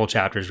the whole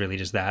chapter is really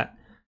just that.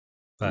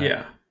 But,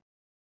 yeah,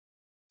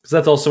 because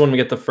that's also when we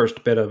get the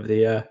first bit of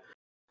the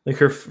like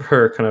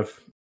her kind of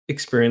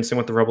experiencing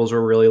what the rebels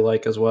were really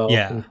like as well.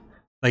 Yeah,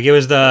 like it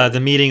was the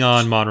meeting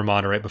on Mon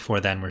Ramon right before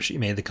then where she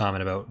made the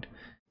comment about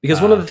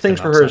because one of the things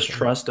for her is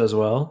trust as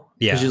well.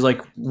 Yeah, she's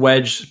like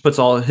Wedge puts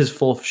all his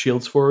full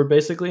shields forward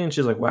basically, and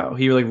she's like, wow,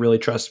 he really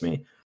trusts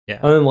me. Yeah,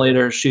 and then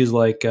later she's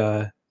like,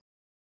 yeah,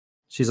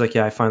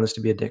 I find this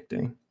to be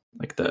addicting.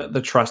 Like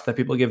the trust that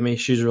people give me,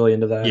 she's really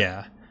into that.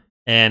 Yeah,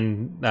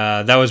 and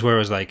that was where it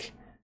was like.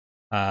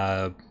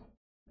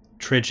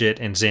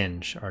 Tridget and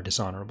Zinj are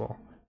dishonorable.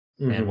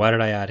 And why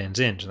did I add in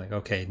Zinj? Like,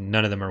 okay,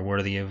 none of them are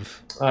worthy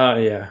of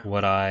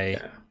what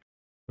I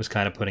was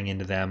kind of putting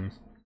into them.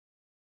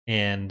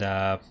 And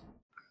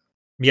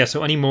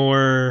so any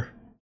more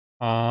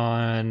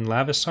on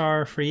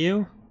Lavisar for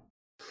you?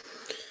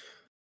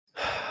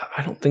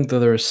 I don't think that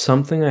there was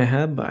something I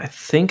had, but I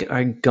think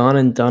I gone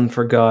and done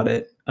forgot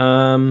it.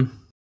 Oh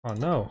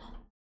no.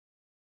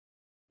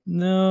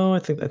 No, I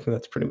think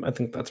that's pretty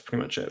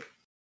much it.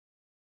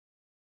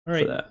 All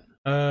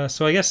right.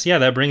 So I guess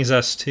that brings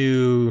us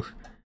to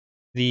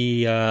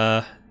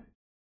the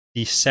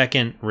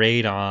second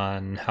raid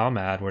on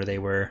Halmad,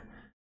 where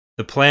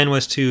the plan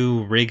was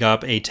to rig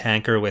up a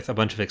tanker with a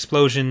bunch of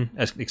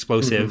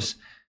explosives.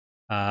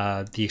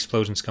 The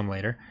explosions come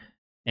later,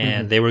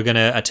 and they were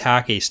gonna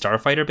attack a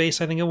starfighter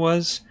base. I think it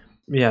was.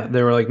 Yeah,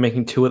 they were like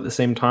making 2 at the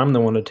same time. They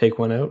wanted to take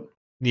one out.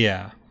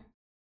 Yeah,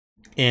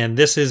 and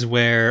this is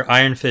where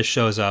Iron Fist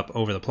shows up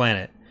over the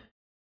planet,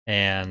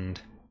 and.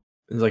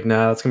 He's like,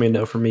 nah, that's going to be a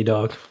no for me,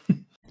 dog.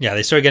 Yeah,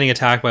 they start getting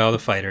attacked by all the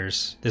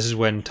fighters. This is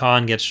when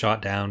Ton gets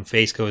shot down,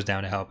 Face goes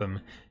down to help him,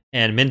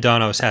 and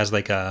Mindonos has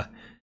like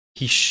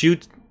he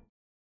shoots...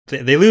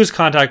 They lose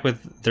contact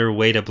with their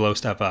way to blow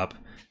stuff up,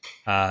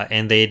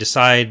 and they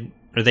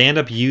end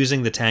up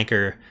using the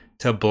tanker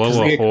to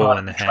blow a hole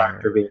in the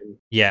hammer. Beam.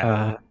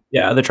 Yeah.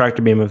 The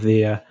tractor beam of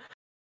the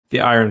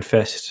Iron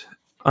Fist.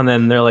 And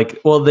then they're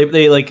like, well,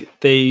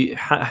 they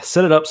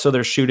set it up so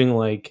they're shooting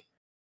like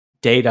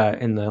data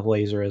in the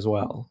laser as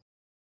well,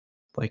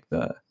 like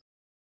because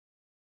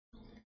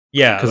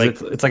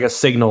it's like a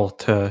signal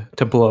to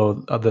blow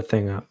the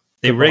thing up.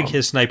 They rig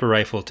his sniper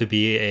rifle to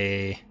be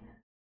a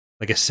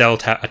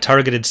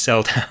targeted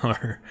cell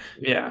tower.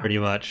 Yeah, pretty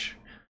much.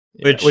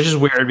 Yeah, which is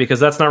weird because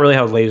that's not really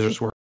how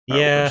lasers work.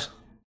 But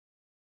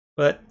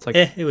it's like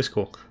it was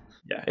cool.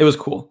 Yeah, it was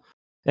cool,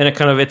 and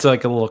it's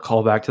like a little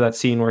callback to that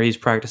scene where he's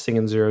practicing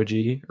in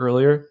 0G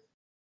earlier.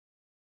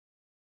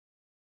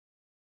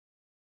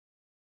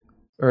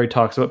 Or he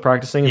talks about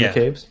practicing in the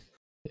caves.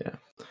 Yeah,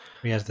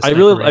 I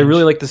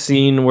really like the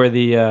scene where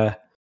the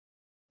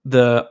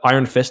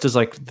Iron Fist is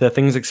like the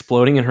thing's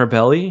exploding in her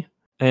belly,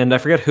 and I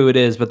forget who it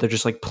is, but they're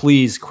just like,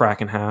 please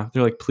crack in half.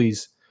 They're like,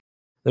 please.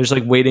 They're just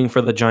like waiting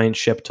for the giant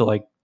ship to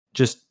like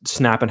just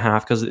snap in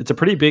half because it's a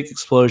pretty big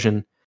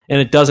explosion,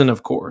 and it doesn't,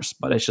 of course,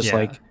 but it's just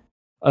like.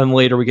 And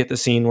later we get the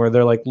scene where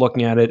they're like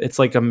looking at it. It's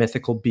like a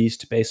mythical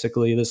beast,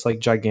 basically. This like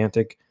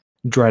gigantic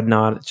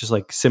dreadnought. It just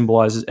like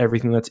symbolizes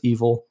everything that's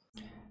evil.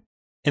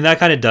 And that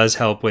kind of does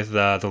help with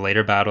the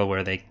later battle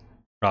where they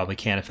probably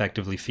can't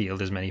effectively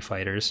field as many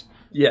fighters.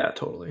 Yeah,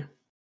 totally.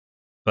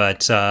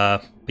 But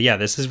yeah,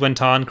 this is when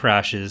Ton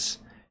crashes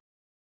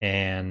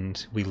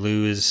and we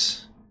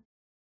lose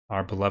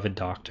our beloved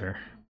doctor.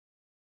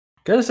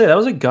 Gotta say, that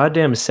was a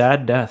goddamn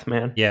sad death,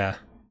 man. Yeah.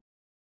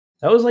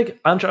 That was like,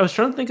 I was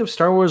trying to think of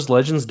Star Wars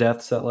Legends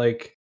deaths that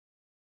like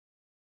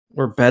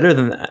were better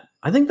than that.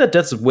 I think that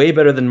death's way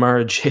better than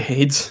Mara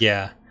Jade's.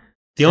 Yeah.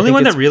 The only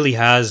one that really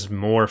has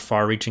more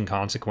far-reaching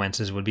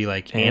consequences would be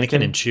like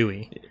Anakin and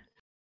Chewie.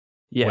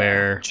 Yeah.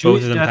 Where Chewie's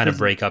both of them kind of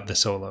break up the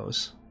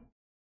solos.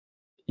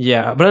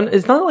 Yeah, but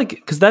it's not like,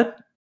 because that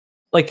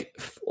like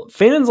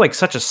Fanon's like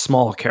such a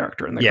small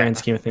character in the Yeah. grand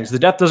scheme of things. The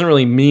death doesn't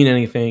really mean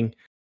anything.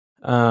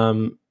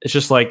 It's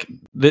just like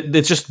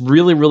it's just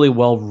really, really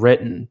well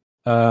written.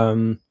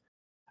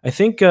 I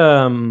think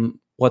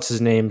what's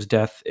his name's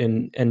death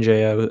in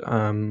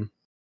NJO.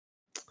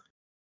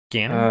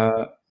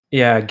 Gannon?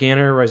 Yeah,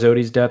 Ganner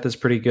Rhizodi's death is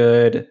pretty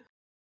good.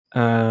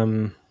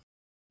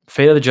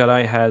 Fate of the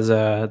Jedi has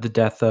the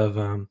death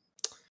of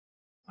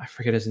I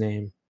forget his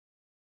name.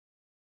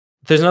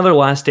 There's another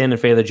Last Stand in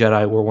Fate of the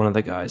Jedi where one of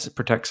the guys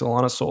protects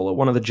Alana Solo.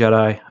 One of the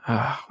Jedi.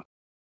 I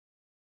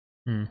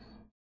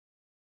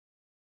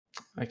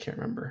can't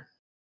remember.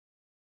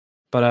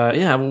 But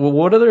yeah,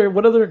 what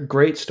other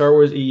great Star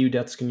Wars EU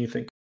deaths can you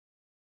think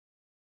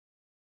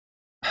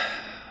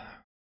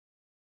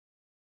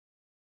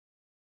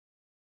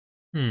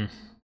of?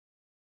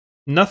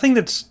 Nothing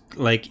that's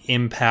like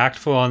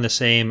impactful on the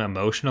same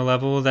emotional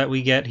level that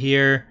we get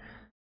here.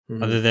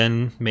 Other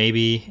than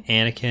maybe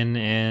Anakin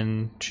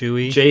and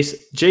Chewie.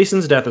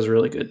 Jason's death is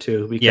really good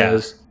too,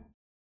 because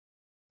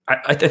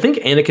I think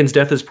Anakin's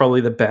death is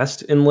probably the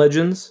best in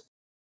Legends.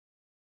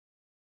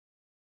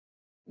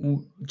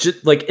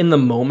 Just like in the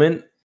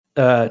moment,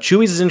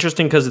 Chewie's is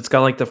interesting because it's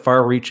got like the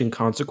far-reaching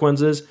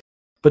consequences,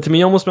 but to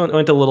me, almost went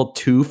a little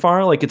too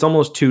far. Like it's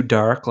almost too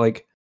dark.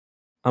 Like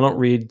I don't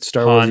read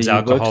Star Han's Wars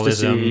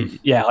alcoholism. books to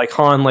see, like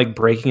Han like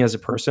breaking as a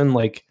person.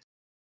 Like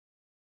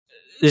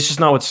it's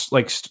just not what's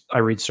like I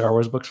read Star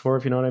Wars books for,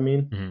 if you know what I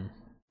mean.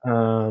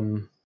 Mm-hmm.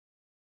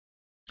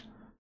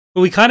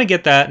 But we kind of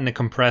get that in a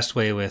compressed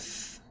way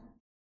with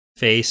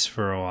Face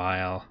for a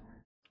while.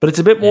 But it's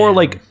a bit more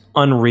like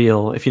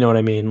unreal, if you know what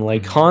I mean.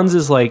 Like Hans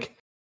is like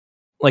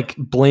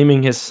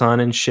blaming his son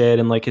and shit,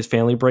 and like his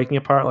family breaking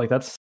apart. Like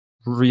that's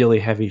really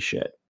heavy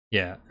shit.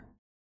 Yeah.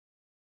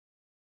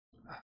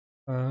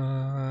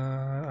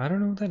 I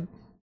don't know that.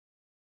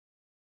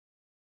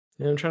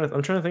 Yeah, I'm trying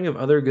to think of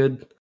other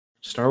good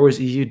Star Wars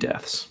EU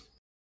deaths.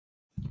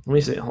 Let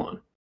me see. Hold on.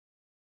 I'm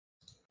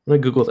gonna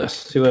Google this.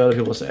 See what other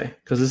people say,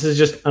 because this is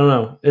just I don't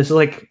know. It's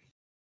like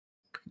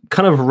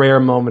kind of rare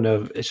moment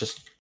of it's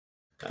just.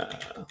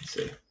 Let's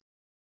see.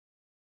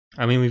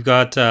 I mean, we've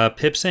got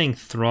Pip saying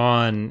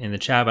Thrawn in the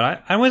chat,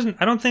 but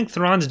I don't think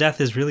Thrawn's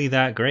death is really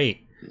that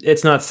great.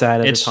 It's not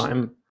sad at the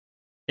time.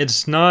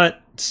 It's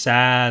not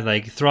sad.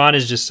 Like Thrawn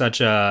is just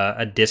such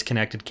a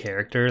disconnected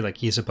character. Like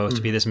he's supposed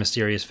to be this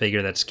mysterious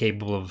figure that's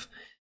capable of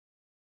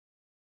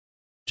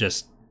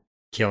just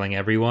killing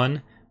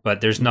everyone, but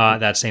there's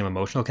not that same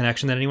emotional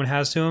connection that anyone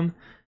has to him.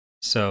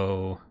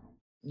 So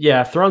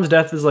yeah, Thrawn's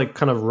death is like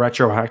kind of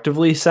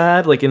retroactively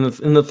sad. Like in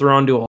the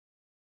Thrawn duel.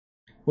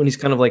 When he's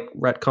kind of like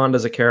retconned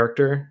as a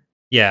character.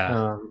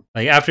 Yeah.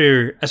 Like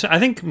after, I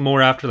think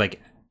more after like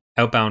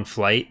Outbound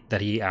Flight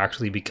that he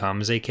actually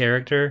becomes a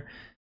character.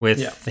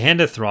 With the Hand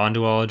of Thrawn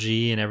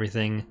duology and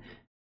everything,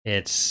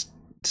 it's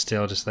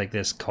still just like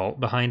this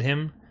cult behind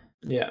him.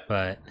 Yeah.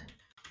 But.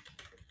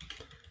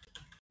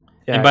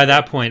 Yeah, and by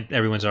that point,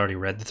 everyone's already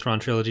read the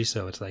Thrawn trilogy,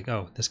 so it's like,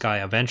 oh, this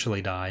guy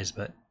eventually dies,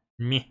 but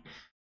meh.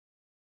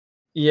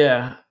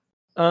 Yeah.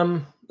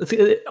 On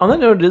that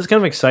note, it is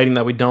kind of exciting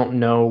that we don't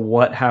know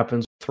what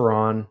happens with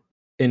Thrawn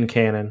in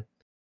canon.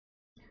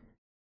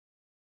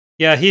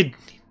 Yeah,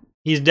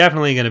 he's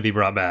definitely going to be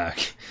brought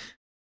back.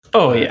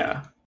 Oh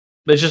yeah,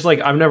 it's just like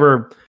I've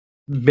never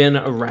been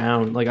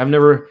around. Like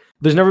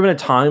there's never been a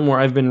time where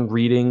I've been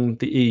reading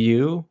the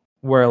EU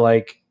where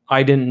like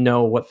I didn't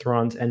know what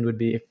Thrawn's end would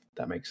be. If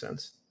that makes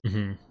sense.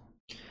 Mm-hmm.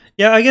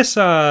 Yeah, I guess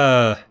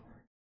Thras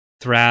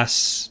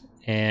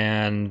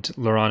and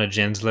Lorana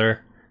Jinsler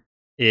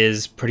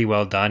is pretty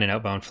well done in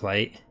Outbound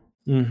Flight.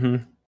 Mm-hmm.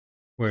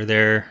 Where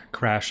they're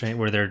crashing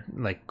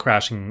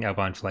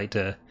Outbound Flight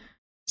to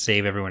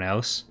save everyone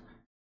else.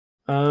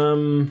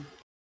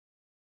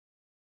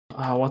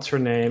 What's her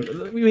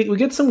name? We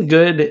get some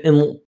good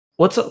in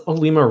what's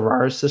Alima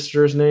Rar's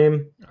sister's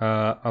name?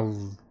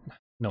 No,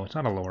 it's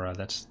not Alora.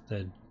 That's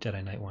the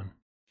Jedi Knight one.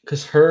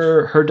 Because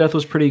her death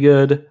was pretty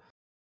good.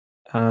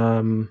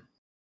 Yeah.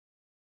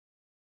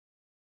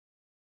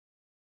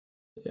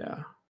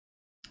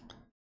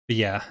 But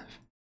yeah,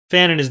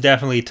 Fanon is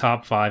definitely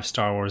top 5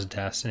 Star Wars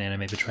deaths and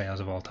anime betrayals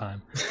of all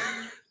time.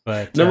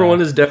 But number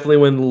 1 is definitely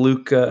when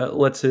Luke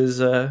lets his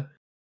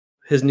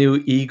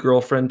new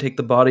girlfriend take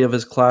the body of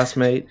his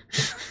classmate.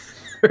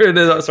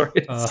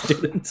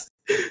 Students.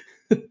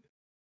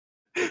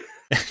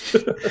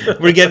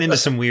 We're getting into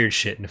some weird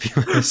shit in a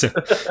few minutes. So.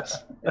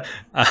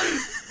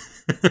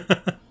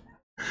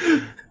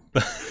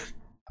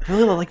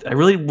 I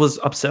really was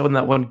upset when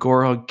that one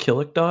Gorog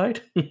Killick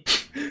died.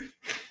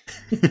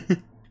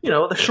 You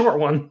know, the short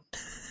one.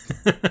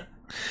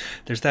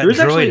 There's that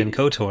droid in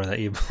KOTOR that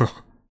you blow.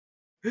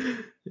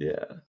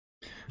 Yeah.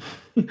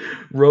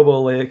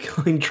 Robo Leia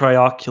killing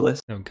Trioculus.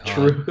 Oh god.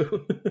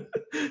 True.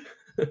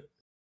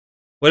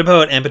 What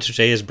about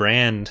Empatreja's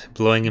Brand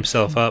blowing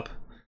himself up?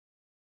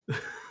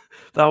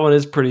 That one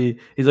is pretty.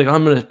 He's like,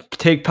 I'm gonna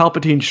take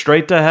Palpatine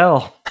straight to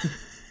hell.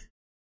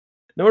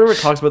 No one ever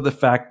talks about the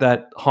fact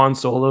that Han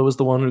Solo is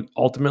the one who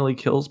ultimately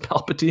kills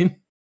Palpatine.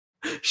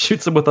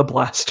 Shoots him with a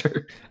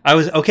blaster.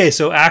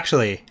 So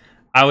actually,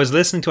 I was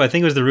listening to, I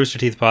think it was the Rooster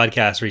Teeth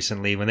podcast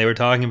recently when they were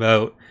talking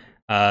about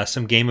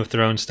some Game of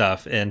Thrones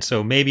stuff, and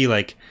so maybe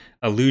like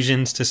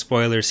allusions to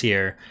spoilers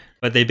here,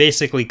 but they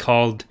basically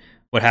called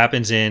what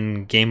happens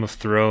in Game of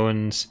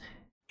Thrones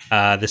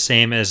the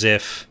same as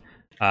if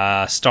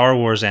Star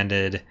Wars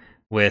ended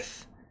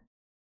with,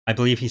 I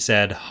believe he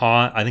said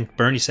Han. I think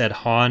Bernie said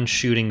Han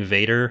shooting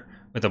Vader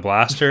with a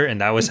blaster, and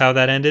that was how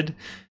that ended.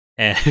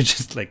 And it's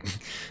just like,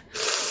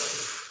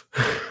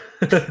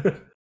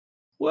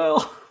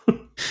 well,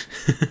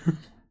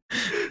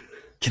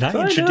 can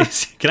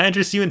I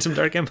interest you in some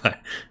Dark Empire?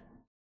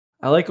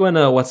 I like when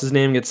what's his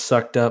name gets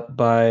sucked up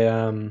by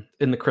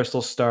in the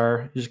Crystal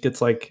Star. He just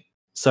gets like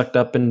sucked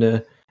up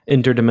into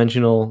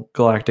interdimensional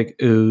galactic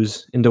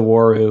ooze into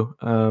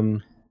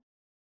Waru.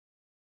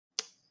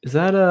 Is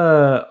that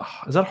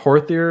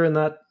Horthier in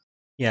that?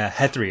 Yeah,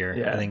 Hethrier.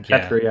 Yeah, I think.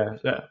 Hethrier,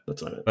 yeah,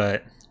 that's what it is.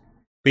 But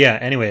yeah.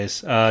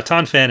 Anyways,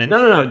 Ton Fannin.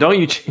 No, don't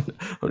you cheat.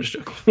 I'm just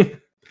joking.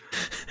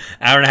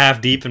 Hour and a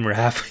half deep, and we're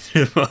halfway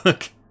through the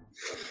book.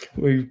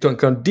 We've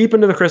gone deep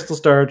into the Crystal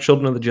Star,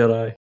 Children of the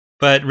Jedi.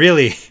 But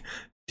really,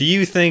 do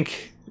you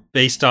think,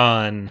 based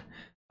on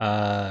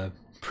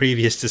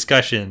previous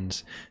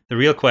discussions, the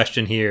real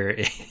question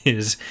here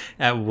is,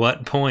 at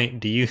what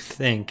point do you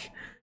think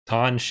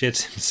Ton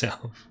shits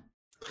himself?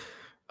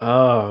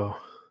 Oh.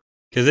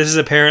 Because this is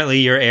apparently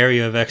your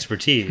area of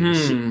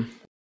expertise.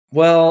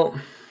 Well,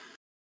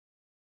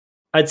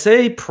 I'd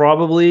say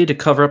probably to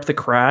cover up the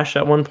crash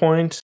at one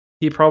point,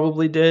 he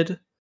probably did.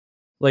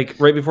 Like,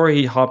 right before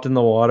he hopped in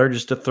the water,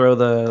 just to throw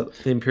the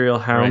Imperial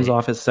hounds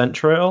off his scent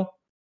trail.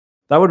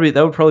 That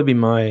would probably be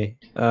my...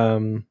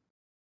 that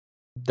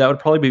would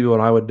probably be what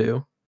I would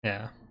do.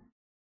 Yeah.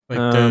 Like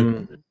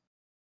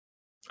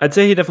I'd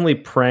say he definitely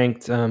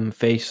pranked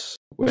Face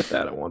with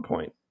that at one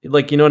point.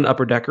 Like, you know what an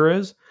upper decker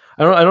is?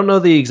 I don't know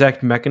the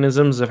exact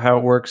mechanisms of how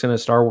it works in a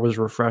Star Wars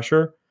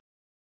refresher.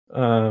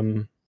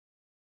 But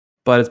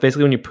it's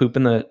basically when you poop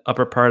in the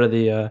upper part of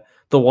the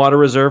water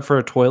reserve for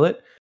a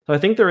toilet. So I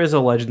think there is a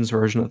Legends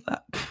version of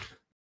that.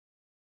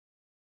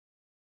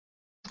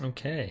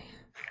 Okay.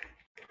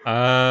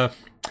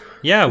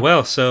 Yeah,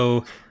 well,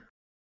 so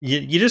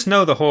you just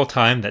know the whole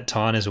time that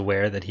Ton is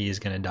aware that he is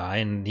going to die,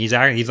 and he's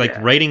like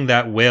writing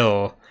that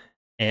will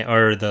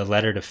or the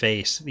letter to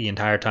Face the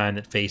entire time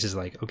that Face is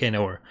like, okay,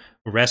 no, we're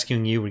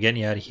rescuing you, we're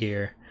getting you out of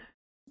here.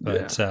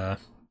 But I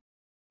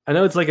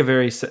know it's like a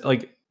very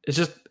like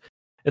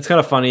it's kind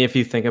of funny if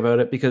you think about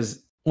it,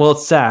 because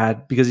it's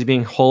sad because he's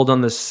being hauled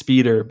on this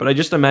speeder, but I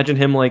just imagine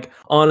him like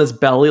on his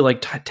belly,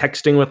 like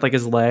texting with like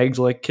his legs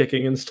like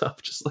kicking and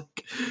stuff, just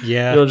like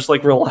just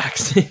like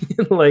relaxing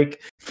and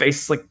like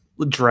Face like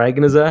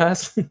dragging his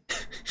ass.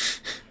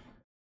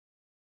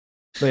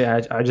 But yeah,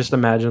 I just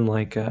imagine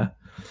like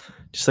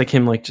just like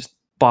him like just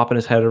bopping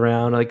his head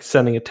around, like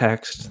sending a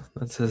text.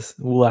 That's his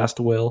last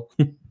will.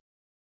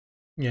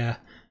 Yeah.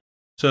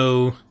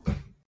 So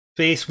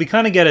Face, we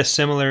kind of get a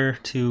similar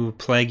to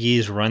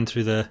Plagueis run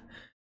through the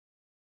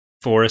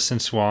forests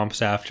and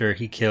swamps after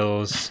he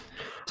kills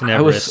Tenebris.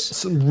 I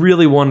was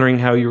really wondering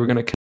how you were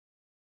going to.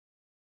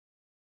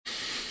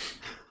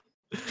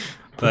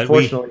 But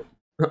unfortunately,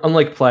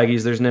 unlike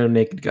Plagueis, there's no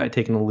naked guy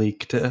taking a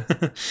leak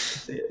to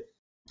see it.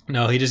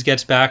 No, he just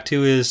gets back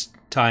to his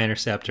TIE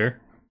Interceptor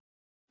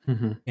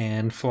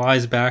and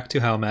flies back to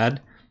Halmad.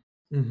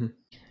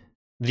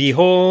 The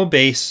whole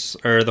base,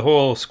 or the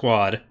whole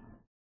squad,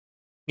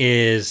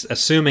 is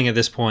assuming at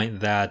this point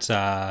that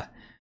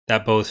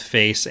that both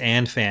Face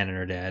and Fannin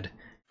are dead,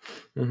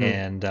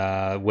 and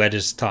Wedge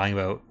is talking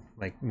about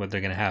like what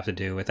they're going to have to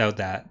do without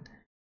that.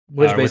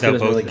 Wedge basically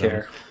doesn't really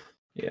care.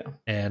 Yeah,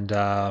 and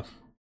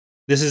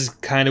this is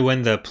kind of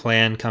when the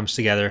plan comes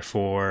together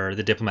for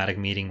the diplomatic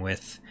meeting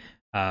with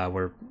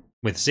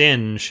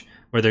Zinj,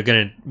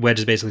 where Wedge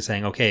is basically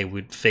saying, okay,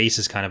 Face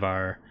is kind of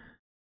our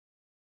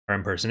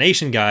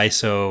impersonation guy,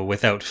 so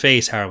without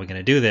Face, how are we going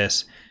to do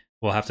this?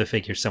 We'll have to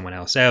figure someone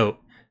else out.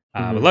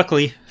 But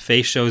luckily,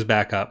 Face shows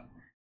back up,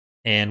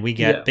 and we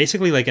get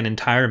basically like an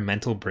entire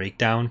mental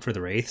breakdown for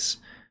the Wraiths,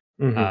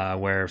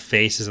 where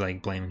Face is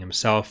like blaming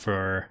himself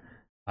for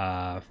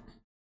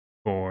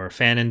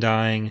Fannin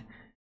dying,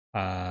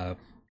 and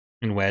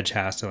Wedge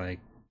has to like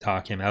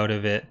talk him out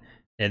of it.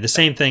 And the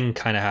same thing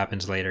kind of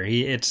happens later.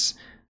 It's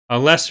a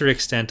lesser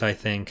extent, I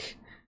think,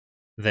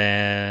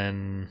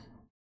 than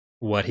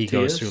what he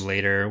goes through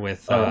later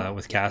with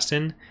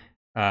Castan,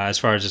 as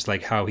far as just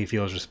like how he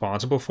feels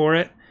responsible for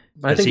it.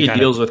 I think he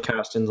deals with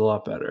Castan's a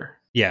lot better.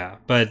 Yeah,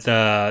 but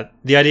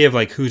the idea of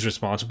like who's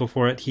responsible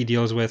for it, he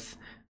deals with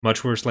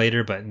much worse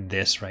later. But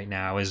this right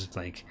now is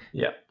like,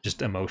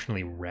 just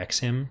emotionally wrecks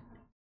him.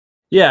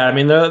 Yeah, I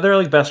mean they're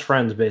like best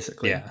friends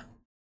basically. Yeah,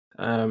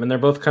 and they're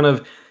both kind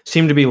of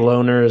seem to be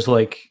loners.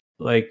 Like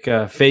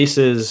Face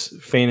is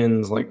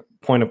Fannin's like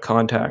point of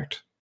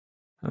contact.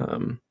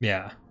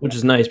 Which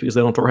is nice because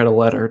they don't have to write a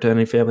letter to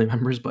any family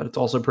members, but it's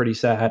also pretty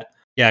sad.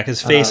 Yeah,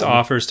 because Face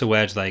offers to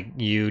Wedge like,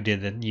 you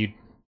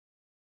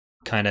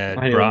kind of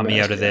brought me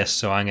out of this,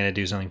 so I'm going to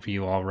do something for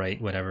you. I'll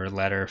write whatever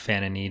letter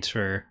Fannin needs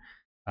for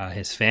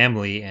his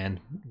family, and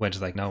Wedge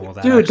is like, no, well,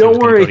 that Dude, actually don't was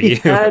going worry, to go to he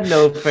you. had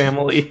no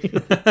family.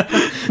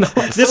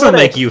 This will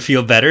make you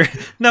feel better.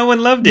 No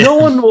one loved him. No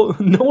one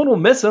will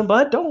miss him,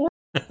 but don't worry.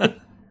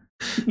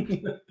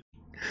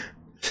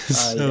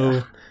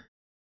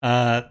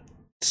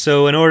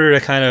 So in order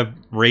to kind of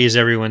raise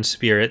everyone's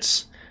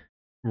spirits,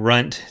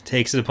 Runt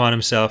takes it upon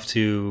himself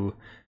to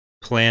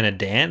plan a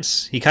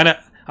dance.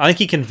 I think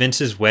he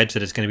convinces Wedge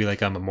that it's going to be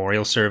like a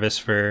memorial service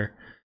for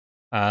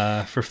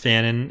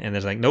Fanon, and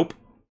there's like, nope,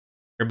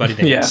 everybody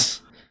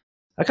dance.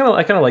 I kind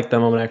of liked that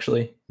moment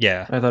actually.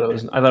 Yeah, I thought it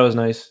was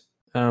nice,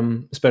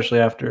 especially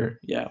after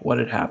what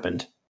had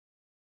happened.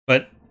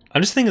 But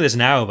I'm just thinking of this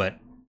now, but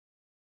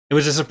it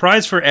was a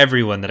surprise for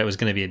everyone that it was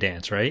going to be a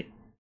dance, right?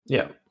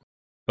 Yeah,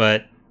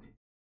 but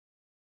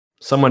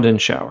someone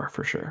didn't shower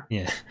for sure.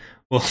 Yeah,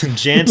 well,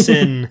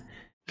 Jansen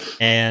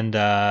and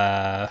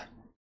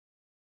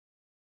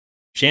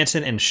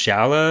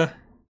Shala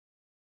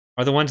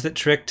are the ones that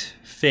tricked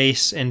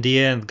Face and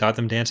Dia and got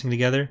them dancing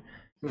together.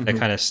 Mm-hmm. That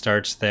kind of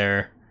starts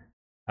their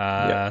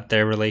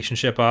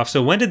relationship off.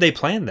 So when did they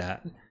plan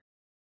that?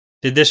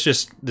 Did this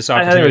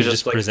opportunity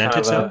just like present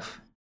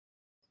itself?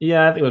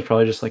 I think it was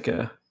probably just like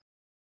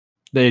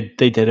they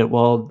did it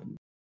well.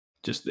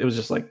 It was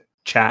just like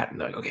chat and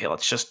like, okay,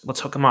 let's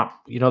hook them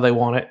up. They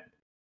want it.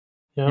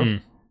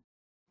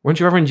 Weren't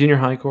you ever in junior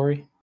high,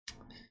 Corey?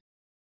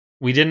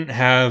 We didn't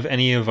have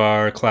any of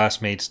our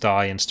classmates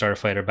die in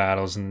Starfighter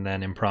battles and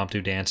then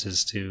impromptu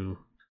dances to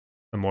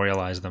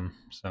memorialize them.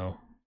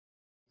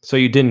 So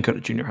you didn't go to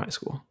junior high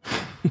school?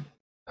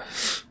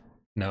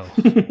 No.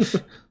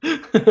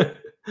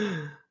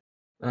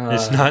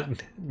 It's not.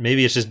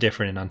 Maybe it's just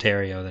different in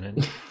Ontario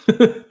than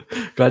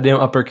it. Goddamn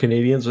upper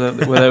Canadians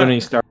without any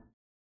stars.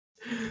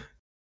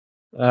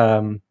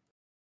 I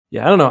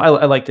don't know.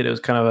 I liked it. It was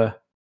kind of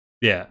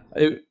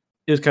it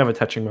was kind of a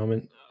touching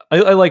moment.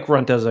 I like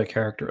Runt as a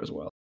character as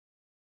well.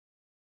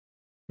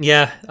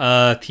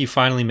 Yeah, he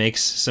finally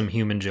makes some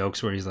human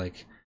jokes where he's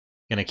like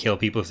gonna kill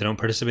people if they don't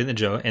participate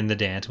in the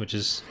dance, which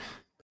is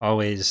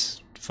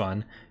always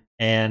fun.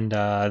 And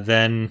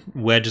then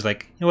Wedge is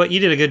like, you know what, you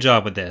did a good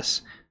job with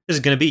this. This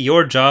is gonna be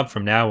your job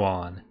from now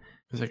on.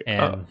 He's like,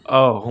 and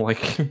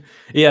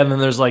yeah. And then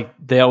there's like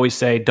they always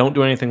say, don't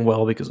do anything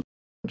well because of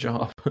the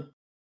job.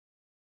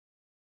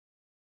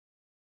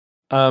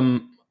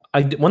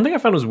 One thing I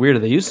found was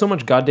weird. They used so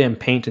much goddamn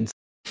paint and.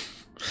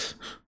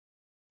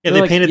 Yeah,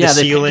 they painted the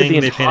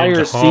ceiling. They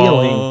painted the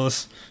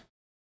halls.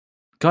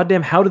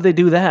 Goddamn, how did they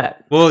do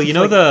that? Well,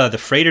 the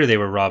freighter they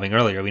were robbing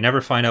earlier. We never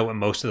find out what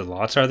most of the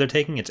lots are they're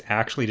taking. It's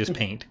actually just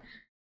paint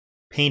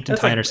and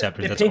tie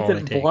interceptors. That's all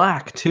they take.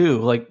 Black too.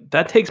 Like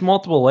that takes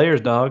multiple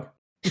layers, dog.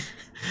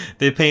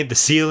 They paint the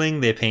ceiling.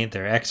 They paint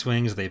their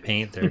X-wings. They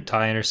paint their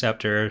tie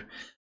interceptor.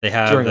 They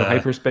have during a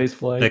hyperspace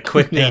flight. The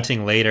quick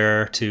painting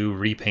later to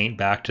repaint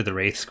back to the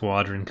Wraith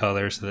Squadron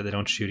colors so that they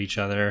don't shoot each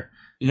other.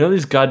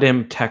 These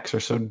goddamn techs are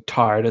so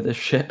tired of this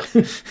shit.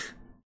 It's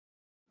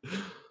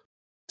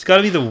got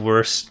to be the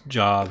worst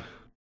job.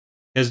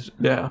 They just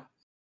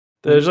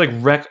like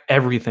wreck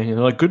everything. And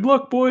they're like, good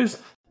luck, boys.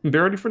 Be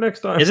ready for next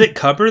time. Is it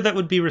Cubber that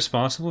would be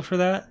responsible for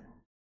that?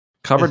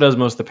 Cubber does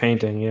most of the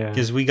painting, yeah.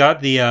 Because we got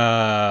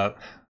the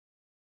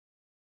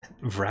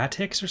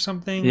Vratix or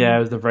something? Yeah, it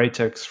was the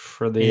Vratix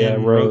for the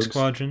Rogue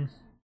Squadron.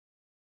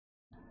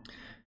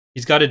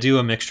 He's got to do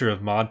a mixture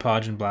of Mod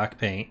Podge and black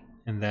paint,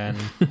 and then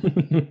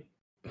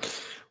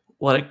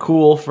let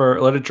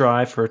it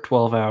dry for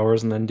 12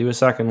 hours, and then do a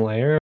second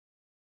layer.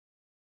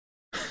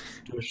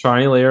 Do a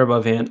shiny layer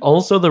above hand.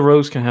 Also, the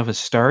Rogues can have a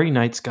starry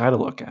night sky to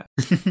look at.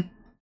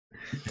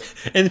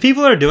 And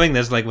people are doing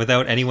this like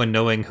without anyone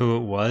knowing who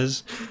it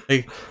was.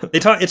 Like they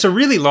talk. It's a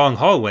really long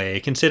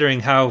hallway, considering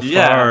how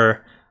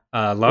far.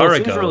 Lara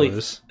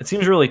goes. It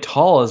seems really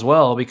tall as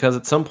well because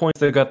at some points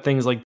they've got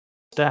things like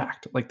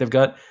stacked. Like they've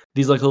got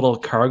these like little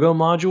cargo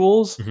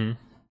modules,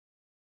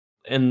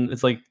 and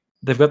it's like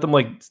they've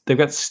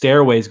got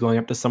stairways going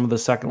up to some of the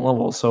second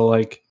levels. So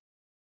like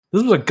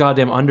this was a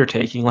goddamn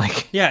undertaking.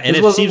 Like and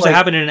it seems to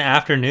happen in an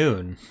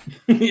afternoon.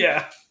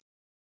 Yeah.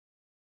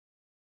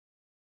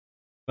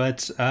 But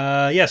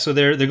so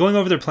they're going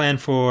over their plan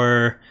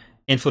for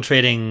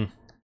infiltrating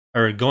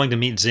or going to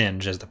meet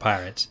Zinj as the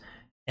pirates.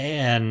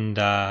 And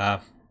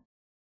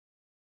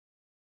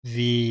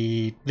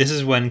this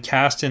is when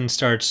Caston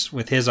starts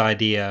with his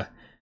idea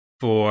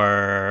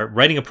for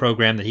writing a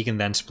program that he can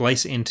then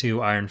splice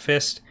into Iron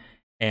Fist,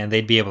 and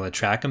they'd be able to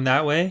track him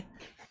that way.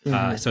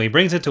 So he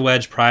brings it to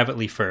Wedge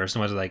privately first,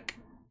 and Wedge is like,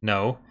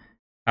 "No,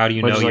 how do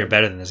you know you're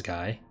better than this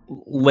guy?"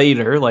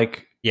 Later,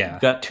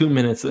 you've got 2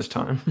 minutes this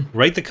time.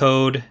 Write the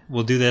code.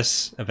 We'll do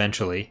this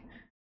eventually.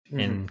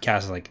 And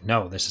Caston's like,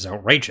 "No, this is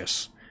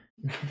outrageous."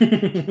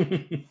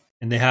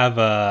 And they have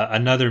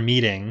another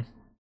meeting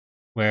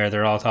where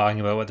they're all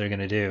talking about what they're going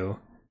to do.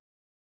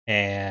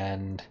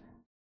 And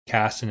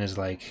Caston is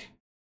like,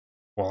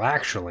 well,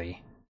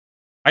 actually,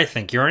 I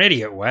think you're an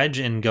idiot, Wedge,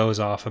 and goes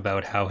off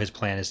about how his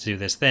plan is to do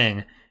this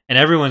thing. And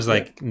everyone's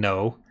like,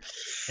 no.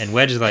 And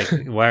Wedge is like,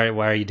 why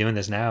are you doing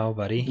this now,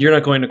 buddy? You're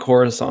not going to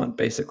Coruscant,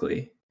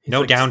 basically. He's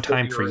No like,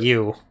 downtime for "Still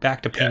you.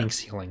 Back to painting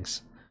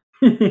ceilings."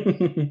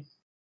 yours."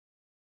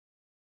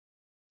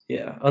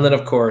 Yeah, and then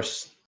of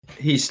course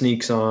he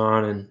sneaks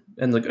on and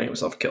ends up getting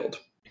himself killed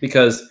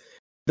because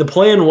the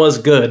plan was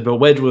good, but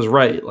Wedge was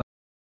right. Like,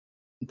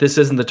 this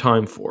isn't the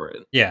time for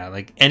it. Yeah,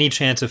 like any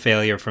chance of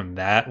failure from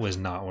that was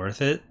not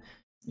worth it.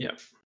 Yeah.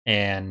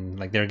 And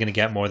like they're gonna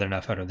get more than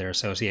enough out of their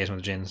association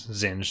with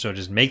Zinj, so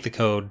just make the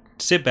code,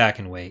 sit back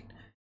and wait.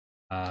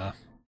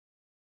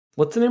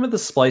 What's the name of the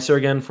splicer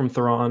again from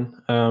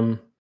Thrawn?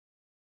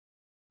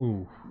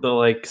 Ooh. The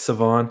like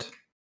savant,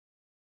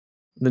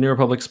 the New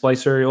Republic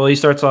splicer. Well, he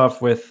starts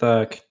off with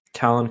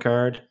Talon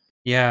Card.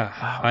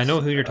 Yeah, I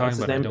know who you're talking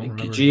about. I don't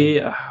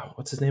remember.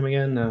 What's his name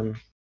again?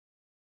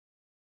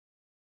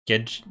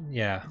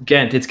 Yeah.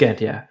 Ghent. It's Ghent.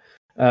 Yeah.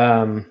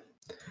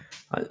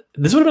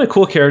 This would have been a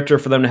cool character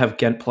for them to have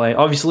Ghent play.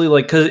 Obviously,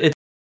 like because it's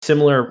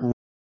similar,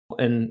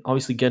 and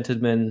obviously Ghent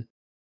had been,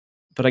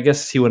 but I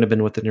guess he wouldn't have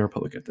been with the New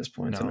Republic at this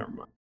point. No. So never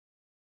mind.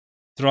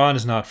 Thrawn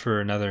is not for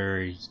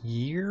another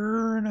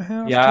year and a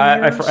half. Yeah,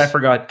 I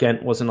forgot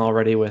Ghent wasn't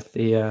already with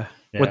the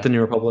with the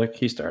New Republic.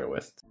 He started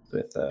with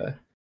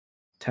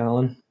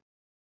Talon.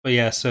 But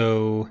yeah,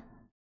 so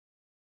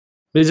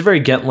but he's a very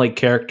Ghent-like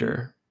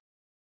character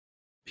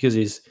because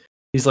he's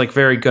like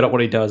very good at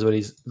what he does, but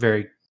he's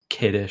very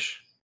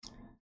kiddish.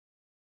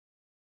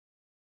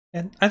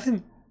 And I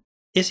think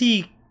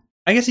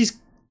I guess he's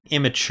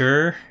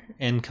immature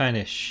and kind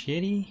of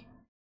shitty.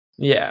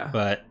 Yeah,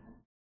 but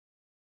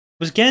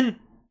was Ghent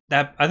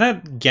that? I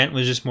thought Ghent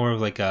was just more of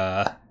like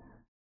a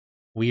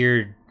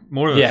weird,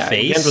 more of a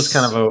face. Ghent was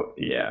kind of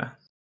a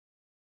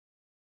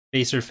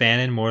face or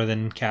Fanon more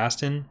than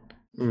Castan.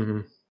 Mm-hmm.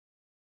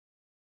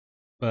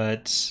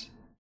 But so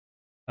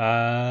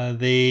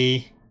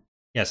they're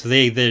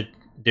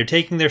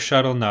taking their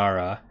shuttle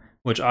Nara,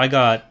 which I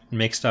got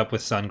mixed up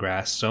with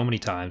Sungrass so many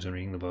times when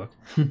reading the book.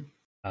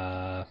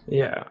 Yeah.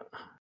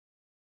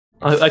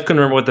 I couldn't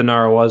remember what the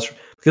Nara was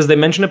because they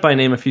mentioned it by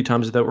name a few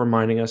times without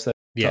reminding us that.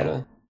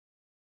 Yeah.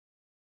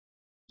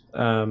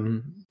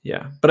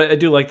 Yeah, but I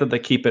do like that they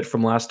keep it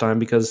from last time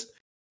because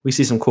we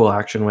see some cool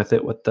action with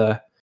it with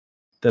the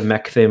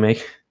mech they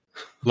make.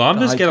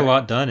 Lambdas get a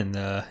lot done in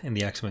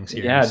the X-Wing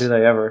series. Yeah, do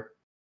they ever?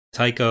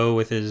 Tycho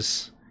with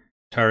his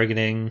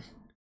targeting.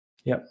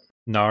 Yep.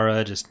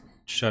 Nara just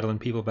shuttling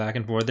people back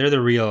and forth. They're the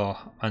real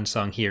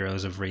unsung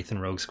heroes of Wraith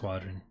and Rogue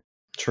Squadron.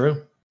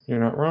 True. You're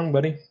not wrong,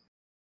 buddy.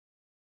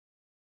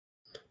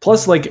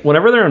 Plus, like,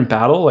 whenever they're in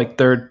battle, like,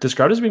 they're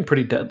described as being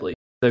pretty deadly.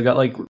 They've got,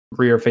 like,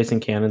 rear-facing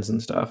cannons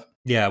and stuff.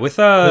 Yeah, with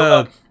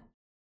Lavril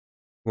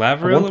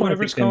or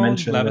whatever it's called,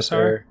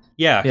 Lavisar.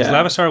 Yeah, because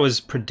Lavisar was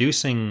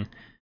producing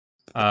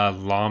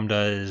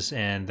lambdas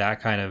and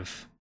that kind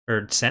of,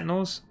 or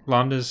sentinels,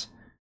 lambdas.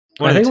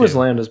 I think it was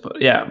lambdas,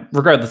 but yeah,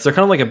 regardless, they're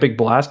kind of like a big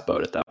blast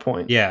boat at that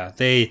point. Yeah,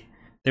 they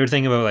were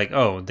thinking about like,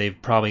 oh,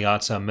 they've probably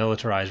got some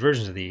militarized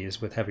versions of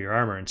these with heavier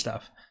armor and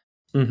stuff.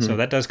 Mm-hmm. So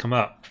that does come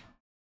up.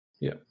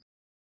 Yeah.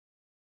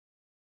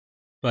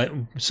 But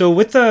so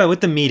with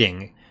the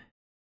meeting,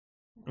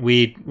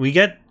 we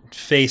get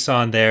Face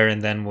on there,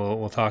 and then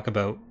we'll talk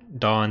about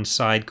Dawn's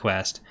side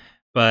quest.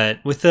 But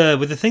with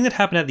the thing that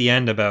happened at the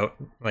end about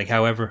like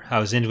how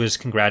Zinj was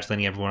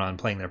congratulating everyone on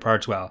playing their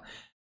parts well,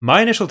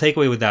 my initial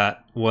takeaway with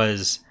that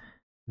was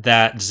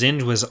that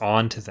Zinj was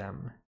on to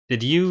them.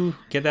 Did you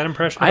get that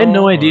impression? I had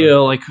no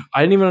idea. Like,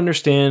 I didn't even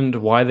understand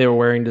why they were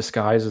wearing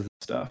disguises and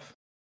stuff.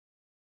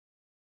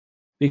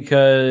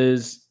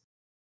 Because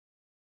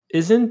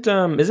doesn't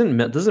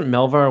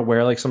Melvar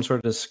wear like some sort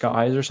of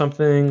disguise or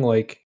something?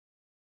 Like,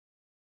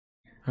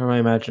 how am I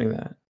imagining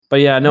that? But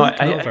yeah, no,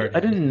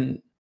 I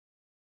didn't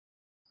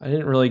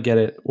really get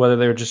it. Whether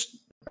they were just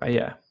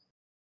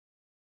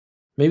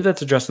maybe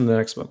that's addressed in the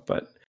next book,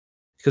 but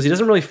because he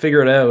doesn't really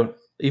figure it out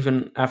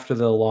even after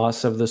the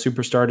loss of the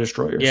Superstar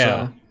Destroyer.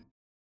 Yeah. So.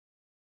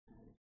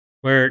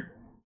 Where,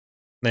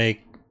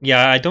 like,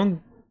 yeah, I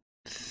don't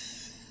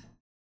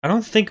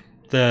think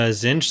the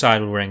Zinj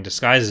side were wearing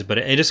disguises, but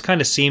it just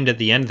kind of seemed at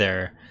the end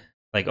there,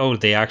 like, oh,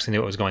 they actually knew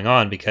what was going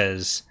on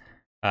because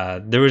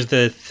there was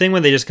the thing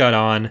when they just got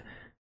on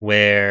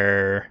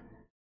where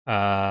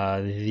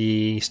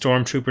the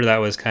stormtrooper that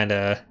was kind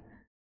of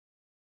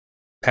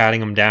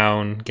patting him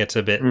down gets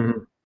a bit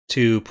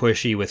too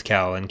pushy with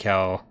Cal, and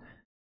Cal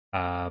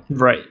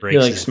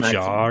breaks his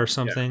jaw or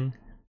something. Yeah.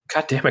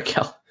 God damn it,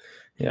 Cal.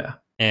 Yeah.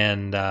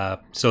 And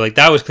so like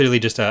that was clearly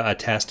just a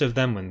test of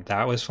them, and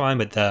that was fine.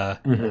 But the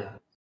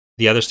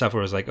other stuff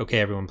where it was like, okay,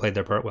 everyone played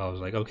their part well. I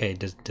was like, okay,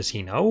 does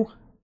he know?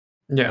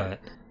 Yeah.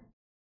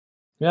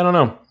 I don't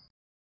know.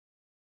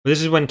 But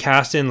this is when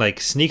Castan like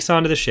sneaks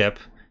onto the ship,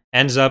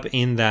 ends up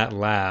in that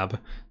lab,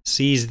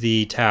 sees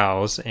the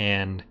Tals,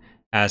 and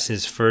as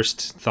his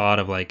first thought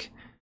of like,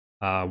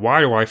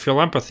 why do I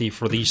feel empathy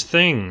for these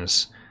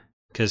things?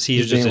 Because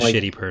he's just a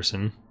shitty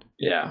person.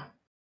 Yeah.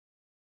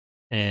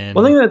 And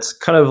one thing that's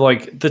kind of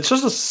like that's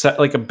just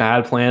a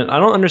bad plan. I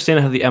don't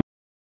understand how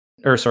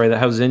how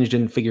Zinj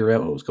didn't figure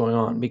out what was going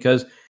on,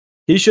 because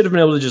he should have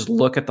been able to just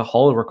look at the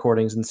holo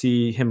recordings and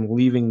see him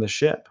leaving the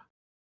ship.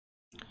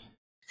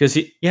 because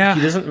he Yeah.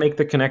 doesn't make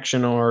the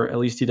connection, or at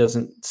least he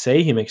doesn't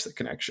say he makes the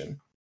connection.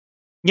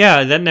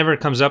 Yeah, that never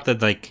comes up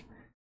that like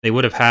they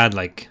would have had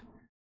like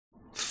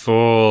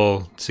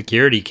full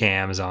security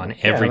cams on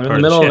every they're part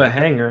in the of the middle of a ship.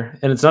 hangar,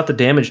 and it's not the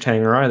damaged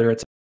hangar either.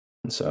 It's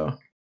so.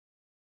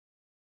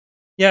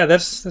 Yeah,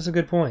 that's a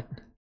good point.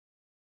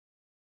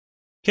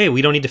 Okay,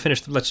 we don't need to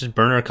finish. Let's just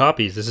burn our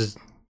copies. This is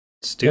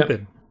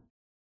stupid.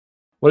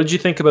 What did you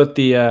think about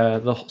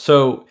the?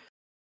 So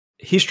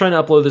he's trying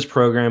to upload this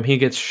program. He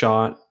gets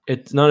shot.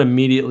 It's not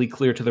immediately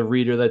clear to the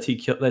reader that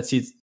he's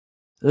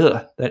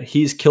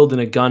killed in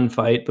a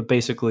gunfight. But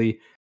basically,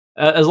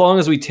 as long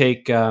as we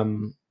take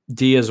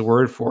Dia's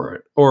word for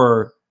it,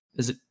 or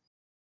is it?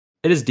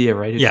 It is Dia,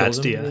 right? Yeah, it's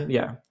Dia.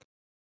 Yeah.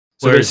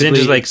 So where Zinj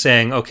is like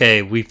saying,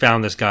 "Okay, we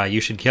found this guy.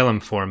 You should kill him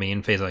for me."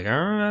 And Faye's like,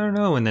 "I don't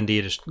know." And then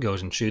Dia just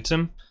goes and shoots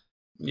him.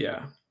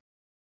 Yeah.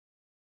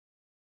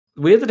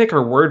 We have to take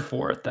her word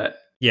for it that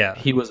yeah,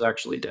 he was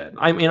actually dead.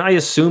 I mean, I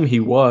assume he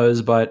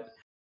was, but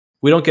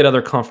we don't get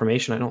other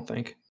confirmation, I don't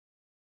think.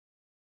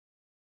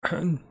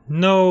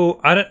 No,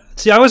 I don't.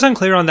 See, I was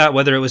unclear on that,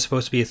 whether it was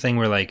supposed to be a thing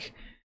where like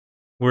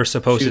we're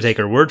supposed to take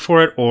her word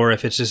for it, or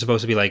if it's just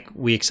supposed to be like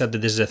we accept that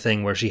this is a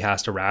thing where she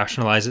has to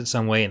rationalize it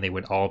some way, and they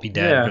would all be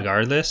dead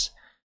regardless.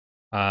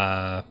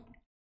 Because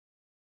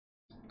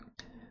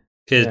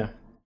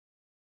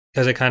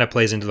it kind of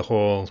plays into the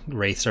whole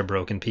wraiths are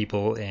broken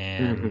people,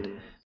 and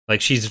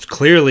like she's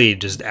clearly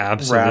just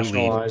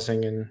absolutely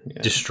rationalizing and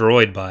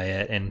destroyed by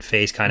it, and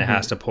Face kind of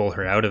has to pull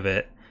her out of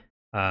it.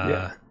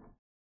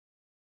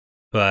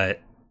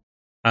 But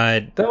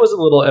that was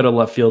a little out of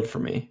left field for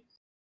me.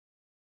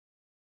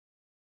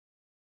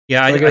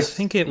 Yeah, I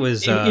think it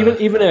was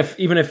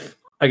even if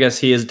I guess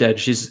he is dead,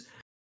 she's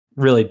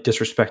really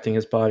disrespecting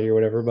his body or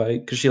whatever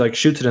because she like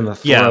shoots it in the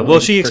throat. Yeah, well,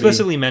 she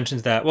explicitly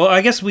mentions that. Well,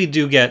 I guess we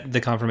do get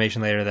the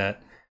confirmation later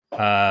that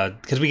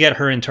because we get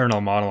her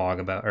internal monologue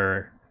about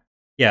her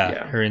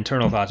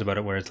internal thoughts about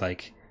it, where it's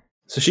like,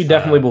 so she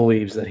definitely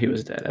believes that he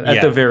was dead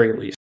at the very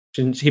least.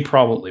 He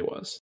probably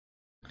was.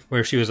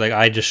 Where she was like,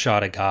 I just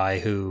shot a guy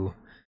who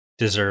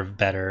deserved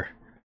better.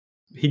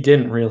 He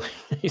didn't really.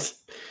 He's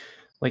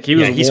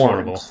warned.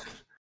 Horrible.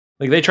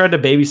 Like they tried to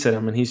babysit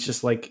him, and he's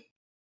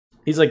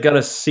got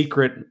a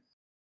secret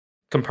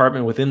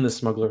compartment within the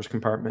smuggler's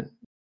compartment.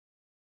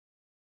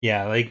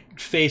 Yeah, like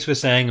Face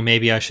was saying,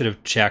 maybe I should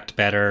have checked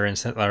better,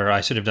 or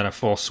I should have done a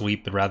full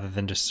sweep rather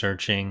than just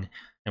searching.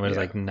 And was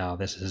like, no,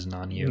 this isn't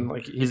on you.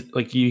 Like he's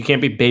like, you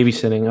can't be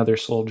babysitting other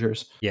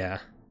soldiers. Yeah,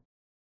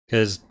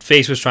 because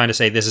Face was trying to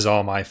say this is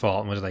all my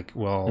fault, and was like,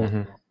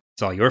 well,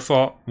 it's all your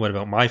fault. What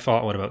about my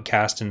fault? What about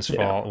Kasten's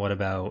fault? What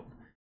about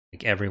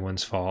like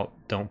everyone's fault?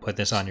 Don't put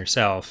this on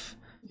yourself.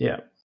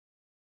 Yeah.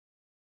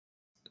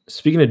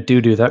 Speaking of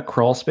doo-doo, that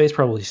crawl space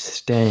probably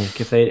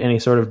stank if they had any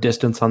sort of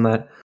distance on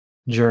that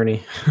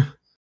journey.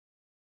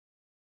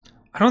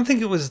 I don't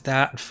think it was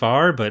that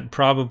far, but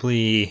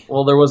probably.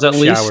 Well, there was at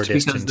least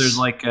distance. Because there's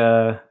like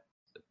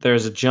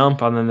there's a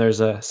jump and then there's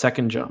a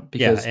second jump.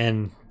 Because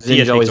and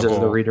Zinj always does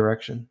the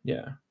redirection.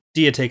 Yeah.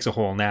 Dia takes a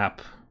whole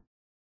nap.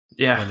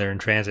 Yeah. When they're in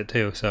transit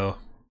too, so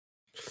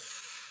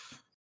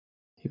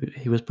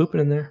he was pooping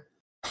in there,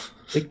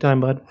 big time,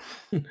 bud.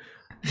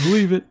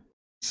 Believe it.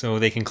 So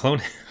they can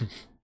clone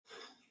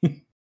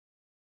him.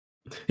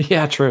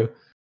 Yeah, true.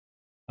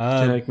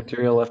 Genetic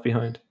material left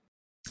behind.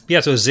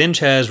 Yeah, so Zinj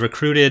has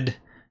recruited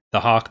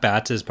the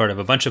Hawkbats as part of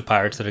a bunch of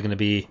pirates that are going to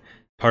be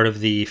part of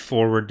the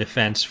forward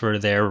defense for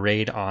their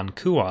raid on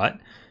Kuat,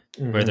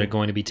 where they're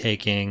going to be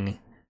taking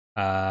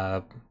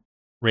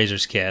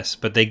Razor's Kiss.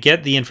 But they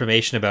get the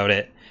information about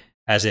it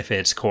as if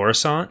it's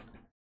Coruscant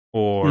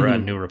or a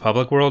New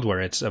Republic world,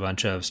 where it's a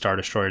bunch of Star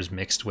Destroyers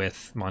mixed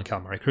with Mon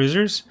Calamari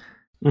cruisers.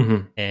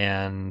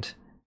 And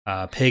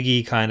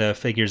Piggy kind of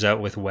figures out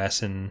with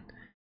Wes and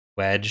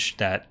Wedge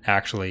that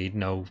actually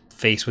no,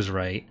 Face was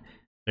right.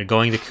 They're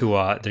going to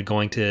Kuat. They're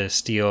going to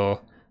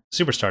steal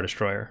Super Star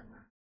Destroyer.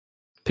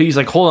 Piggy's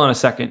like, hold on a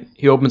second.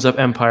 He opens up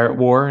Empire at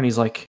War and he's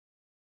like,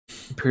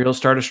 Imperial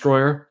Star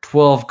Destroyer,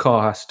 12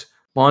 cost.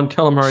 Mon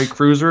Calamari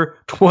cruiser,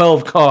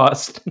 12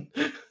 cost.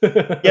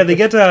 Yeah, they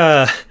get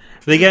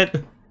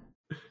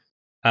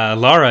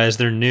Lara as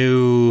their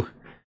new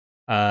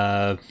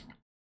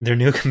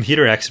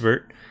computer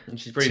expert. And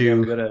she's pretty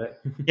damn good at it.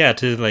 Yeah,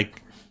 to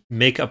like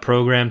make a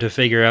program to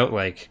figure out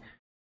like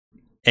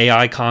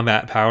AI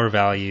combat power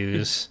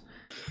values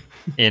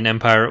in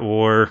Empire at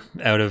War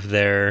out of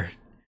their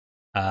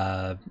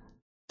TIE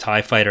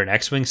Fighter and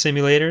X-Wing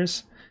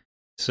simulators.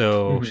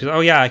 So she's like,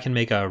 oh yeah, I can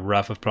make a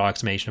rough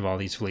approximation of all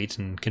these fleets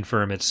and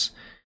confirm it's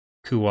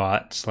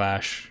Kuat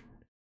 /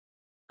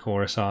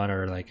 Coruscant,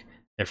 or like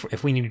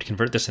if we need to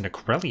convert this into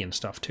Corellian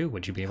stuff too,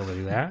 would you be able to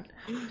do that?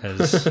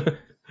 Because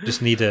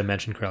just need to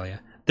mention Corellia.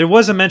 There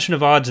was a mention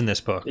of odds in this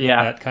book.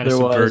 Yeah, that kind of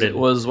subverted. It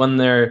was when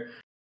I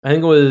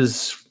think it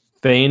was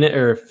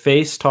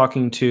Face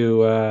talking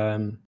to. I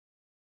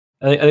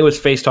think it was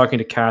Face talking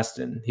to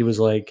Kasten. He was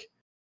like,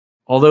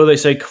 although they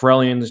say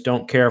Corellians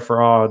don't care for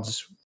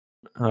odds,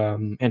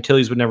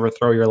 Antilles would never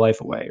throw your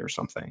life away or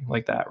something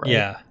like that, right?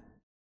 Yeah.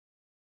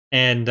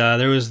 And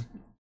there was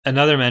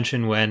another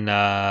mention when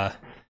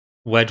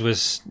Wedge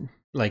was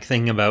like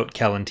thinking about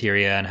Kel and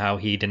Tyria and how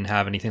he didn't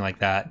have anything like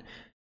that,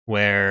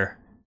 where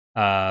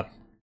not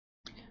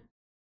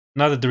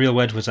that the real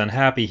Wedge was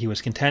unhappy, he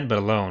was content but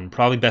alone.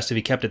 Probably best if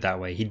he kept it that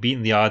way. He'd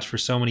beaten the odds for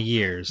so many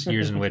years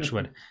in which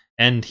would,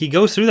 and he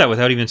goes through that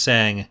without even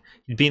saying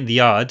he'd beaten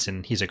the odds,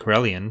 and he's a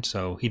Corellian,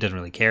 so he doesn't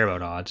really care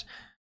about odds.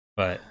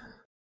 But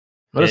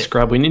what a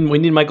scrub! We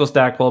need Michael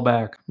Stackpole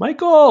back.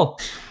 Michael.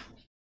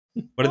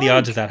 What are the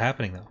odds of that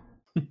happening though?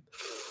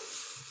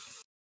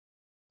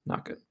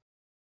 Not good.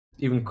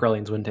 Even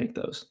Corellians wouldn't take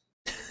those.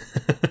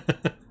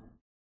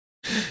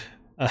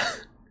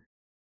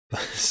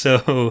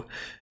 So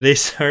they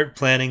start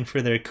planning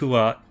for their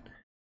Kuat,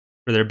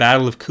 for their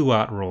Battle of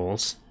Kuat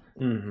roles.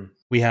 Mm-hmm.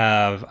 We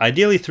have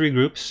ideally 3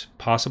 groups,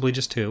 possibly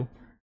just 2.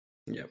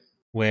 Yep.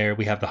 Where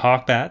we have the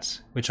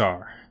Hawkbats, which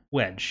are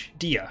Wedge,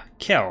 Dia,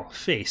 Kel,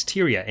 Face,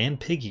 Tyria, and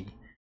Piggy.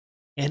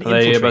 And are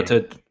they about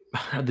to?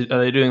 Are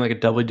they doing like a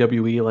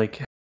WWE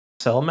like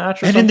cell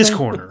match? Or and something? In this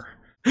corner,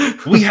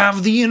 we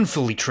have the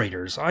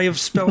Infiltrators. I have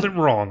spelled it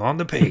wrong on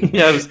the page.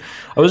 Yeah,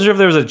 I wasn't sure if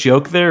there was a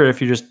joke there, or if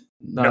you're just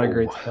not a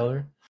great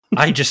speller.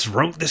 I just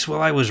wrote this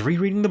while I was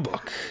rereading the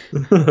book.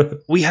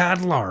 We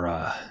had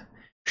Lara,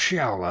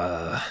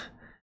 Shala,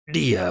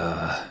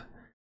 Dia,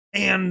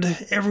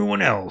 and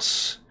everyone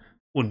else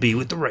would be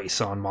with the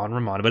race on Mon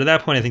Ramon. But at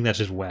that point, I think that's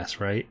just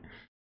Wes, right?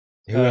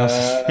 Who else?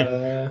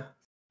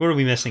 What are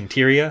we missing?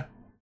 Tyria?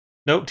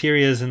 Nope,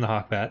 Tyria is in the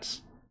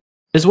Hawkbats.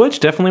 Is Wedge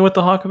definitely with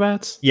the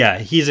Hawkbats? Yeah,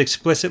 he's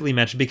explicitly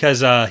mentioned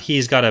because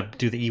he's got to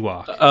do the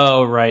Ewok.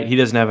 Oh, right. He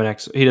doesn't have an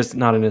X. He does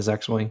not in his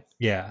X-wing.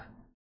 Yeah.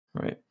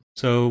 Right.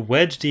 So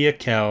Wedge, Dia,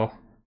 Kel,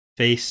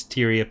 Face,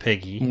 Tyria,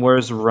 Piggy.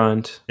 Where's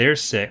Runt? There's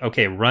 6.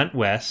 Okay, Runt,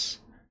 Wes.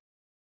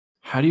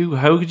 How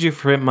could you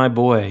forget my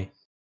boy?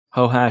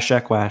 Ho-ha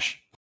Shekwash.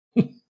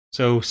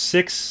 So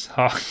 6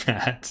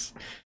 Hawkbats.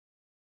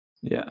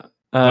 Yeah.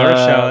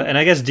 And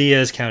I guess Dia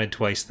is counted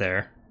twice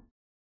there.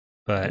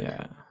 But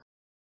yeah.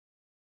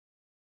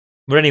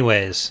 But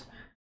anyways,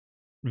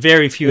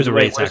 very few of the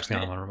rates actually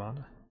on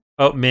Ramada.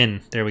 Oh,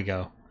 Min. There we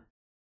go.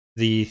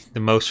 The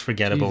most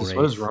forgettable race.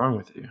 What is wrong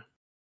with you?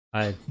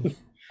 I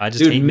just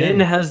Dude, hate Min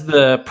has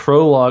the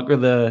prologue or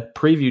the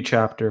preview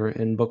chapter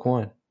in book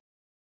 1.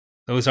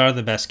 Those are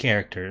the best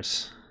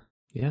characters.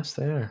 Yes,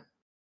 they are.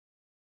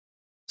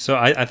 So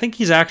I think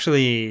he's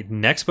actually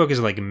next book is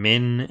like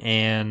Min,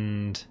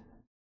 and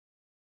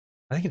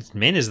I think it's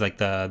Min is like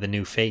the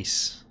new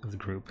face of the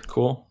group.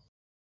 Cool.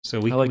 So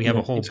we have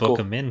a whole book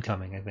of Min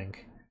coming, I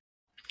think.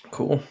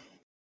 Cool.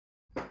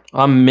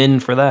 I'm Min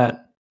for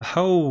that.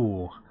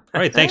 Oh. All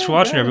right, thanks for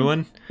watching,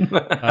 everyone.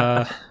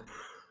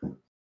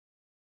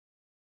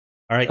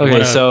 All right, you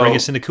want to bring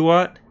us into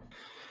Kuat?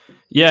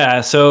 Yeah,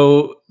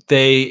 so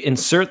they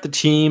insert the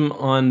team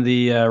on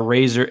the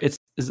Razor. Is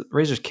it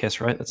Razor's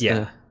Kiss, right? That's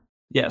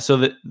yeah.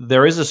 So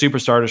there is a Super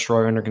Star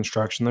Destroyer under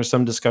construction. There's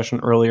some discussion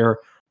earlier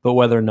about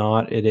whether or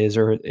not it is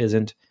or it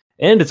isn't,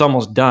 and it's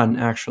almost done.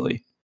 Actually,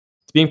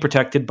 it's being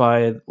protected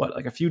by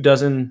like a few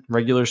dozen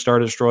regular Star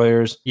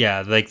Destroyers.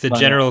 Yeah, like the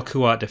general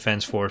Kuat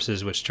Defense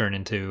Forces, which turn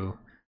into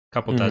a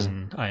couple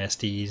dozen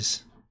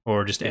ISDs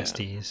or just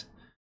SDs.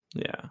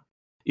 Yeah.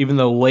 Even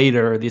though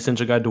later the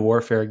Essential Guide to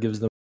Warfare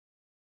gives them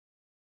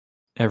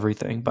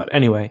everything. But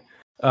anyway,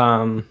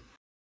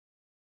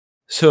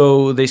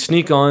 so they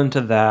sneak on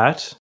to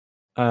that.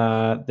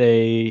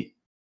 The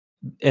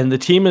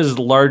team is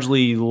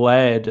largely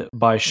led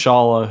by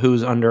Shala,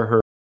 who's under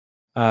her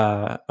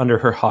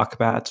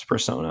Hawkbats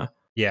persona.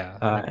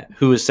 Yeah.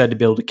 Who is said to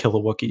be able to kill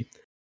a Wookiee.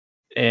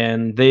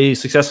 And they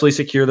successfully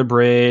secure the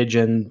bridge,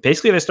 and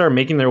basically they start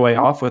making their way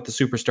off with the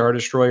Super Star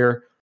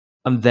Destroyer.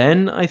 And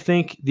then I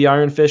think the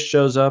Iron Fist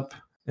shows up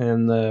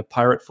and the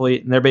pirate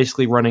fleet, and they're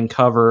basically running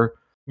cover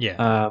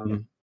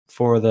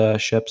for the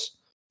ships.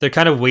 They're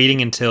kind of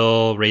waiting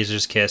until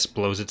Razor's Kiss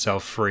blows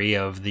itself free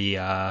of the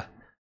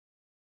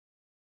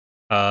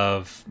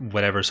of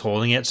whatever's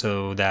holding it,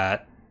 so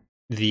that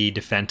the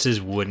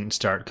defenses wouldn't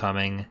start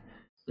coming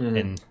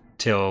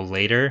until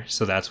later.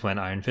 So that's when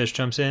Iron Fist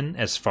jumps in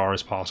as far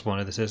as possible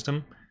into the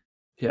system.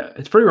 Yeah,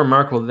 it's pretty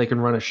remarkable that they can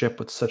run a ship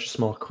with such a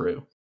small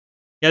crew.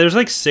 Yeah, there's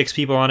like 6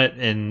 people on it,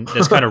 and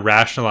this kind of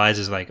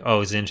rationalizes like, oh,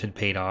 Zinj had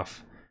paid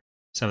off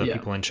some of the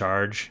people in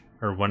charge,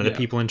 or one of the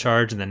people in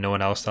charge, and then no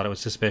one else thought it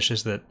was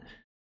suspicious that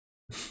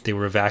they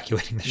were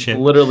evacuating the ship.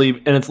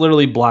 It's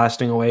literally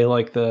blasting away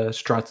like the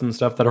struts and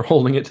stuff that are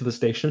holding it to the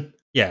station.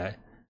 Yeah.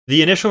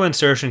 The initial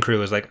insertion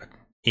crew is like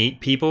 8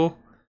 people.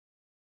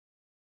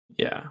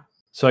 Yeah.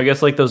 So I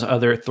guess like those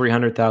other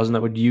 300,000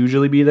 that would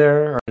usually be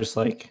there are just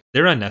like...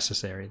 They're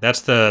unnecessary.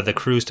 That's the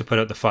crews to put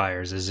out the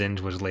fires, as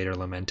Zinj was later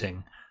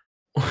lamenting.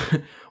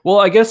 Well,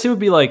 I guess it would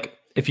be like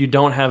if you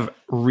don't have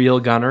real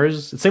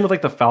gunners. It's same with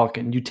like the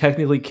Falcon. You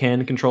technically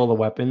can control the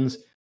weapons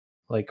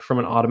like from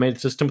an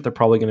automated system, but they're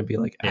probably going to be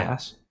like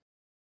ass.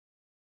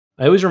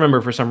 I always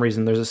remember for some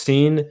reason there's a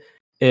scene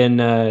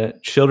in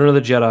Children of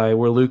the Jedi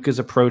where Luke is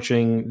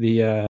approaching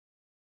the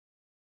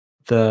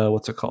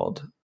what's it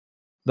called?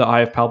 The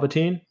Eye of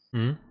Palpatine.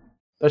 Mm-hmm.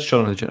 That's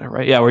Children of the Jedi,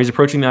 right? Yeah, where he's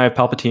approaching the Eye of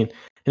Palpatine,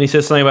 and he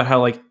says something about how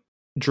like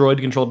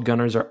droid-controlled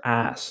gunners are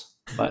ass.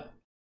 But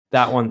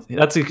that one,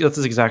 that's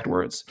his exact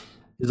words.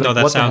 He's No, like,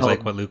 that what the sounds hell?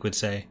 like what Luke would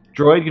say.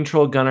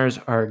 Droid-controlled gunners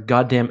are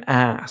goddamn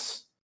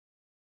ass.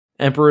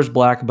 Emperor's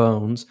black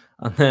bones,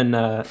 and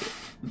then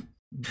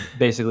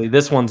basically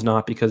this one's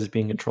not because it's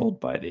being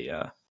controlled by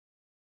the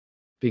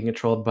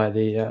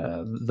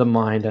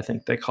mind. I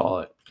think they call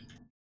it,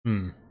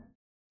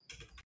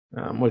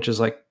 which is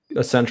like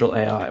a central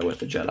AI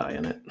with a Jedi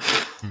in it.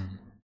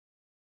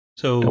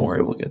 So don't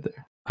worry, we'll get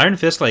there. Iron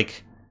Fist,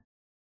 like,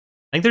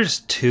 I think there's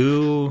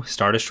 2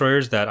 Star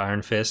Destroyers that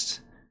Iron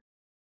Fist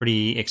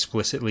pretty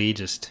explicitly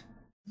just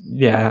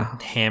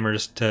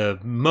hammers to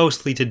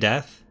mostly to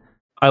death.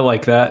 I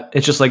like that.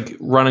 It's just like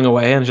running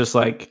away, and it's just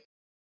like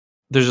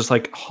there's just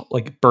like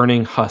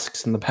burning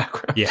husks in the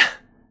background. Yeah,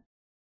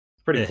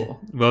 pretty cool.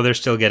 Well, they're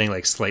still getting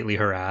like slightly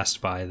harassed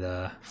by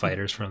the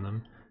fighters from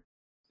them.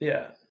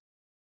 Yeah.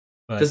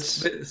 But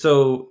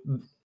so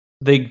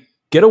they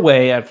get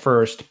away at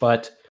first,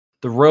 but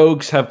the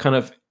rogues have kind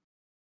of.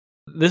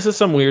 This is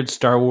some weird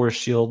Star Wars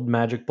shield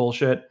magic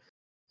bullshit,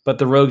 but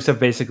the rogues have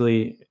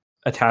basically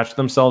attached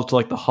themselves to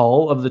like the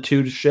hull of the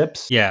 2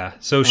 ships. Yeah,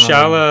 so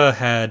Shala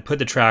had put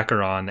the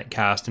tracker on that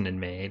Kasten had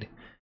made,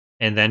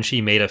 and then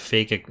she made a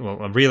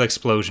real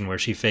explosion where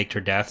she faked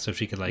her death so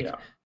she could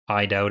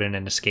hide out in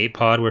an escape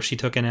pod where she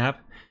took a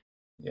nap.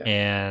 Yeah.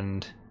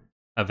 And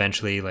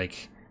eventually,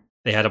 like,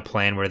 they had a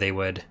plan where they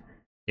were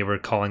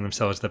calling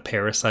themselves the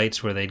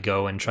Parasites, where they'd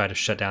go and try to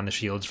shut down the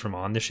shields from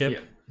on the ship.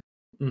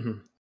 Yeah. Mm-hmm.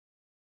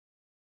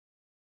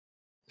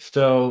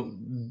 So,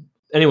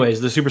 anyways,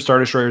 the Super Star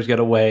Destroyers get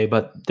away,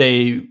 but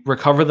they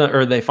recover them,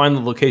 or they find the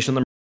location of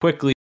them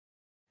quickly,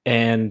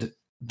 and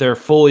they're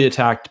fully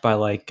attacked by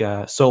like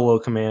Solo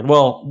Command.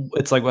 Well,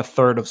 it's like a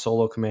third of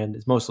Solo Command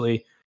is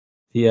mostly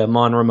the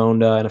Mon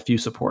Ramonda and a few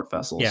support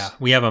vessels. Yeah,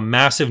 we have a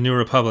massive New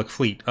Republic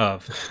fleet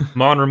of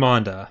Mon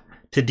Ramonda,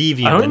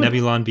 Tedivium, the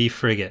Nebulon B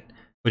frigate,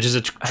 which is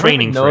a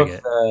training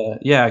frigate.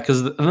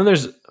 Because then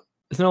isn't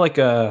there like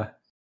a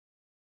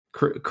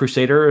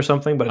Crusader or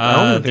something? But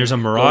I don't there's a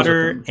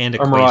Marauder and a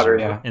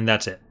Quasar, and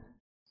that's it.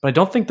 But I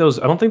don't think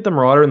the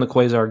Marauder and the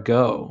Quasar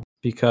go,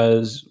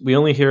 because we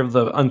only hear of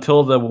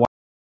until the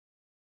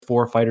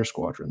 4 fighter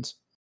squadrons.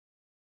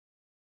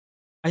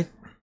 I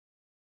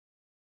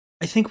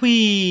think because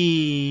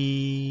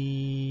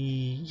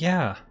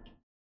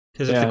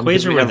if the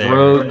Quasar were there,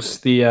 rogues,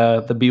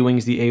 the B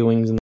wings, the A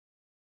wings,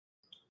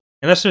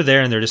 unless they're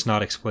there and they're just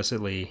not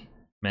explicitly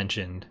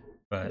mentioned.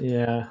 But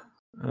yeah.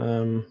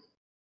 I'm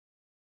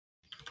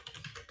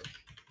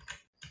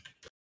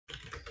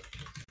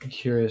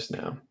curious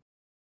now.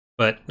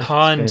 But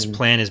Han's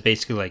plan is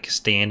basically like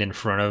stand in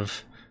front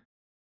of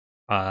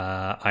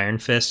Iron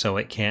Fist so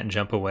it can't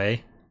jump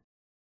away.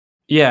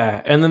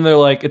 Yeah, and then they're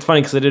like, it's funny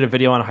because I did a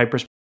video on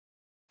hyperspace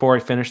before I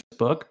finished this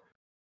book,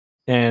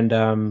 and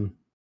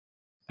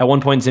at one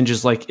point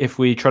Zinja's like, if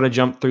we try to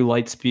jump through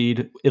light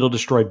speed, it'll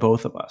destroy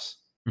both of us,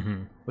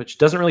 which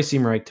doesn't really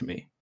seem right to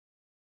me.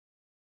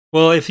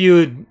 Well, if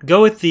you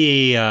go with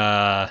the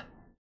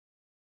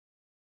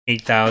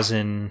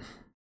 8,000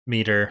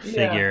 meter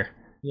figure,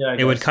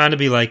 it would kind of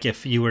be like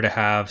if you were to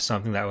have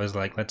something that was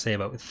like, let's say,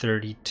 about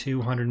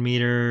 3,200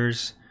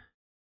 meters,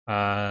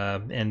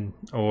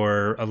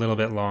 or a little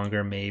bit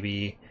longer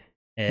maybe,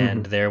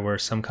 and there were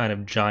some kind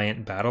of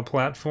giant battle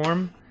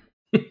platform,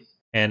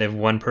 and if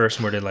one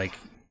person were to like,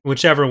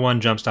 whichever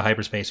one jumps to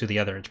hyperspace or the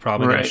other, it's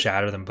probably going to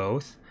shatter them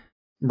both.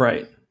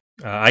 Right.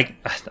 I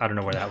don't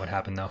know where that would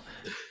happen though.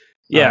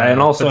 Yeah, and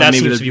also but that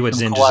seems to be what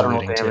Zinj is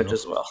alluding to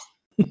as well.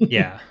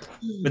 Yeah,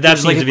 but that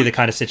seems to be the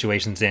kind of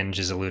situation Zinj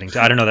is alluding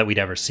to. I don't know that we'd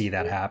ever see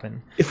that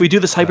happen. If we do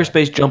this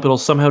hyperspace jump, it'll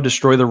somehow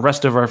destroy the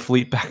rest of our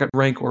fleet back at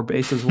Rancor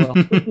base as well.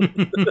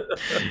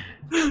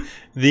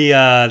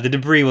 The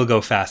debris will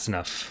go fast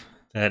enough.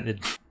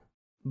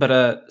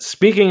 But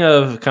speaking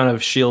of kind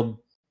of shield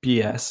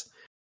BS,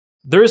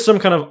 there is some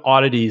kind of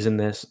oddities in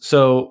this.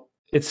 So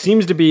it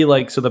seems to be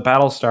like, so the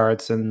battle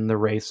starts and the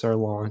wraiths are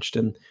launched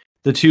and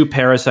the 2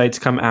 parasites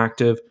come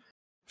active.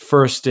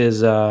 First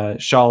is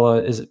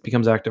Shala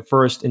becomes active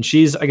first, and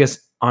she's, I guess,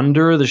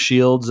 under the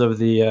shields of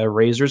the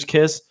Razor's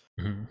Kiss,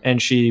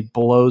 and she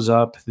blows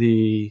up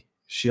the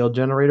shield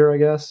generator, I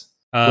guess.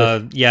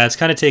 Yeah, it's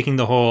kind of taking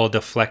the whole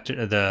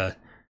deflector,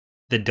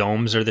 the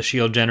domes or the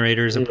shield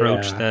generators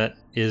approach that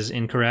is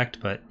incorrect,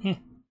 but yeah.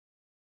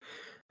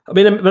 I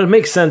mean, it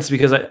makes sense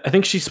because I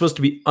think she's supposed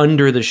to be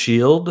under the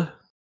shield.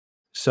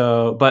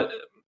 So, but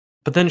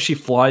then she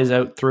flies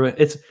out through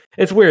it.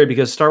 It's weird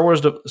because Star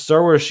Wars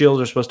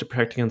shields are supposed to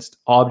protect against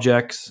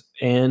objects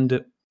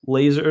and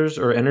lasers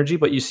or energy,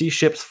 but you see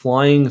ships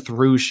flying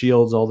through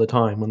shields all the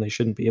time when they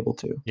shouldn't be able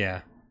to.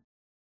 Yeah.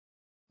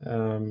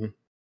 Well,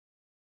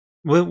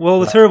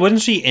 with her,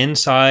 wasn't she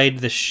inside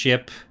the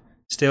ship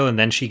still, and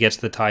then she gets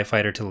the TIE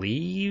fighter to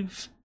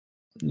leave?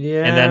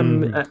 Yeah, and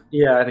then I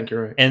think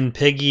you're right. And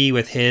Piggy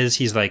with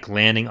he's like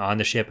landing on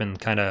the ship and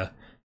kind of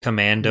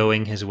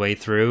commandoing his way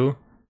through.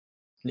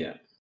 Yeah.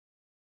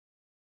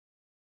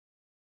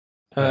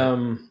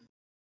 But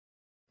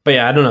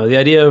yeah, I don't know. The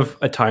idea of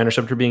a TIE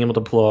interceptor being able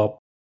to blow up,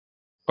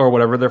 or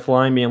whatever they're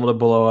flying, being able to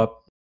blow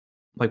up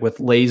like with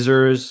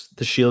lasers,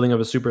 the shielding of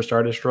a Super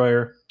Star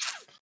Destroyer.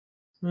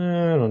 I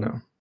don't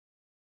know.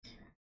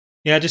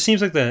 Yeah, it just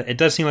seems like it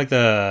does seem like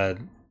the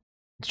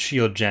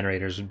shield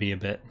generators would be a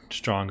bit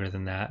stronger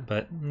than that,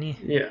 but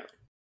yeah.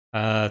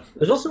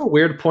 There's also a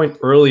weird point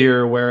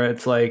earlier where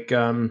it's like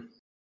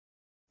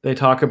they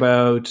talk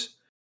about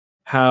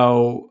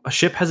how a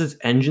ship has its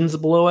engines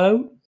blow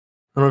out.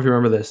 I don't know if you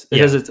remember this. It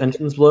has its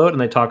engines blow out,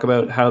 and they talk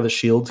about how the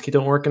shields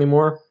don't work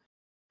anymore.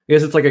 I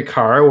guess it's like a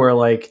car where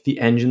like the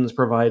engines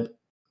provide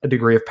a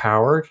degree of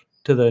power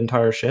to the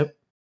entire ship.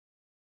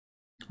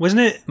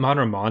 Wasn't it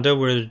Monramonda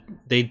where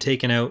they'd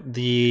taken out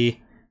the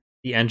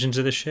engines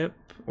of the ship,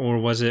 or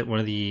was it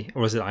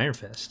Iron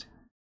Fist?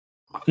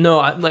 No,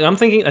 I'm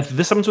thinking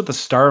this happens with the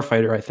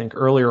Starfighter. I think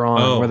earlier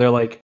on, where they're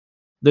like,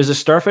 there's a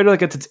Starfighter that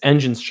gets its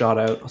engines shot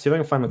out. I'll see if I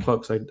can find the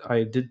quote because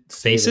I did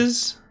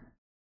faces.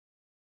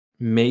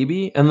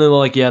 Maybe, and then they're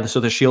like, yeah,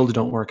 so the shields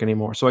don't work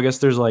anymore. So I guess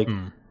there's like,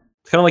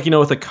 it's kind of like,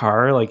 with a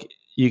car, like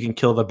you can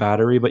kill the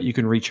battery, but you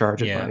can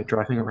recharge it by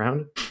driving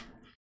around.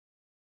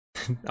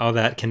 All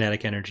that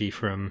kinetic energy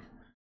from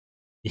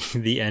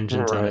the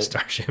engines on a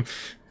starship.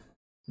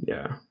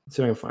 Yeah, let's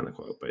see if I can find the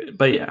quote,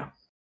 but yeah.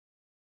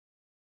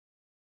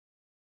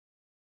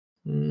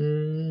 Yeah,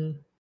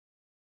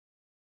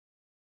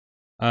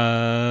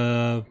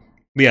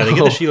 they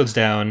get the shields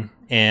down,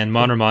 and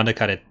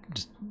Monramonda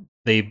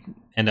they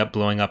end up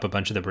blowing up a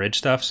bunch of the bridge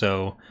stuff,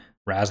 so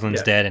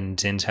Razlin's dead and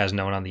Zinj has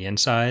no one on the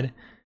inside.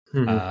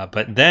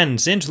 But then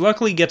Zinj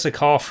luckily gets a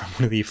call from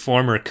one of the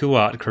former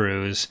Kuat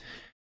crews.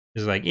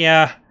 He's like,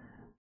 yeah,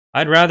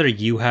 I'd rather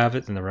you have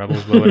it than the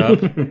rebels blow it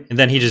up. And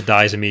then he just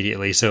dies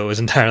immediately, so it was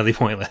entirely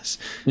pointless.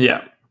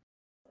 Yeah.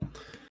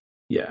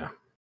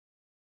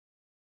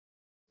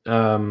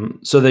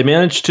 So they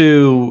managed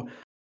to...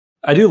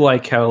 I do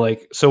like how,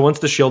 like, so once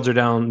the shields are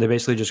down, they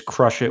basically just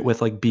crush it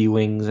with, like,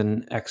 B-Wings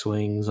and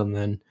X-Wings, and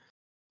then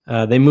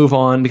they move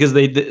on, because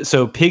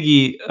so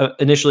Piggy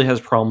initially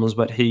has problems,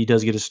 but he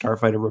does get his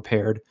Starfighter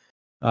repaired.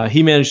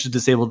 He managed to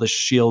disable the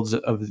shields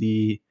of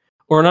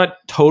or not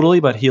totally,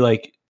 but he,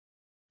 like,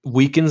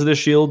 weakens the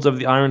shields of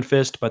the Iron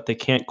Fist, but they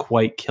can't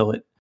quite kill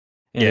it,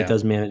 and it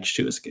does manage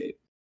to escape.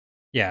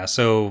 Yeah,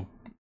 so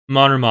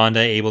Monramonda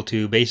able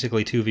to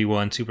basically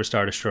 2v1 Super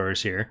Star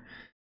Destroyers here.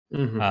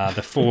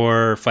 The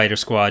 4 fighter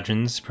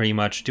squadrons pretty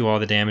much do all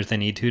the damage they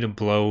need to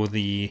blow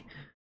the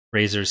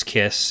Razor's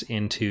Kiss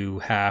into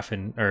half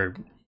or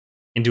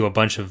into a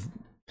bunch of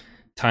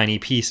tiny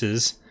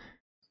pieces.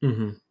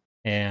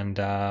 And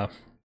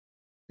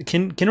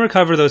can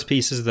recover those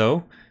pieces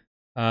though.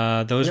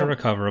 Those are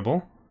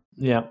recoverable.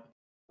 Yeah,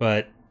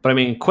 but I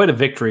mean, quite a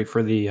victory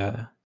for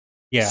the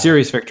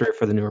serious victory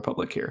for the New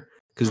Republic here,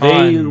 because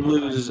they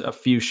lose a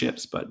few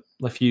ships, but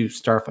a few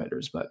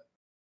starfighters, but.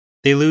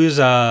 They lose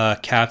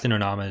Captain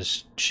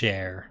Onama's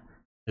share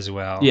as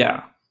well.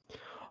 Yeah.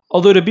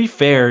 Although, to be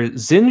fair,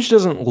 Zinj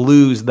doesn't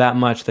lose that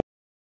much in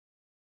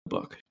the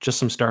book, just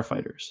some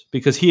starfighters,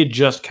 because he had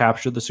just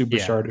captured the Super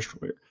Star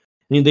Destroyer.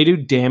 I mean, they do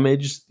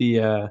damage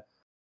the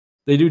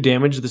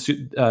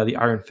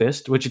Iron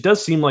Fist, which it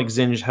does seem like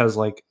Zinj has,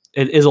 like,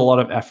 it is a lot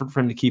of effort for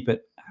him to keep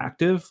it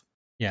active.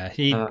 Yeah,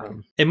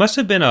 it must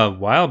have been a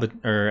while,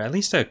 or at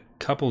least a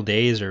couple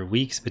days or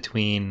weeks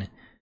between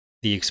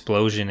the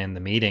explosion and the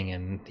meeting,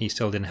 and he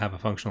still didn't have a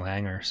functional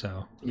hangar.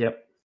 So yeah.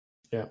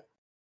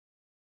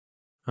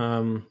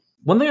 One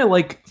thing I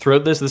like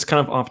throughout this is kind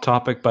of off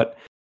topic, but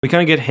we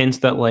kind of get hints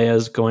that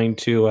Leia's going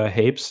to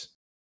Hapes,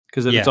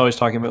 because it's always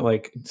talking about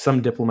like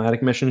some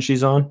diplomatic mission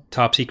she's on,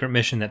 top secret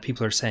mission that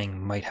people are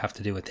saying might have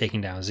to do with taking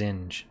down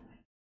Zinj.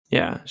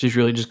 Yeah, she's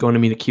really just going to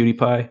meet a cutie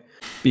pie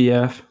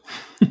BF.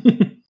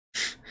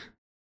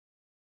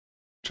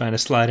 Trying to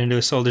slide into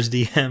Isolder's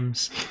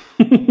DMs.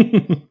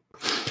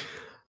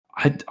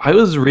 I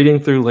was reading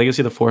through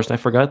Legacy of the Force and I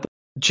forgot that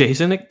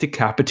Jason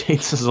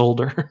decapitates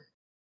Isolder.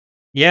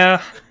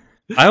 Yeah.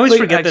 I always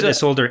forget that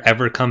Isolder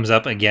ever comes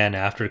up again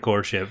after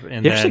courtship.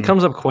 And he actually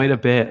comes up quite a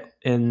bit,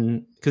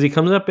 because he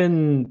comes up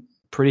in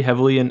pretty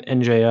heavily in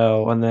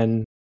NJO, and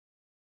then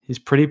he's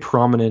pretty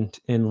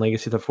prominent in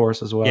Legacy of the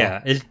Force as well.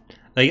 Yeah,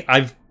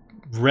 I've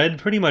read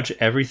pretty much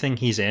everything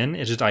he's in.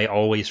 It's just I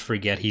always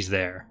forget he's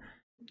there.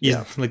 He's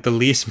like the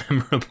least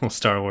memorable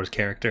Star Wars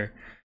character.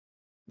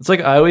 It's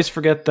like I always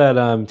forget that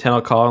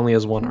Tenel Ka only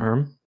has one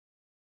arm.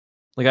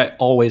 Like I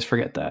always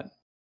forget that.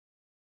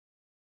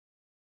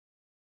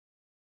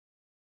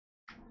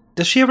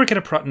 Does she ever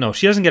get No,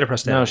 she doesn't get a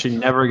prosthetic. No, she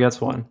never gets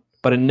one,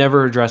 but it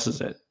never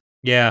addresses it.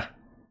 Yeah.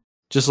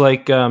 Just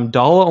like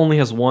Dala only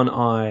has one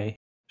eye.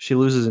 She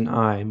loses an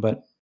eye,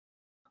 but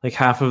like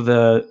half of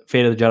the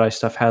Fate of the Jedi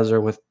stuff has her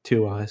with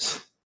 2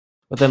 eyes.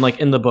 But then like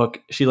in the book,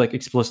 she like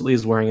explicitly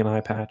is wearing an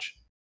eye patch.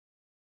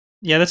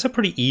 Yeah, that's a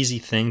pretty easy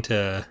thing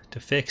to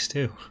fix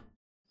too.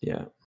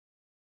 Yeah.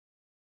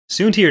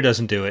 Soontir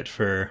doesn't do it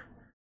for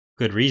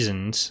good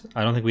reasons.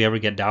 I don't think we ever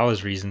get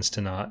Dala's reasons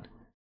to not.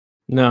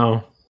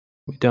 No,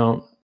 we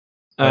don't.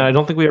 I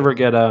don't think we ever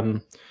get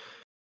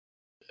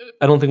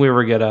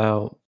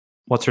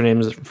what's her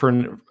name is for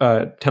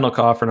Tenel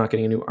Ka for not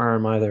getting a new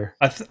arm either.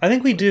 I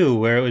think we do,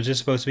 where it was just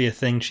supposed to be a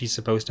thing she's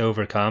supposed to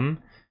overcome,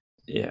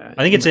 Yeah,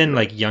 I think it's in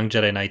like Young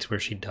Jedi Knights where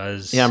she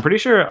does. Yeah, I'm pretty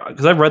sure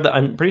because I've read that.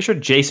 I'm pretty sure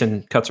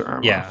Jason cuts her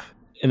arm off.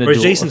 In a or it's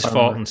duel, Jason's if I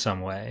fault remember. in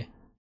some way.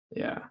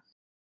 Yeah.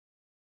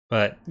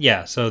 But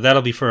yeah, so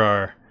that'll be for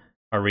our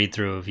read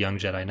through of Young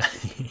Jedi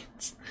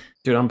Knights.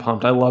 Dude, I'm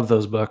pumped. I love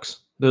those books.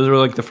 Those were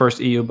like the first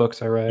EU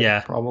books I read.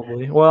 Yeah.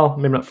 Probably. Well,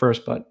 maybe not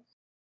first, but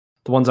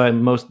the ones I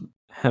most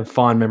have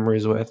fond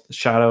memories with.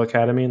 Shadow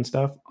Academy and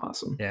stuff.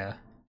 Awesome. Yeah.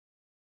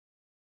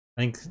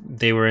 I think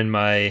they were in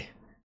my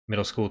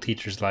middle school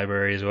teacher's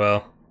library as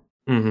well.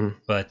 Mm-hmm.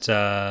 But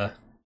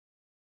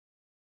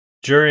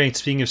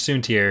speaking of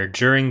Soontir,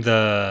 during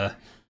the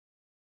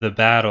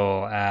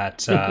battle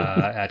at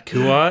at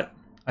Kuat,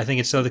 I think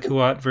it's still the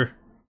Kuat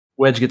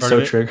Wedge gets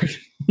so triggered.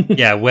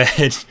 Yeah,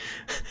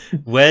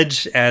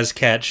 Wedge as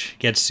Ketch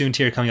gets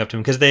Soontir coming up to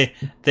him because they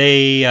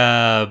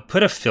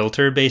put a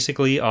filter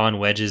basically on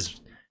Wedge's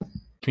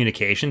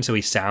communication, so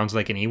he sounds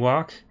like an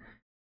Ewok,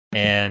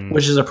 and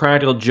which is a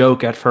practical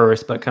joke at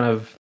first, but kind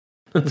of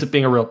ends up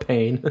being a real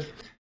pain.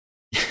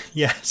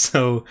 Yeah,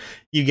 so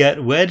you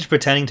get Wedge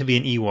pretending to be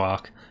an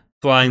Ewok,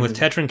 flying with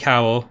Tetran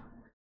Cowl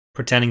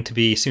pretending to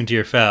be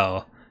Soontir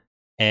Fel,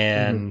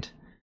 and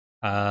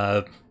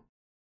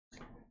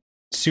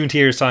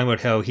Soontir is talking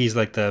about how he's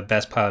like the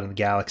best pilot in the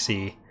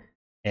galaxy,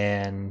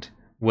 and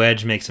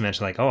Wedge makes a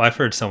mention like, "Oh, I've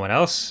heard someone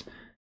else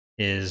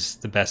is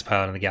the best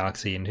pilot in the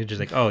galaxy," and he's just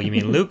like, "Oh, you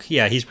mean Luke?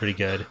 Yeah, he's pretty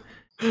good."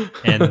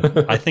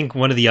 And I think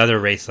one of the other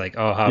races like,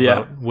 "Oh, how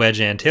about Wedge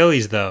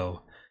Antilles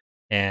though?"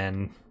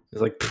 And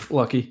he's like,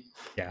 lucky.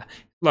 Yeah,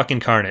 luck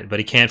incarnate, but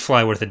he can't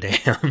fly worth a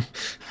damn.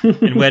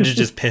 And Wedge is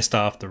just pissed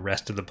off the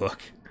rest of the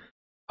book.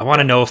 I want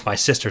to know if my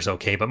sister's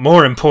okay, but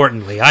more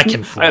importantly, I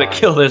can fly. I gotta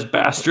kill this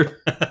bastard.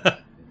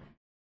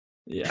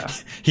 Yeah.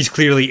 He's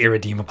clearly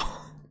irredeemable.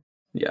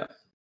 Yeah.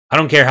 I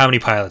don't care how many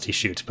pilots he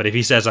shoots, but if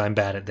he says I'm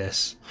bad at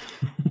this.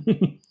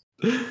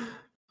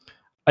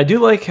 I do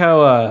like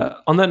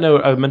how, on that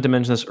note, I meant to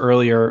mention this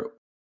earlier.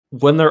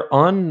 When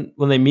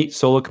they meet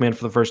Solo Command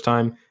for the first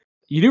time,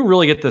 you do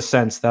really get the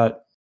sense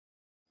that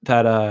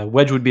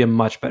Wedge would be a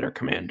much better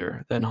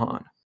commander than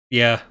Han.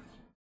 Yeah.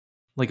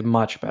 Like,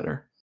 much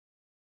better.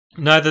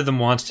 Neither of them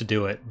wants to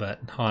do it, but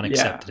Han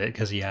accepted it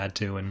because he had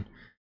to. And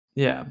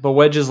yeah, but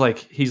Wedge is like,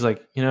 he's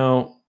like,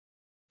 you're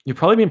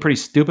probably being pretty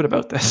stupid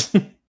about this.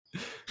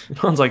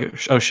 Han's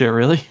like, oh shit,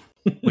 really?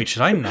 Wait,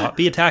 should I not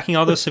be attacking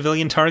all those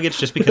civilian targets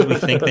just because we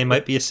think they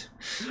might be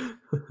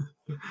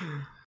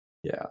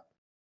Yeah.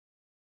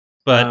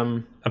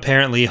 But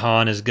apparently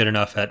Han is good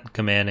enough at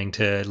commanding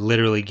to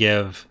literally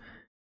give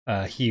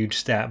a huge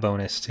stat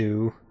bonus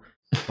to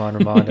Von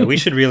Ramondo. We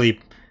should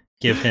really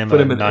give him a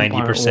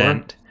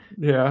 90%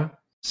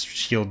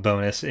 shield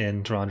bonus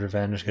in Thrawn's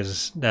Revenge,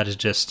 because that is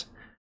just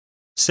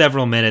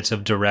several minutes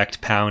of direct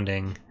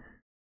pounding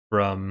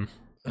from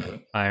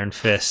Iron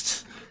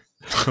Fist.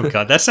 Oh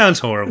god, that sounds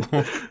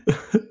horrible.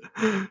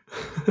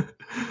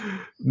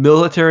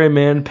 Military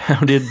man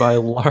pounded by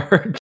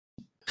large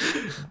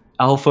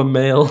alpha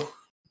male.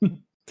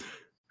 I'm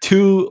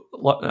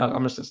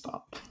just gonna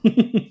stop.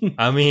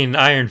 I mean,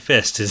 Iron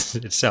Fist is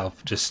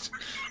itself just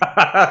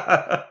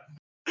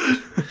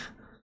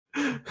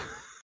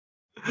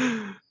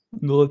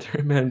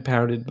military man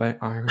pounded by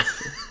Iron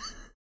Fist.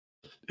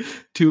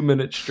 2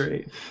 minutes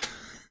straight.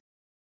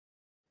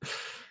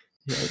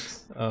 Yikes.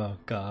 Oh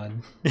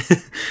god.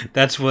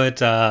 That's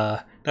what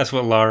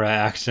Laura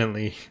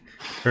accidentally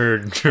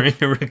heard during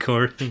a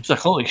recording. She's like,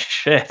 holy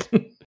shit.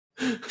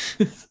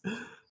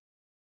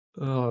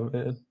 Oh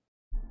man.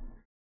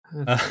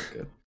 That's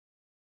good.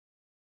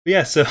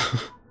 Yeah, so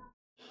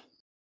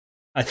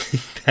I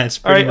think that's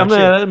pretty much I'm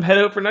gonna it. let him head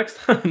out for next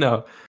time.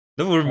 No.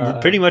 We're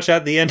pretty much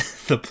at the end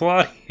of the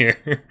plot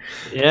here.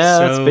 Yeah,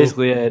 that's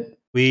basically it.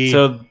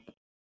 Go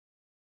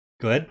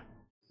ahead.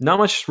 Not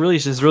much really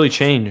has really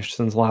changed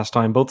since last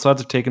time. Both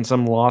sides have taken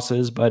some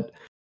losses, but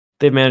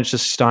they've managed to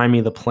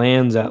stymie the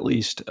plans, at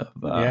least, of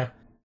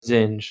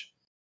Zinj,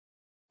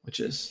 which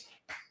is,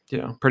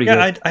 pretty good.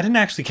 Yeah, I didn't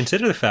actually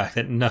consider the fact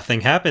that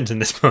nothing happens in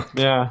this book.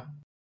 Yeah,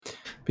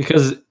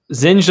 because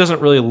Zinj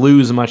doesn't really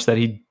lose much that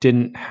he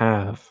didn't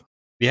have.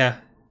 Yeah.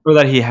 Or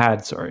that he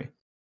had, sorry.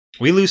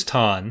 We lose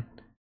Ton.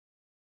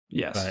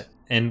 Yes.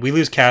 And we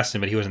lose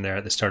Caston, but he wasn't there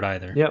at the start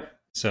either. Yep.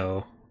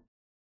 So,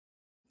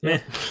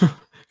 yeah.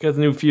 Got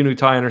a few new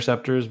TIE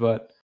interceptors,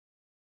 but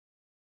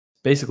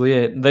basically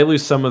it. They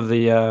lose some of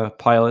the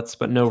pilots,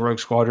 but no Rogue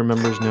Squadron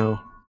members, no.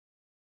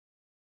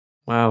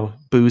 Wow,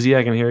 boozy,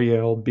 I can hear you,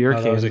 old beer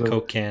can. That was a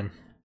Coke can.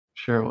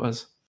 Sure it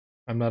was.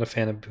 I'm not a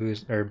fan of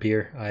booze or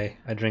beer.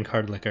 I drink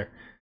hard liquor.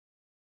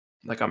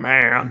 Like a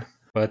man.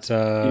 But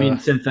you mean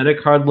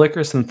synthetic hard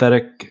liquor,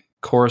 synthetic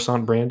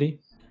Coruscant brandy?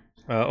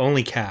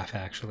 Only calf,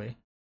 actually.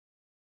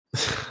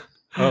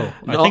 Oh,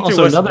 I think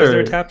also there was there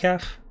a tap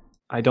calf?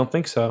 I don't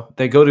think so.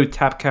 They go to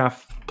tap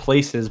calf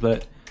places,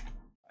 but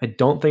I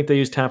don't think they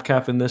use tap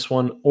calf in this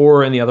one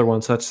or in the other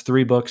one. So that's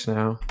 3 books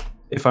now,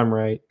 if I'm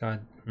right. God,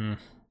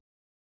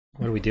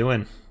 what are we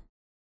doing?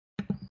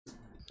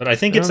 But I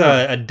think it's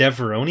a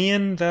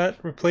Deveronian that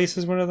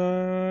replaces one of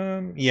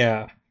them.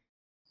 Yeah.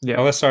 Yeah.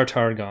 LSR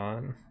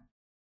Targon.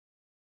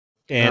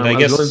 And I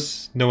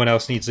guess no one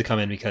else needs to come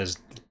in because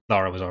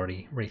Lara was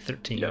already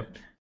 13.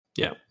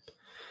 Yeah.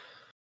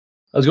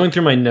 I was going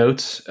through my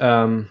notes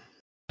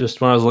just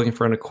when I was looking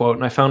for a quote,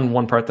 and I found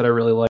one part that I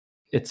really like.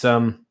 It's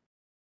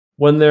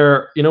when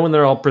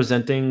they're all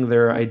presenting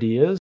their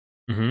ideas.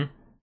 Mm-hmm.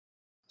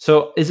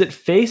 So is it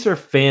Face or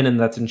Fanon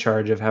that's in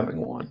charge of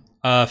having one?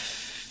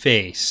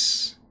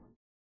 Face.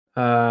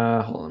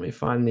 Hold on, let me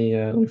find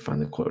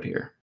the quote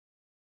here.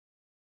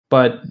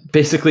 But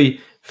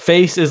basically,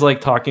 Face is like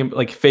talking,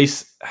 like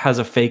Face has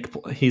a fake.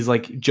 He's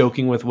like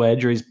joking with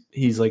Wedge, or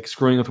he's like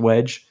screwing with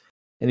Wedge,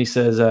 and he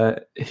says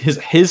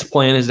his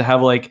plan is to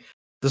have like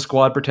the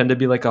squad pretend to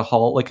be like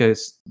a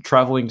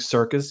traveling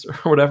circus or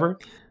whatever.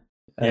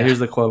 Here's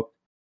the quote: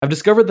 "I've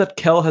discovered that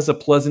Kel has a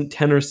pleasant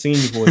tenor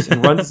singing voice,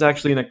 and Runt is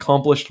actually an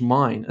accomplished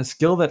mime, a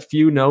skill that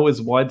few know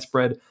is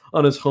widespread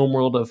on his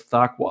homeworld of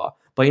Thakwa.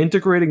 By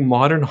integrating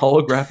modern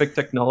holographic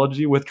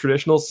technology with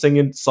traditional song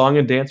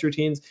and dance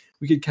routines,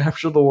 we could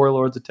capture the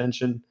warlord's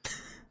attention."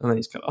 And then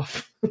he's cut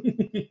off.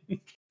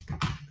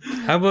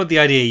 How about the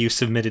idea you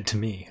submitted to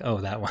me? Oh,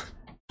 that one.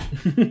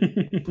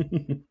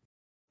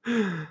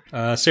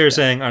 Sarah's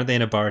saying, aren't they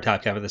in a bar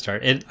top cap at the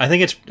start? I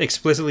think it's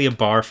explicitly a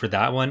bar for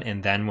that one,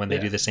 and then when they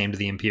do the same to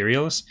the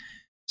Imperials.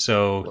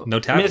 So no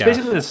tap cap. It's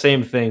basically the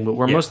same thing, but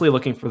we're mostly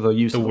looking for the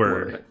use of the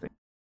word, I think.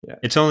 Yeah.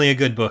 It's only a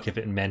good book if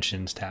it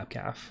mentions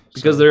Tapcaf.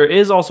 Because there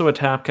is also a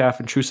Tapcaf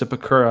in Trusa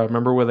Pakura.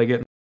 Remember where they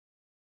get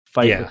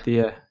fight with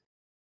the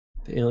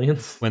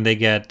aliens? When they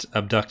get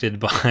abducted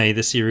by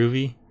the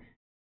Siruvi?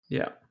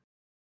 Yeah.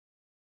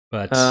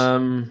 But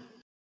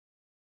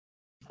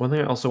one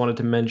thing I also wanted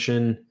to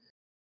mention,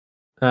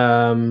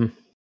 who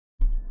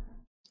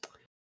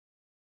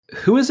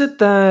is it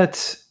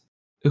that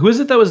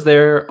was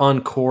there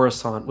on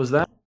Coruscant?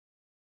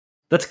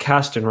 That's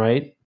Kasten,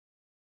 right?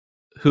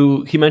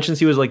 Who he mentions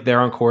he was like there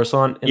on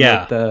Coruscant, and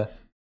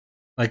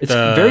it's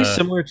very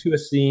similar to a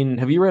scene.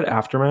 Have you read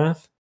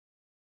Aftermath?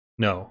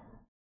 No.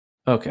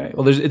 Okay.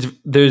 Well,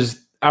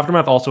 there's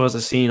Aftermath also has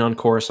a scene on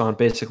Coruscant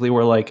basically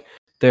where like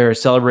they're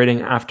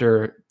celebrating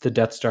after the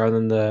Death Star,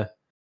 and then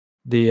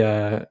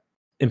the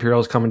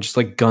Imperials come and just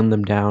like gun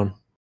them down.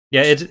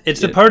 Yeah,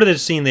 it's the part of the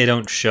scene they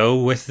don't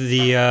show with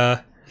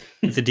the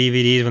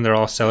DVDs when they're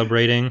all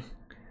celebrating.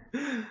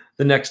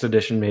 The next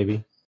edition,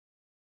 maybe.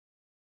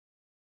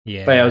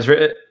 Yeah,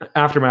 but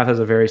Aftermath has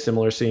a very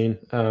similar scene,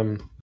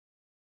 and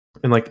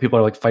like people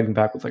are like fighting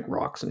back with like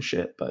rocks and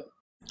shit. But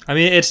I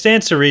mean, it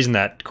stands to reason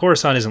that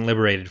Coruscant isn't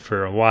liberated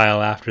for a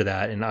while after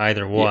that in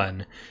either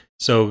one,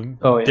 so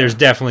there's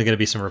definitely going to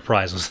be some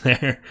reprisals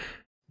there.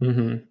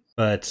 Mm-hmm.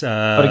 But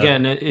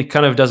again, it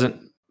kind of doesn't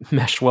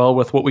mesh well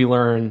with what we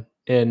learn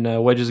in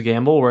Wedge's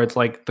Gamble, where it's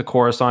like the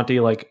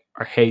Coruscanti like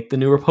hate the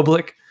New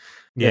Republic.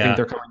 I think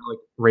they're coming to like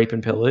rape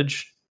and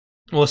pillage.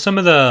 Well, some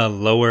of the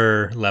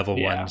lower level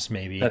ones,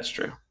 maybe. That's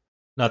true.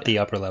 Not the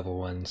upper level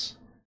ones.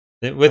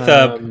 With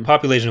a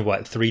population of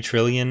what, 3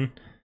 trillion?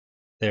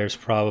 There's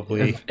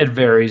probably... It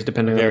varies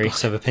depending on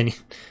various of opinion.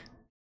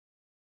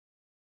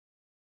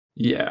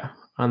 Yeah.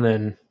 And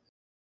then...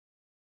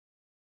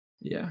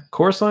 Yeah.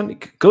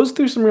 Coruscant goes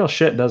through some real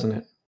shit, doesn't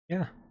it?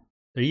 Yeah.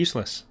 They're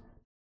useless.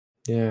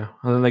 Yeah.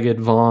 And then they get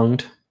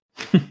vonged.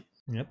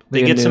 Yep.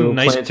 They get some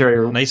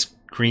nice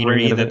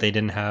greenery that they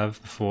didn't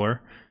have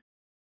before.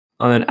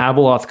 And then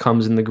Abeloth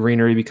comes and the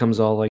greenery becomes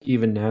all like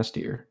even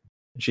nastier.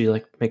 She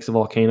like makes the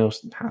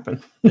volcanoes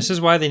happen. This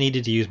is why they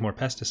needed to use more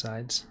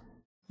pesticides.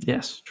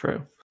 Yes,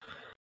 true.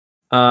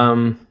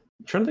 I'm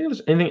trying to think if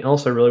there's anything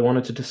else I really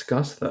wanted to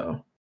discuss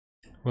though.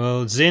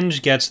 Well,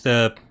 Zinj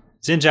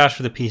asked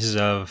for the pieces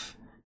of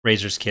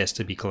Razor's Kiss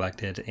to be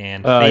collected,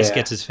 and Face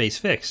gets his face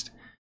fixed.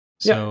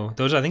 So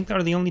those I think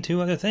are the only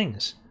 2 other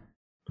things.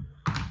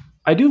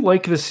 I do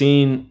like the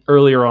scene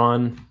earlier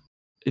on.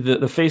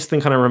 The Face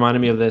thing kind of reminded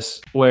me of this,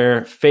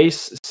 where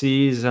Face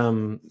sees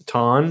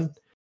Ton.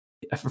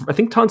 I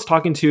think Ton's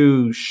talking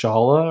to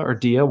Shala or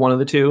Dia, one of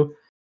the 2,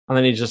 and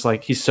then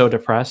he's so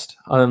depressed,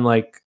 and then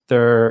like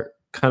their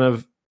kind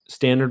of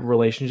standard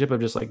relationship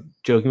of just like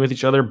joking with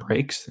each other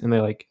breaks, and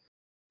they like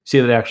see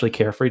that they actually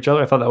care for each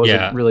other. I thought that was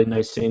a really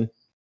nice scene.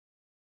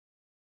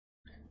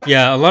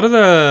 Yeah, a lot of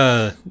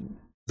the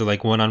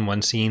like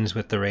one-on-one scenes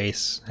with the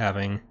race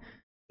having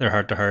their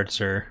heart-to-hearts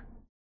are,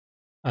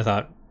 I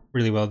thought,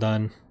 really well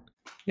done.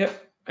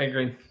 Yep, I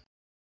agree.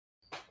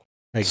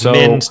 Like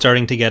Min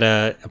starting to get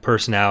a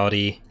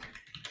personality,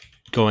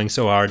 going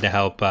so hard to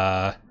help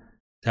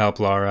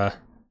Lara.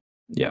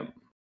 Yep.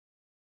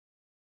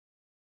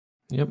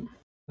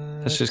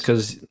 That's just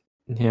because,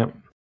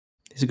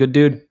 he's a good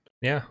dude.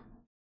 Yeah.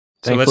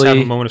 So let's have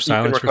a moment of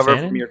silence for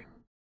Fanon.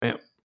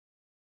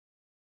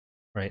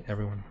 Right,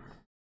 everyone.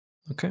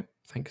 Okay.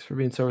 Thanks for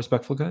being so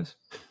respectful, guys.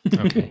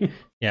 Okay.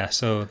 Yeah,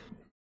 so...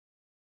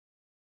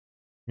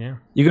 Yeah.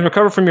 You can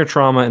recover from your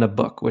trauma in a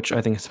book, which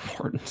I think is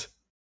important.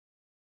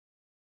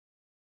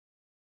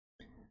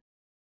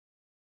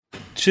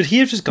 Should he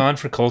have just gone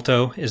for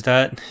Kolto? Is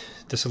that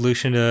the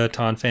solution to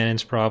Ton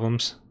Fanon's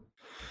problems?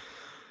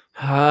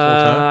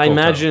 I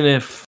imagine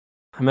if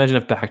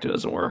Bacta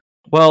doesn't work.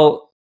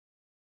 Well,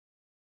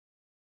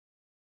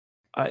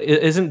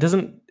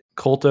 Doesn't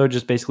Kolto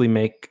just basically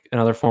make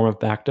another form of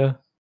Bacta?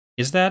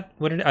 Is that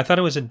what I thought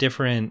it was a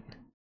different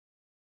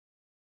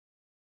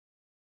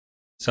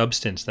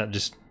substance that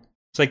just...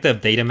 It's like the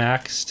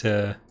Betamax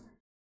to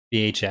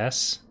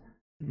VHS.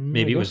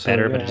 Maybe it was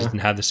better, but it just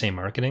didn't have the same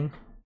marketing.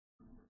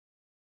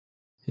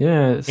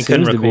 Yeah, it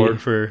couldn't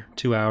record for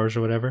 2 hours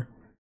or whatever.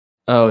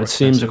 Oh, it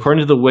seems,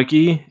 according to the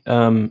wiki,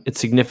 its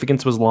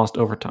significance was lost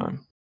over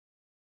time.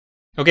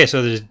 Okay,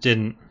 so they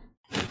didn't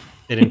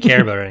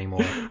care about it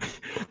anymore.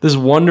 This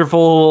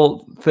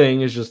wonderful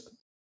thing is just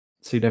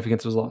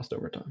significance was lost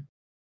over time.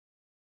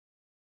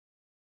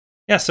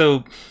 Yeah,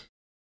 so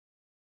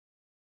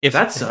if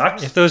that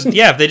sucks. If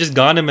they just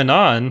gone to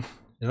Manon,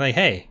 they're like,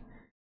 hey,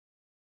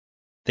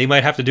 they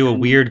might have to do a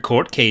weird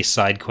court case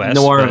side quest.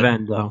 Noir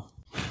event though.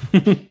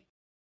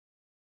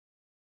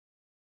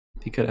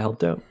 He could have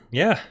helped out.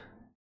 Yeah.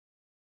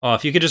 Oh,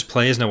 if you could just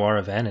play as Noir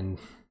Event and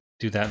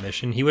do that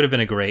mission, he would have been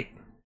a great.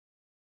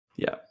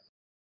 Yeah.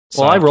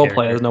 Well, I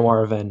roleplay as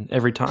Noir Event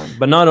every time,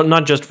 but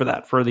not just for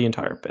that, for the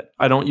entire bit.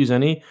 I don't use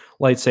any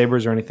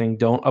lightsabers or anything.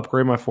 Don't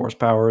upgrade my force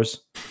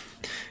powers.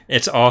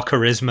 It's all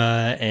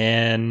charisma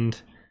and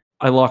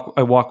I walk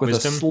with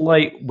wisdom? A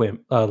slight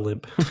limp.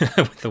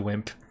 With the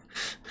wimp.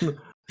 You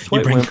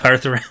bring wimp.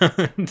 Karth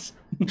around.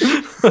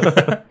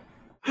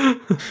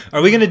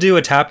 Are we going to do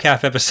a Tap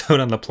Calf episode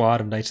on the plot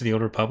of Knights of the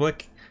Old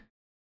Republic?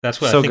 That's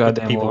what I think what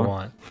the people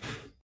want.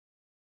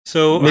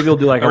 So maybe we'll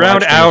do like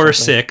around hour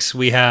 6,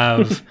 we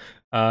have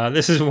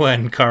this is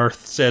when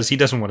Karth says he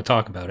doesn't want to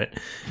talk about it,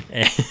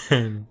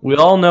 and we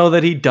all know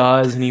that he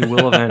does, and he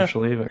will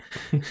eventually.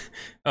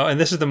 Oh, and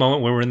this is the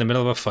moment where we're in the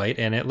middle of a fight,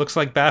 and it looks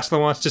like Bastila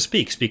wants to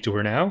speak. Speak to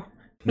her now.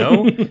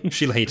 No,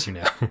 she hates you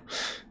now.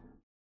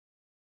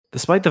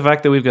 Despite the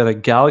fact that we've got a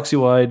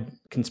galaxy-wide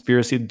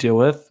conspiracy to deal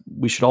with,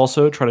 we should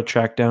also try to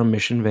track down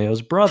Mission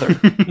Veo's brother.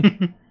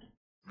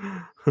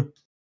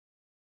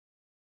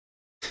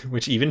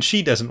 Which even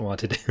she doesn't want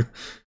to do.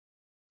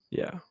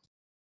 Yeah.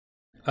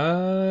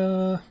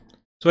 So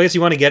I guess you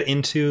want to get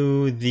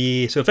into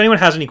the... So if anyone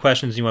has any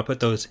questions, you want to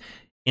put those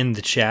in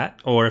the chat,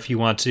 or if you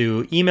want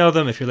to email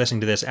them, if you're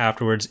listening to this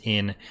afterwards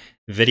in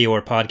video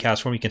or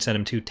podcast form, you can send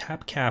them to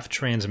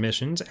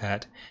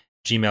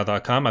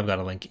tapcalftransmissions@gmail.com. I've got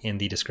a link in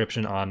the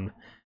description on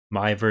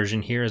my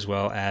version here, as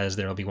well as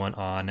there'll be one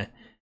on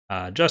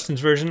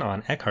Justin's version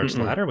on Eckhart's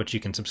Ladder, which you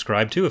can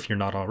subscribe to if you're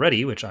not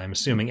already, which I'm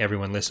assuming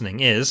everyone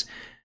listening is.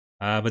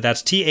 But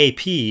that's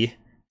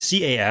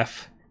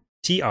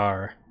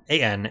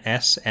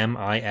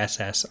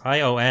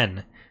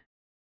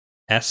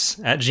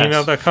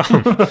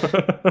tapcaftransmissions@gmail.com.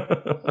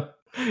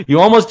 You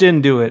almost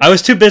didn't do it. I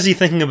was too busy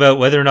thinking about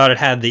whether or not it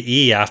had the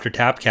E after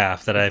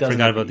TapCaf that I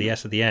forgot about the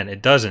S at the end.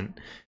 It doesn't,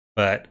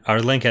 but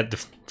our link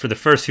for the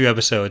first few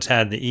episodes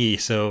had the E,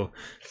 so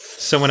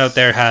someone out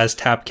there has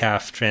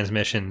TapCaf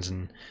transmissions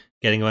and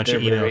getting a bunch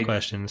of email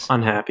questions.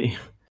 Unhappy.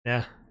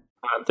 Yeah.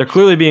 They're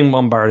clearly being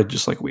bombarded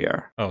just like we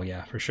are. Oh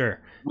yeah, for sure.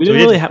 We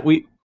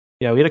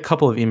had a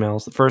couple of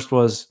emails. The first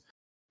was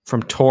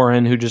from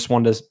Torin, who just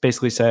wanted to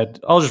basically said,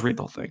 I'll just read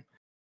the whole thing.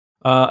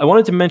 I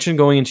wanted to mention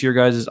going into your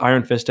guys'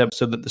 Iron Fist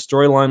episode that the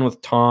storyline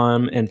with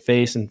Tom and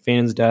Face and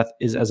Fanon's death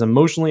is as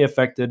emotionally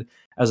affected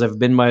as I've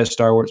been by a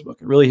Star Wars book.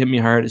 It really hit me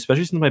hard,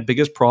 especially since my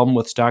biggest problem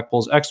with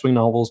Stackpole's X-Wing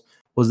novels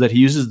was that he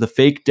uses the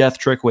fake death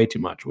trick way too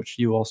much, which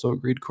you also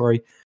agreed,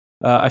 Corey.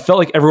 I felt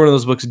like every one of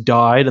those books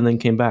died and then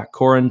came back.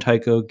 Corin,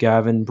 Tycho,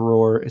 Gavin,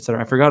 Bror, etc.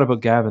 I forgot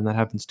about Gavin. That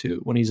happens too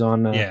when he's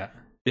on the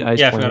ice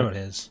planet. I forgot about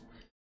his.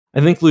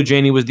 I think Lou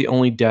Janey was the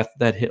only death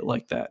that hit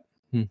like that.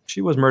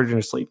 She was murdered in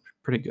her sleep.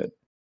 Pretty good.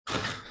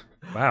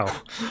 Wow.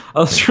 I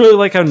was really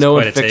like how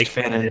Noah fixed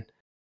Fanon.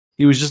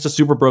 He was just a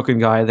super broken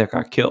guy that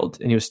got killed,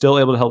 and he was still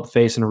able to help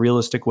Face in a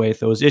realistic way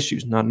those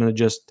issues, not in a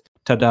just,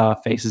 ta-da,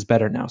 Face is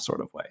better now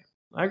sort of way.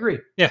 I agree.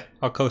 Yeah,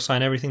 I'll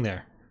co-sign everything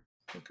there.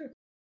 Okay.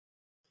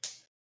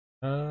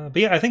 But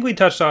yeah, I think we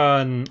touched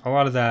on a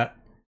lot of that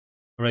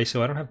already,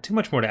 so I don't have too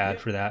much more to add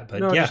for that.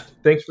 But yeah,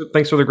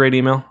 thanks for the great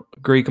email.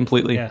 Agree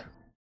completely. Yeah.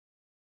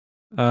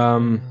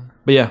 But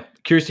yeah,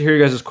 curious to hear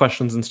you guys'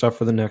 questions and stuff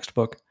for the next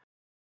book.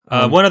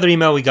 One other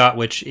email we got,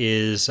 which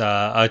is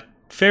a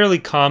fairly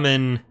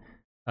common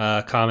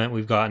comment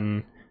we've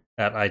gotten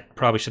that I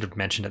probably should have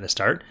mentioned at the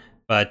start,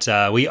 but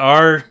we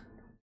are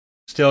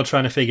still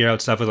trying to figure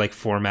out stuff with like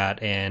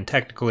format and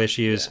technical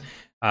issues.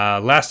 Yeah.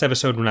 Last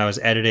episode when I was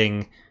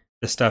editing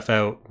the stuff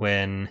out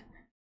when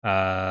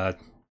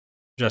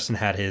Justin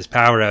had his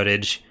power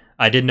outage,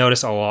 I did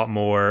notice a lot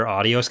more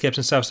audio skips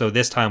and stuff, so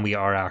this time we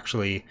are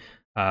actually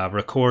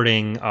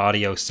recording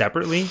audio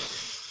separately.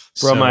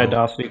 Bro, my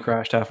Audacity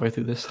crashed halfway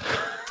through this.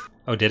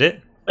 Oh, did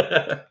it?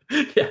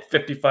 Yeah,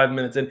 55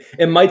 minutes in.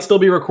 It might still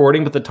be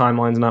recording, but the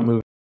timeline's not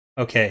moving.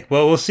 Okay,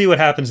 well, we'll see what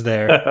happens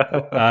there.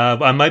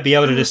 I might be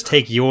able to just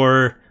take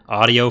your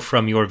audio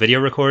from your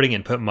video recording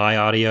and put my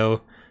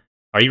audio.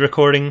 Are you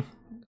recording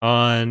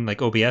on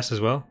like OBS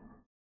as well?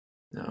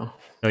 No.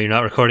 No, you're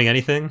not recording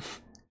anything?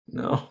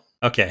 No.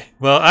 Okay.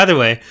 Well, either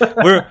way,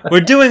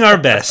 we're doing our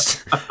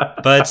best.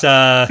 But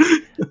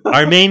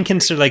our main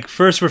concern, like,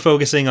 first we're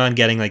focusing on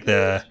getting like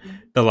the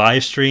the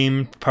live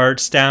stream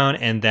parts down,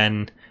 and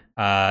then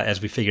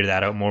as we figure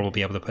that out more, we'll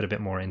be able to put a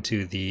bit more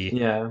into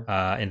the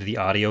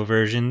audio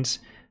versions.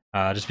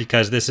 Just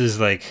because this is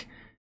like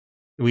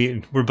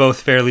we're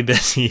both fairly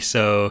busy,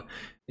 so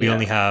we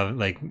only have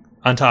like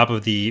on top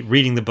of the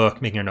reading the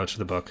book, making our notes for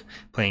the book,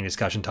 playing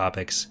discussion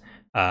topics,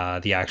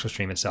 the actual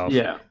stream itself.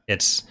 Yeah,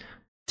 it's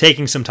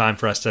taking some time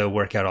for us to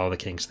work out all the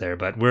kinks there,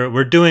 but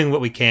we're doing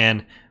what we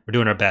can. We're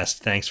doing our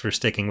best. Thanks for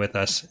sticking with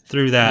us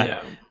through that.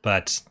 Yeah.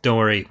 But don't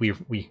worry,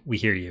 we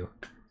hear you.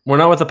 We're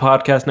not with the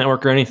podcast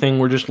network or anything.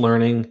 We're just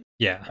learning.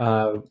 Yeah.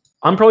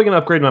 I'm probably going to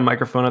upgrade my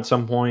microphone at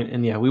some point,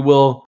 and we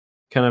will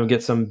kind of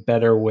get some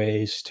better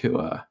ways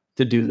to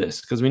do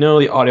this, because we know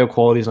the audio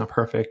quality is not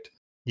perfect.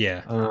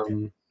 Yeah.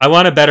 I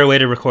want a better way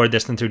to record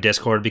this than through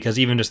Discord, because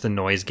even just the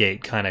noise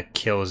gate kind of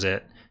kills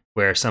it,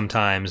 where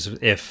sometimes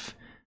if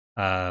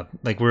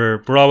like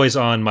we're always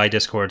on my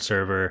Discord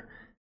server,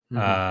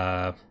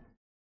 and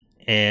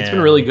it's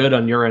been really good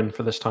on your end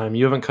for this time.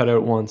 You haven't cut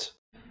out once.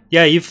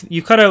 Yeah,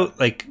 you've cut out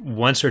like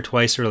once or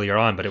twice earlier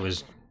on, but it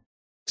was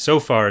so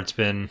far it's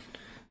been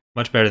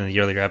much better than the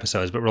earlier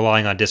episodes. But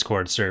relying on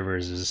Discord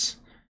servers is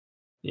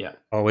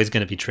always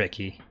going to be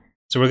tricky.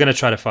 So we're going to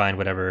try to find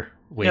whatever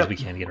ways we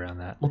can to get around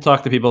that. We'll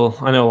talk to people.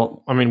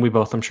 We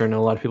both, I'm sure, know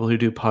a lot of people who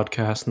do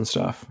podcasts and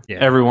stuff. Yeah.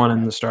 Everyone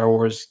in the Star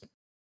Wars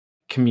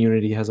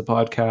community has a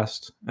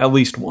podcast, at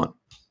least one.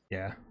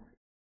 Yeah.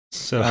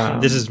 So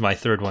this is my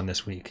third one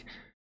this week.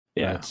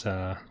 Yeah. This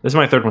is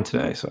my third one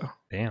today, so.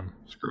 Damn.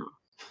 Screw it.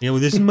 Yeah, well,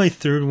 this is my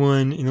third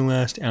one in the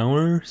last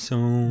hour,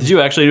 so... Did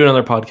you actually do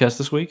another podcast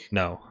this week?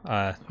 No.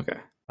 Okay.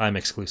 I'm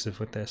exclusive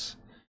with this.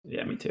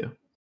 Yeah, me too.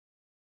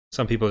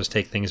 Some people just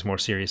take things more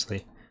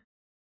seriously.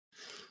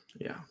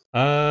 Yeah.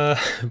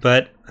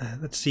 But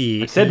let's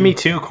see. I said me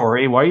too,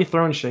 Corey. Why are you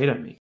throwing shade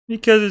at me?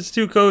 Because it's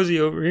too cozy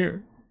over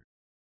here.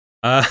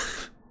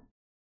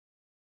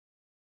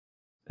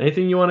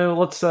 Anything you want to?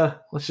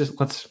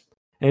 Let's.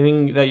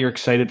 Anything that you're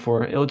excited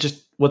for?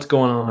 What's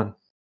going on?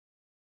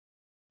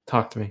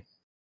 Talk to me.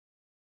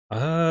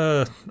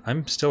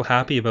 I'm still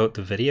happy about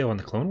the video on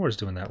the Clone Wars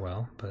doing that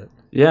well, but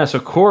yeah. So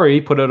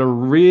Corey put out a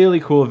really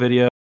cool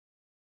video.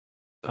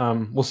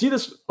 We'll see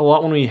this a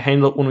lot when we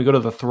go to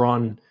the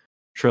Thrawn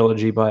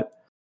trilogy, but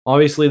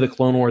obviously the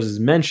Clone Wars is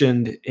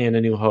mentioned in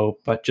A New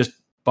Hope, but just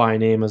by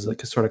name as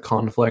like a sort of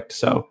conflict.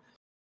 So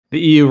the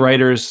EU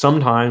writers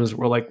sometimes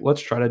were like,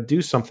 let's try to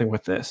do something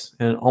with this.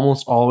 And it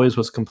almost always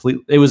was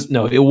it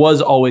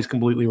was always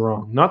completely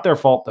wrong. Not their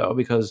fault though,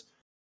 because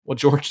what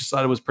George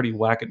decided was pretty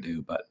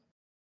wackadoo, but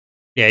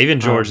yeah, even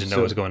George didn't know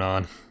what was going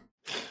on.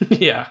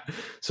 Yeah.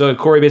 So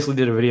Corey basically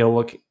did a video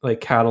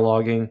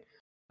cataloging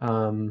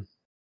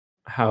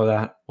how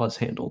that was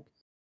handled.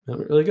 It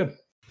was really good.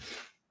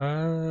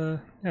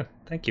 Yeah,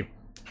 thank you.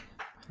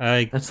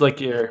 That's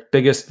like your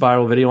biggest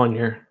viral video on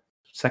your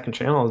second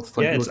channel.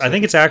 I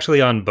think it's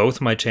actually on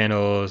both my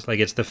channels. Like,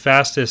 it's the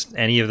fastest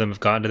any of them have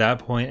gotten to that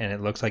point, and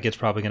it looks like it's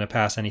probably going to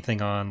pass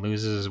anything on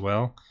Loses as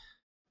well.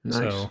 Nice.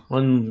 So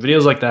when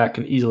videos like that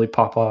can easily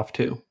pop off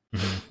too.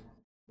 Mm-hmm.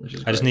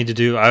 I just need to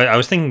do. I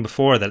was thinking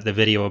before that the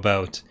video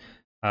about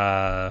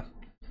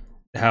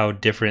how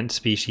different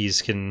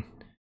species can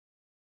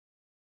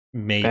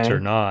mate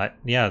or not.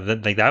 Yeah,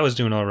 that was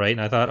doing all right,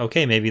 and I thought,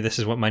 okay, maybe this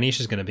is what my niche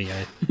is going to be.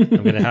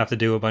 I'm going to have to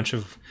do a bunch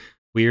of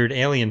weird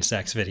alien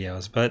sex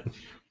videos, but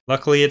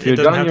luckily it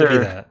doesn't have to be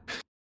that.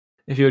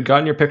 If you had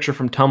gotten your picture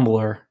from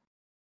Tumblr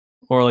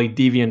or like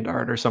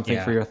DeviantArt or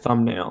something for your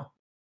thumbnail,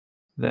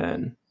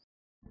 then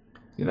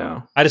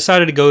I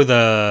decided to go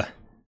the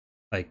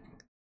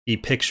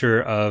picture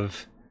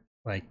of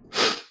like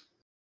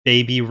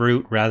baby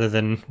Root rather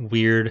than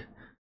weird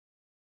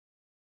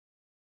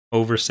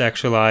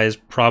over-sexualized,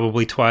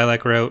 probably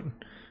Twi'lek route.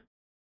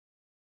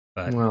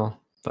 But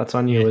well, that's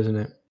on you, isn't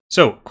it?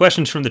 So,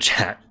 questions from the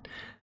chat.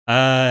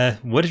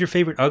 What is your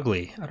favorite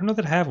ugly? I don't know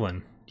that I have one.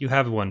 Do you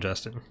have one,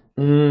 Justin?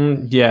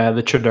 Yeah,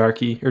 the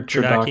Chodarky or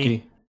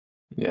Chodaki.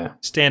 Yeah.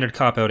 Standard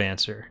cop-out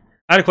answer.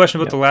 I had a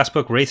question about the last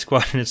book. Wraith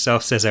Squadron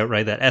itself says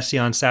outright that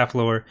Ession,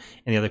 Saflor,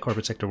 and the other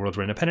corporate sector worlds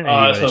were independent.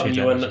 I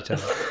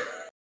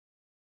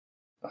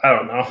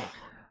don't know.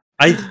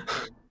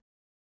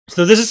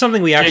 So this is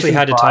something we actually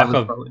had to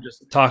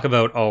talk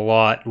about a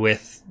lot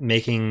with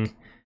making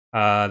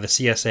the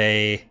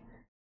CSA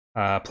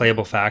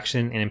playable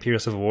faction in Imperial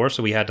Civil War.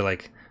 So we had to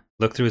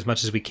look through as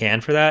much as we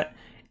can for that.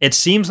 It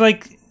seems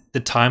like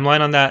the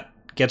timeline on that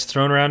gets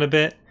thrown around a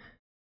bit.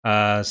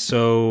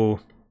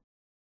 So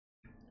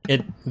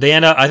they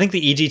end up. I think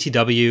the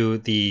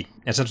EGTW, the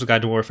Essential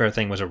Guide to Warfare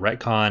thing, was a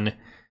retcon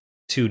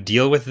to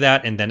deal with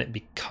that, and then it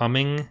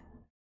becoming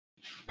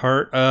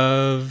part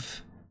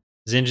of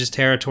Zinj's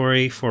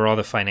territory for all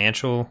the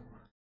financial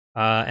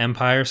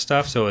empire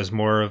stuff. So it was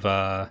more of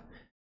a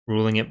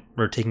ruling it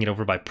or taking it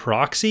over by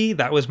proxy.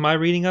 That was my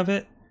reading of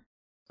it,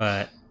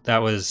 but that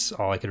was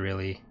all I could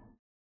really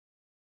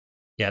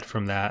get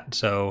from that.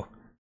 So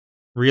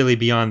really,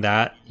 beyond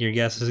that, your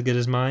guess is as good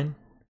as mine.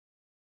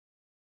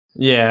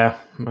 Yeah,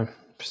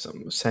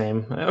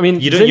 same. I mean,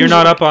 you're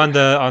not up on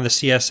the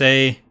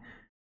CSA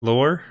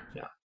lore.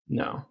 Yeah,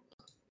 no.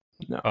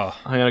 No. Oh.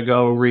 I'm gonna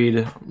go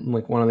read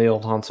like one of the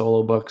old Han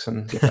Solo books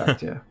and get back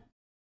to you.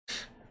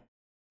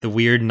 The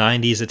weird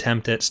 90s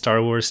attempt at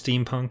Star Wars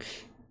steampunk.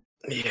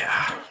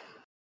 Yeah.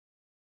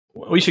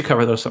 We should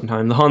cover those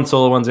sometime. The Han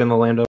Solo ones and the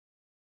Lando.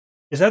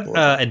 Is that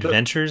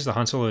Adventures, the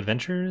Han Solo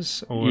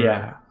Adventures? Or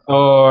yeah.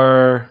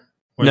 Or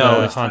no,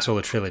 the it's Han the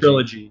Solo trilogy.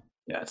 trilogy.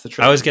 Yeah, it's the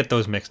trilogy. I always get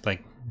those mixed.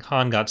 Like,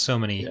 Han got so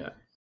many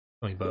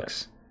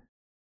books.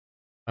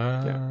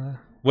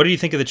 What do you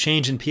think of the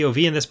change in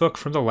POV in this book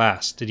from the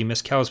last? Did you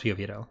miss Kel's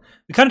POV at all?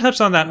 We kind of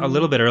touched on that a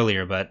little bit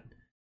earlier, but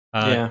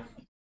how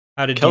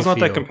did Kel's you not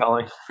feel? that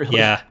compelling, really.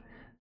 Yeah.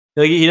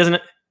 Like, he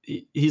doesn't.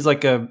 He's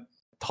like a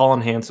tall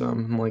and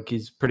handsome. Like,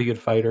 he's a pretty good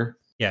fighter.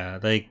 Yeah,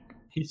 like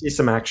He sees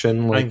some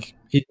action. Like,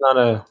 he's not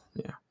a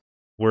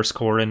worse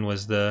Corrin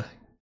was my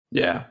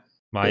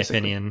basically.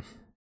 opinion.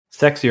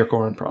 Sexier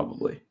Corrin,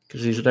 probably,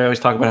 because they always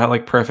talk about how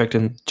like perfect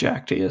and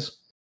jacked he is.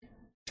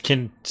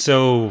 Do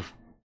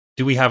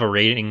we have a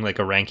rating, like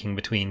a ranking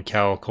between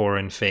Kel,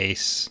 Corrin,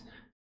 Face?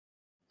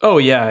 Oh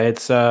yeah,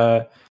 it's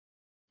Face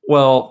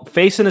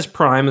in his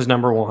prime is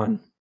number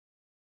 1,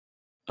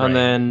 and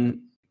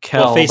then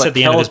Kel. Well, Face at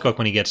the end of Kel, this book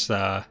when he gets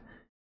No,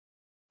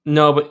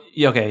 but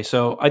okay.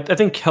 So I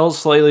think Kel's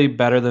slightly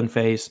better than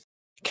Face.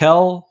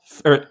 Kel,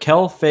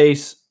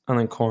 Face, and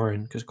then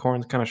Corrin, because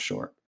Corrin's kind of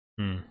short.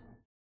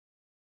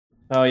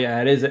 Oh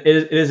yeah, it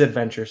is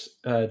Adventures.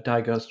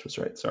 Die Ghost was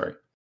right. Sorry.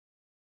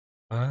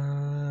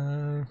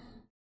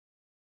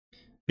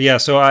 But yeah,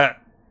 so I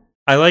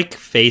like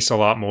Face a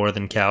lot more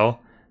than Kel,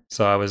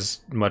 so I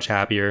was much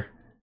happier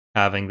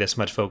having this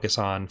much focus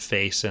on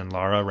Face and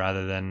Lara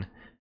rather than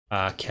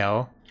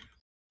Kel.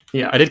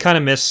 Yeah, I did kind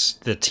of miss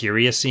the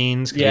Tyria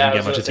scenes because we didn't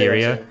get much of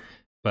Tyria,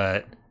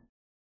 but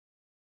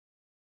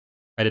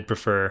I did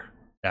prefer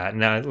that.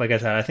 Now, like I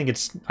said, I think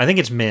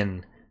it's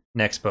Min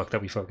next book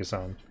that we focus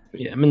on.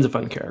 Yeah, Min's a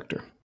fun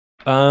character.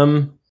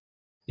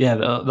 Yeah,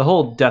 the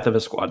whole death of a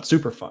squad,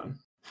 super fun.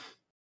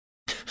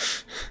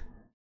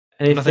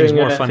 Nothing's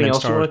more fun than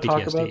else Star you Wars want to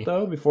talk PTSD. about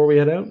though before we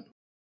head out?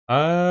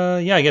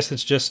 Yeah, I guess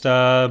it's just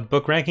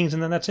book rankings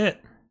and then that's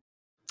it.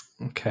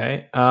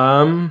 Okay.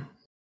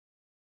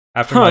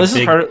 After my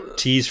big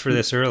tease for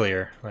this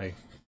earlier, like,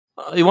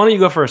 why don't you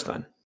go first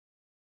then?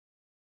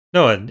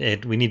 No,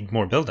 we need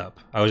more build up.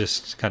 I was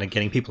just kind of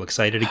getting people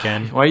excited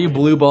again. Why are you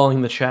blue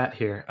balling the chat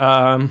here?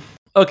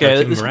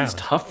 Okay, this is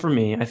tough for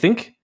me. I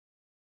think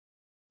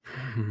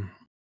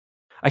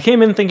I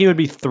came in thinking it would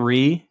be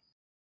 3.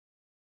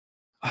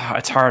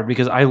 It's hard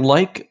because I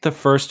like the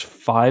first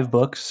 5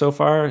 books so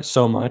far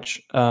so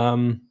much.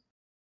 I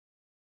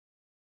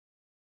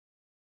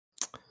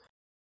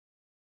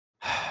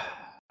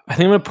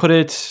think I'm gonna put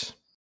it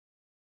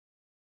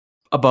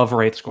above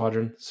Wraith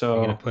Squadron. So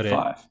I'm gonna put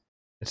 5.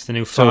 It's the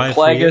new 5.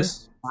 So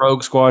Plagueis,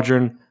 Rogue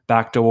Squadron,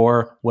 Back to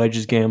War,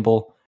 Wedge's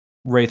Gamble,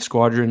 Wraith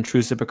Squadron,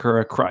 Truce at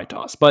Bakura,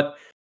 Krytos. But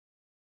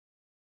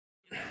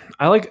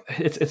I like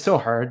it's so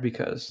hard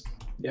because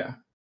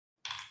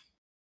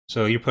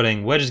So you're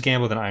putting Wedge's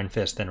Gamble, then Iron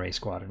Fist, then Wraith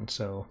Squadron.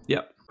 So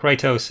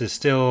Krytos is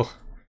still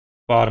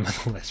bottom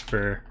of the list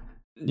for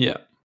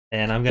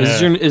And I'm gonna.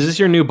 Is this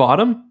your new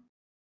bottom?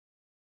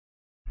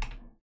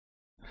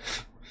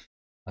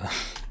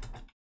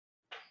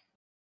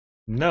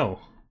 No.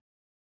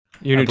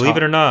 Believe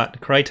it or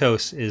not,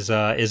 Krytos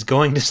is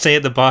going to stay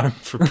at the bottom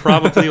for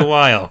probably a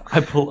while.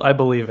 I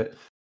believe it.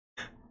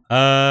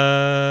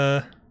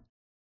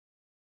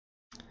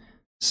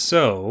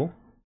 So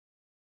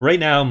right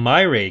now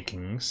my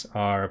rankings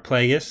are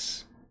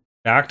Plagueis,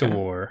 Back to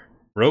War,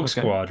 Rogue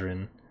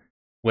Squadron,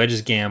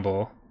 Wedge's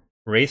Gamble,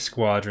 Wraith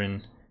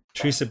Squadron,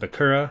 Truce at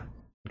Bakura,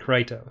 and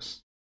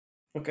Krytos.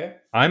 Okay.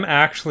 I'm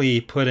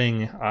actually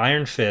putting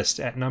Iron Fist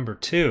at number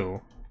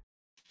 2.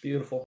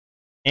 Beautiful.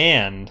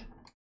 And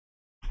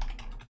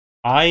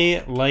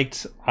I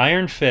liked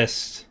Iron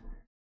Fist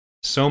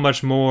so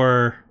much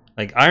more.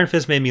 Like, Iron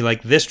Fist made me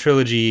like this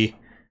trilogy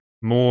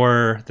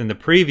more than the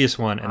previous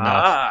one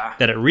enough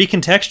that it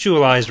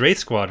recontextualized Wraith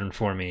Squadron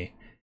for me.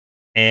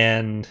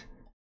 And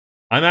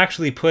I'm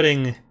actually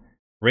putting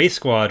Wraith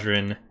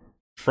Squadron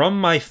from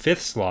my 5th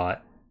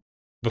slot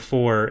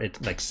before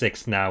it's like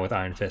 6th now with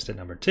Iron Fist at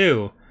number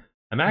 2.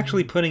 I'm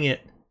actually putting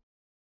it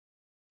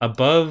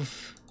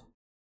above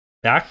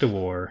Back to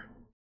War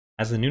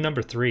as the new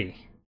number 3.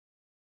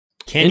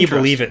 Can you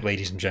believe it,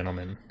 ladies and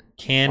gentlemen?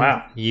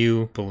 Can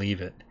you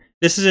believe it?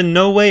 This is in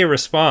no way a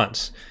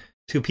response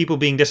to people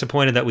being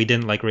disappointed that we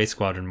didn't like Wraith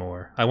Squadron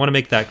more. I want to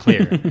make that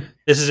clear.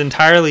 This is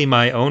entirely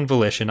my own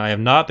volition. I have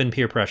not been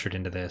peer pressured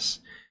into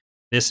this.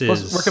 Plus,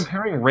 we're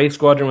comparing Wraith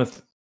Squadron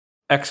with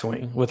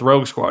X-Wing, with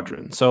Rogue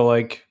Squadron. So,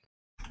 like,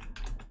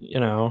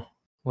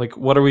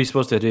 what are we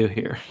supposed to do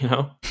here,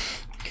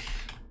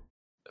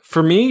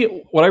 For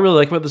me, what I really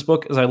like about this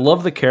book is I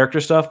love the character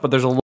stuff, but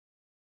there's a lot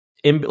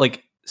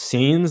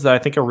scenes that I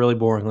think are really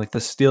boring, like the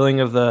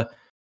stealing of the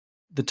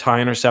TIE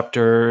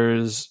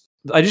interceptors.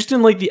 I just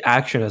didn't like the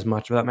action as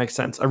much, if that makes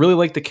sense. I really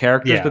liked the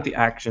characters, but the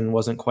action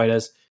wasn't quite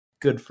as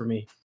good for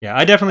me. Yeah,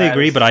 I definitely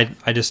agree, but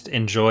I just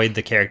enjoyed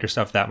the character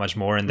stuff that much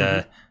more. And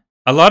a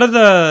lot of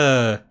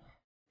the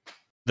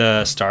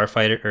the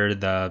starfighter or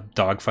the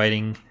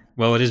dogfighting,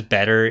 well, it is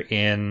better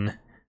in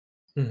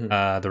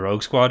the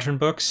Rogue Squadron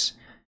books.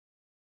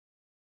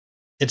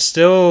 It's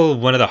still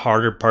one of the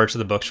harder parts of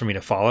the books for me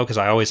to follow because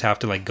I always have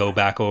to like go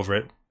back over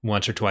it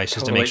once or twice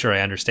just to make sure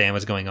I understand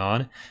what's going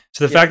on.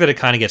 So the fact that it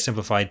kind of gets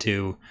simplified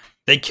to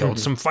they killed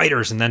some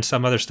fighters and then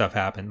some other stuff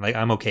happened, like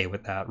I'm okay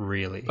with that,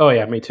 really. Oh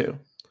yeah, me too.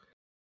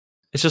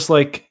 It's just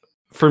like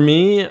for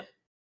me,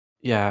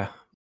 yeah,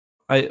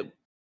 for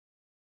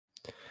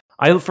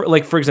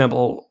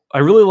example, I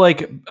really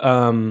like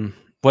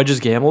Wedge's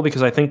Gamble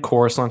because I think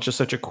Coruscant's just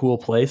such a cool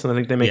place, and I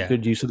think they make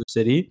good use of the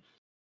city.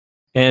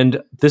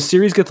 And this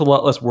series gets a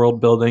lot less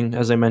world building,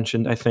 as I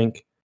mentioned, I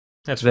think,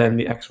 than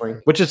the X-Wing,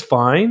 which is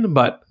fine,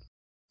 but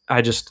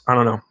I don't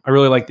know. I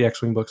really like the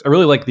X-Wing books. I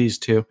really like these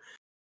too,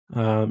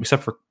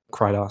 except for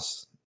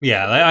Krydos.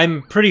 Yeah,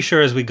 I'm pretty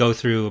sure as we go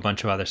through a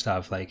bunch of other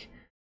stuff, like,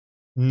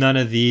 none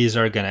of these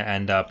are going to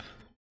end up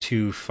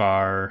too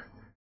far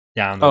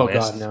down the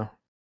list. Oh, God,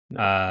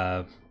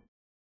 no.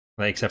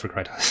 Like, except for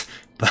Krydos.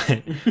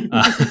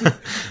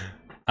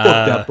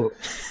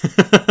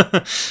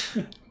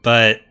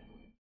 But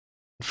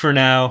for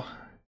now,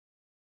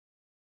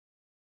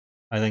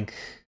 I think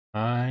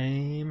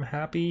I'm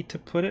happy to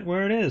put it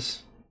where it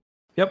is.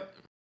 Yep.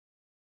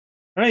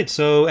 All right,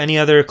 so any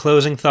other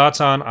closing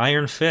thoughts on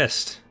Iron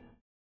Fist?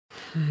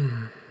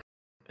 In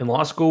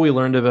law school, we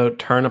learned about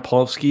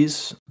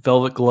Tarnopolsky's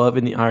Velvet Glove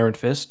in the Iron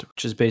Fist,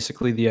 which is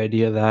basically the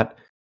idea that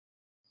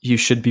you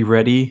should be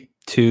ready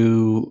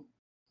to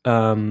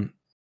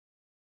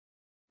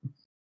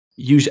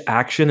use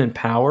action and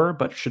power,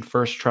 but should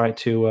first try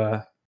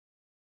to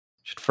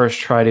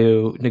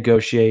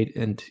negotiate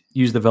and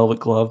use the Velvet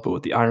Glove, but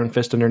with the Iron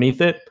Fist underneath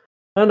it.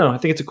 I don't know. I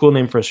think it's a cool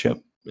name for a ship,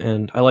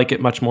 and I like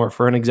it much more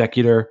for an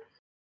Executor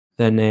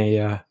than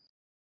a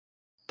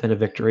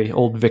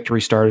old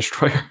Victory Star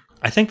Destroyer.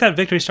 I think that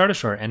Victory Star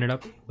Destroyer ended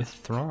up with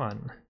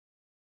Thrawn.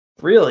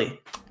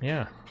 Really?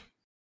 Yeah.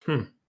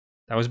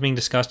 That was being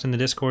discussed in the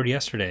Discord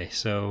yesterday.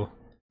 So,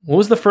 what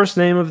was the first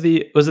name of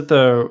the? Was it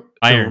the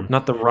Iron?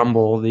 Not the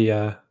Rumble.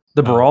 The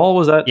Brawl,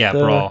 was that? Yeah,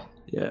 Brawl.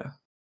 Yeah,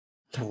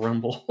 the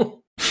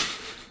Rumble.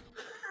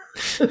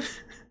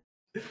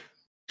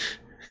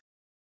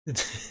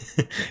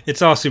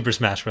 It's all Super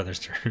Smash Brothers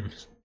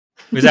terms.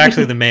 It was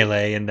actually the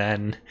Melee, and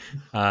then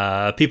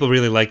people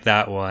really liked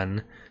that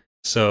one,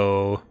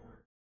 so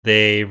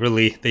they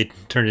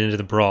turned it into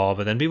the Brawl.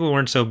 But then people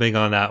weren't so big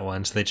on that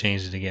one, so they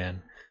changed it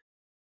again.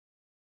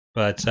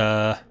 But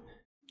yeah,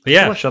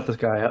 Shut this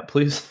guy up,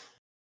 please.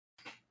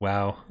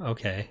 Wow.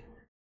 Okay.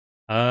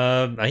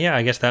 Yeah,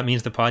 I guess that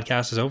means the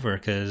podcast is over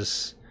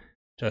because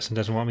Justin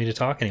doesn't want me to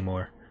talk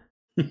anymore.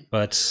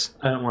 But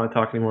I don't want to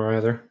talk anymore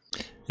either.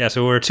 Yeah,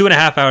 so we're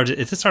 2.5 hours.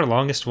 Is this our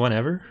longest one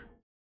ever?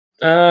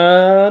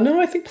 No,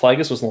 I think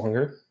Plagueis was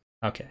longer.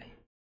 Okay.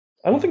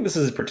 I don't think this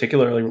is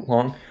particularly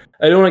long.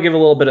 I do want to give a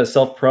little bit of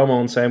self-promo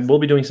and say we'll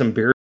be doing some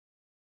beer.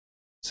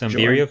 Some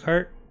Beerio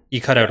Kart? You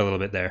cut out a little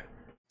bit there.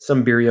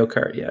 Some Beerio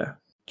Kart, yeah.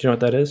 Do you know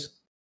what that is?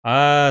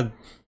 I'm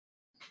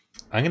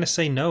going to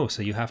say no,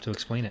 so you have to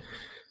explain it.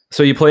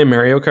 So you play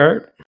Mario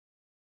Kart,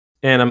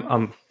 and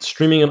I'm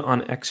streaming it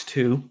on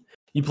X2.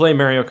 You play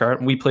Mario Kart,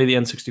 and we play the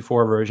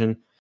N64 version.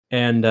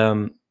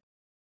 And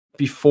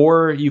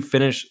before you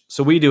finish,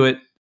 so we do it,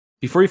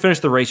 before you finish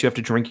the race, you have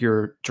to drink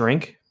your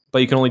drink, but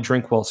you can only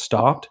drink while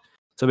stopped.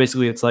 So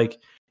basically, it's like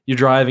you're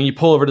driving, you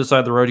pull over to the side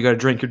of the road, you got to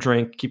drink your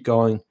drink, keep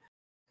going,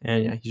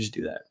 and yeah, you just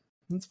do that.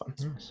 It's fun.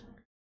 Nice.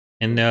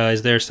 And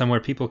is there somewhere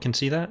people can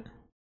see that?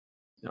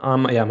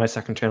 Yeah, my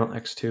second channel,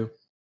 X2.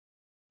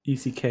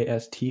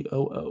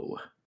 ECKSTOO.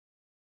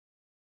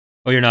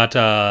 Oh, you're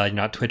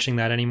not twitching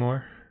that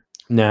anymore?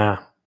 Nah.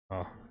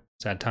 Oh,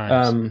 sad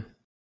times.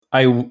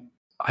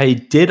 I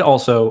did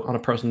also, on a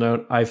personal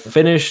note, I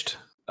finished,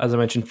 as I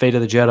mentioned, Fate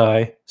of the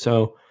Jedi.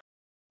 So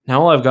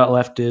now all I've got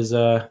left is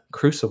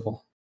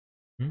Crucible.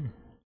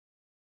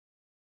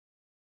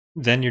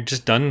 Then you're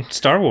just done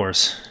Star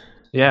Wars.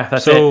 Yeah,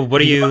 that's it. So what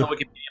are you? On the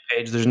Wikipedia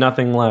page, there's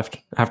nothing left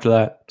after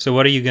that. So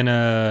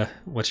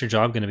what's your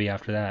job gonna be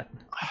after that?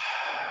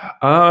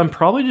 I'm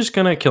probably just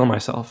gonna kill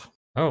myself.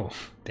 Oh,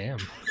 damn.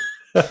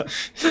 All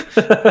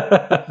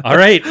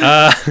right.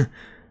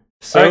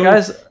 So all right,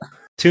 guys.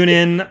 Tune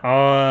in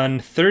on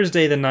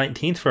Thursday the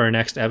 19th for our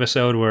next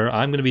episode, where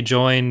I'm going to be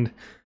joined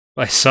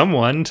by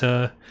someone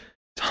to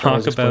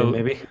talk about.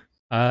 Maybe.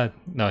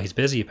 No, he's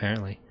busy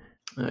apparently.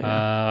 Oh,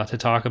 yeah. To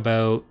talk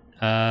about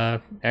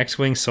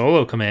X-Wing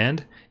Solo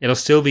Command. It'll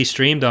still be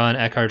streamed on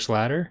Eckhart's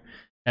Ladder.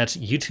 That's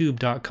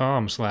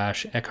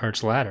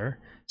youtube.com/Eckhart'sLadder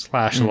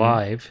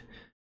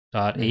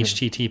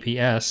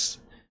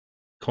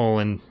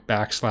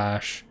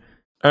 /live.https://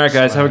 All right,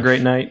 guys. Have a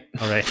great night.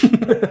 All right.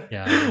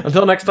 Yeah.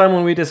 Until next time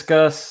when we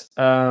discuss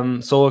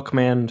Solo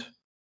Command,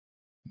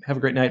 have a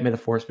great night. May the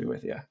Force be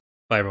with you.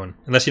 Bye, everyone.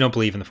 Unless you don't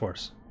believe in the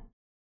Force.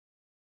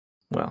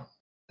 Well,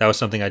 that was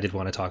something I did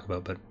want to talk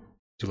about, but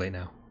too late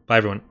now. Bye,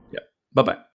 everyone. Yeah. Bye-bye.